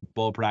all these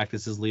bowl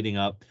practices leading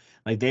up.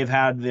 Like they've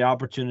had the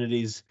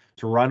opportunities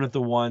to run with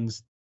the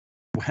ones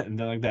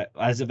like that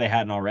as if they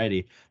hadn't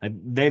already. Like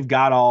they've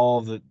got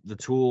all the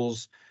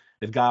tools,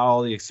 they've got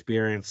all the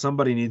experience.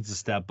 Somebody needs to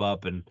step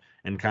up and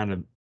kind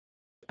of,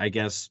 I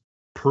guess,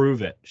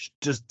 prove it.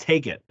 Just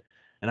take it.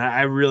 And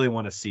I really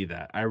want to see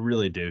that. I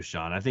really do,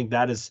 Sean. I think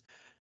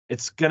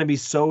it's going to be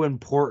so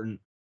important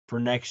for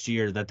next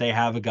year that they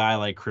have a guy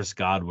like Chris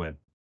Godwin.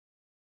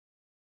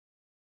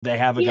 They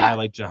have a guy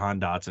like Jahan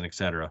Dotson,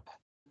 etc.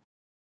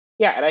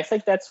 Yeah, and I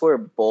think that's where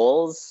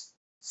bowls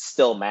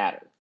still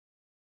matter,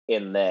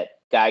 in that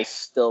guys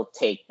still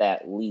take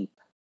that leap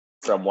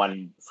from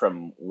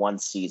one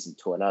season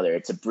to another.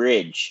 It's a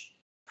bridge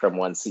from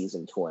one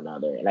season to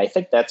another. And I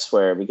think that's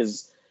where,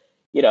 because,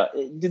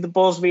 do the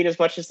Bulls meet as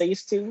much as they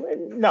used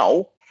to?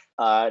 No,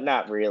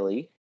 not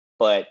really.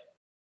 But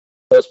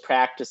those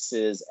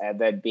practices and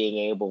then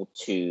being able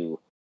to,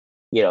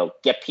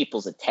 get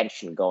people's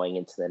attention going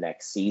into the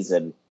next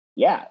season.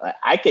 Yeah,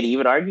 I could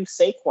even argue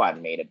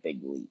Saquon made a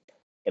big leap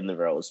in the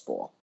Rose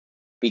Bowl,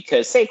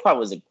 because Saquon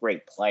was a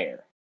great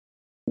player.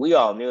 We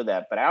all knew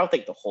that, but I don't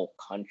think the whole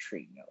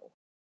country knew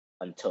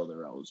until the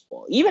Rose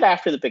Bowl. Even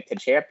after the Big Ten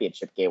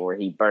championship game where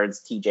he burns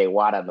TJ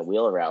Watt on the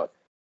wheel route,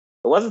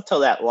 it wasn't until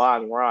that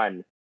long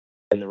run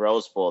in the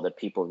Rose Bowl that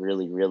people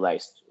really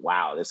realized,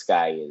 wow, this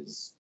guy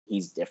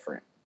he's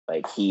different.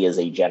 Like, he is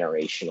a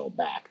generational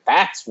back.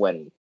 That's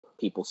when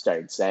people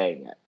started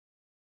saying it.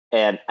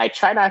 And I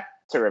try not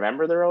to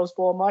remember the Rose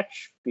Bowl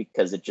much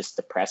because it just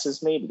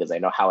depresses me, because I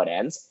know how it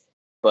ends.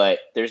 But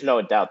there's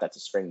no doubt that's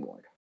a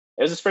springboard.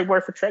 It was a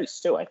springboard for Trace,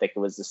 too. I think it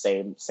was the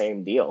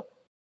same deal.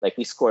 Like,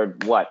 we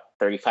scored,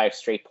 35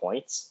 straight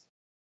points?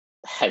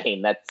 I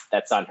mean,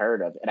 that's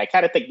unheard of. And I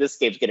kind of think this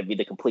game's going to be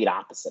the complete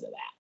opposite of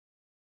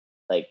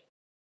that. Like,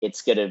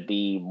 it's going to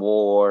be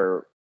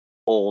more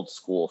old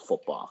school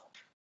football.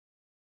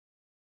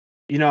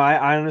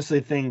 I honestly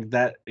think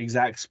that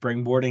exact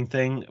springboarding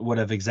thing would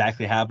have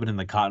exactly happened in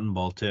the Cotton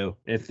Bowl, too,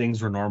 if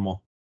things were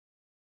normal.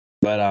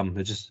 But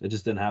it just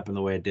didn't happen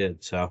the way it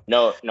did. So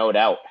no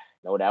doubt.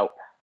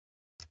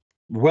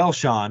 Well,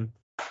 Sean,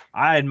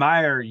 I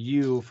admire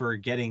you for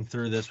getting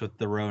through this with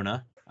the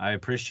Rona. I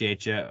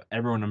appreciate you.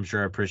 Everyone, I'm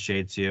sure,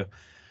 appreciates you.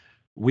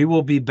 We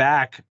will be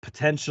back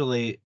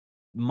potentially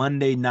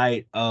Monday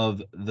night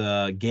of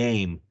the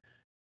game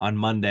on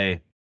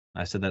Monday.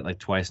 I said that like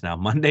twice now.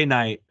 Monday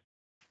night,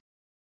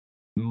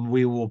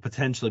 we will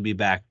potentially be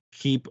back.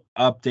 Keep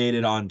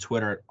updated on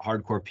Twitter at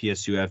Hardcore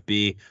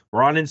PSUFB.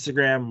 We're on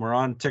Instagram. We're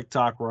on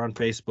TikTok. We're on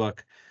Facebook.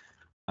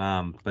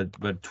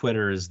 But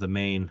Twitter is the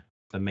main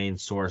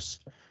source.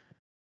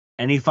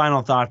 Any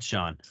final thoughts,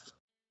 Sean?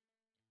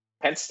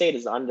 Penn State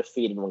is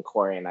undefeated when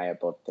Corey and I have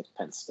both picked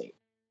Penn State.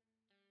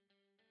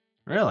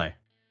 Really?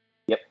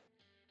 Yep.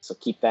 So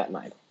keep that in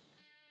mind.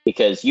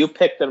 Because you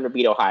picked them to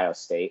beat Ohio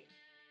State.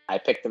 I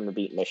picked them to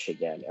beat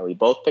Michigan. And we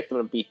both picked them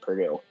to beat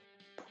Purdue.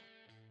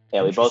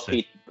 Yeah, we both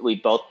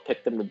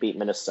picked them to beat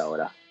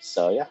Minnesota.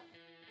 So, yeah.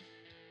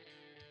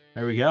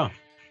 There we go.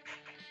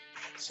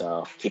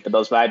 So, keeping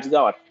those vibes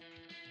going.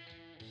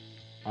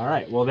 All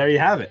right. Well, there you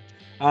have it.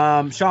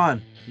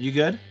 Sean, you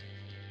good?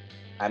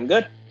 I'm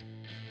good.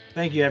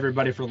 Thank you,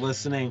 everybody, for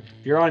listening.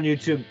 If you're on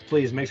YouTube,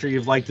 please make sure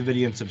you've liked the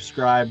video and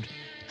subscribed.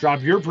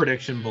 Drop your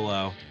prediction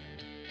below.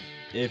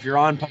 If you're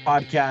on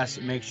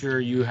podcast, make sure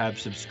you have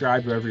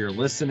subscribed wherever you're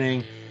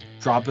listening.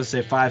 Drop us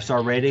a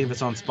 5-star rating. If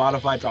it's on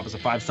Spotify, drop us a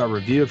 5-star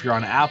review. If you're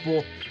on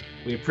Apple,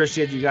 we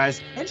appreciate you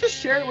guys. And just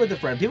share it with a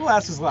friend. People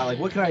ask us a lot, like,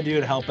 what can I do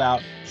to help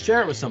out?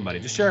 Share it with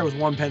somebody. Just share it with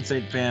one Penn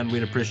State fan.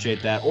 We'd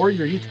appreciate that. Or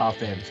your Utah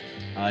fans,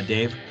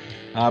 Dave.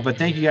 But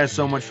thank you guys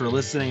so much for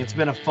listening. It's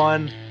been a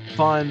fun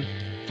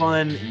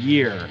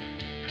year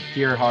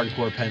here at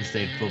Hardcore Penn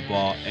State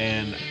Football.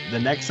 And the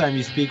next time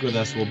you speak with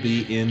us will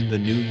be in the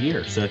new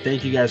year. So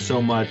thank you guys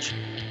so much.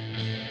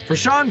 For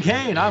Sean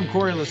Kane, I'm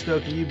Corey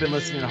Listoki. You've been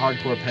listening to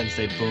Hardcore Penn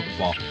State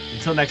Football.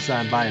 Until next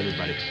time, bye,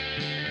 everybody.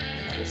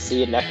 We'll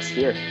see you next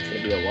year. It's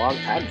going to be a long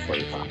time before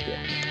we talk to you.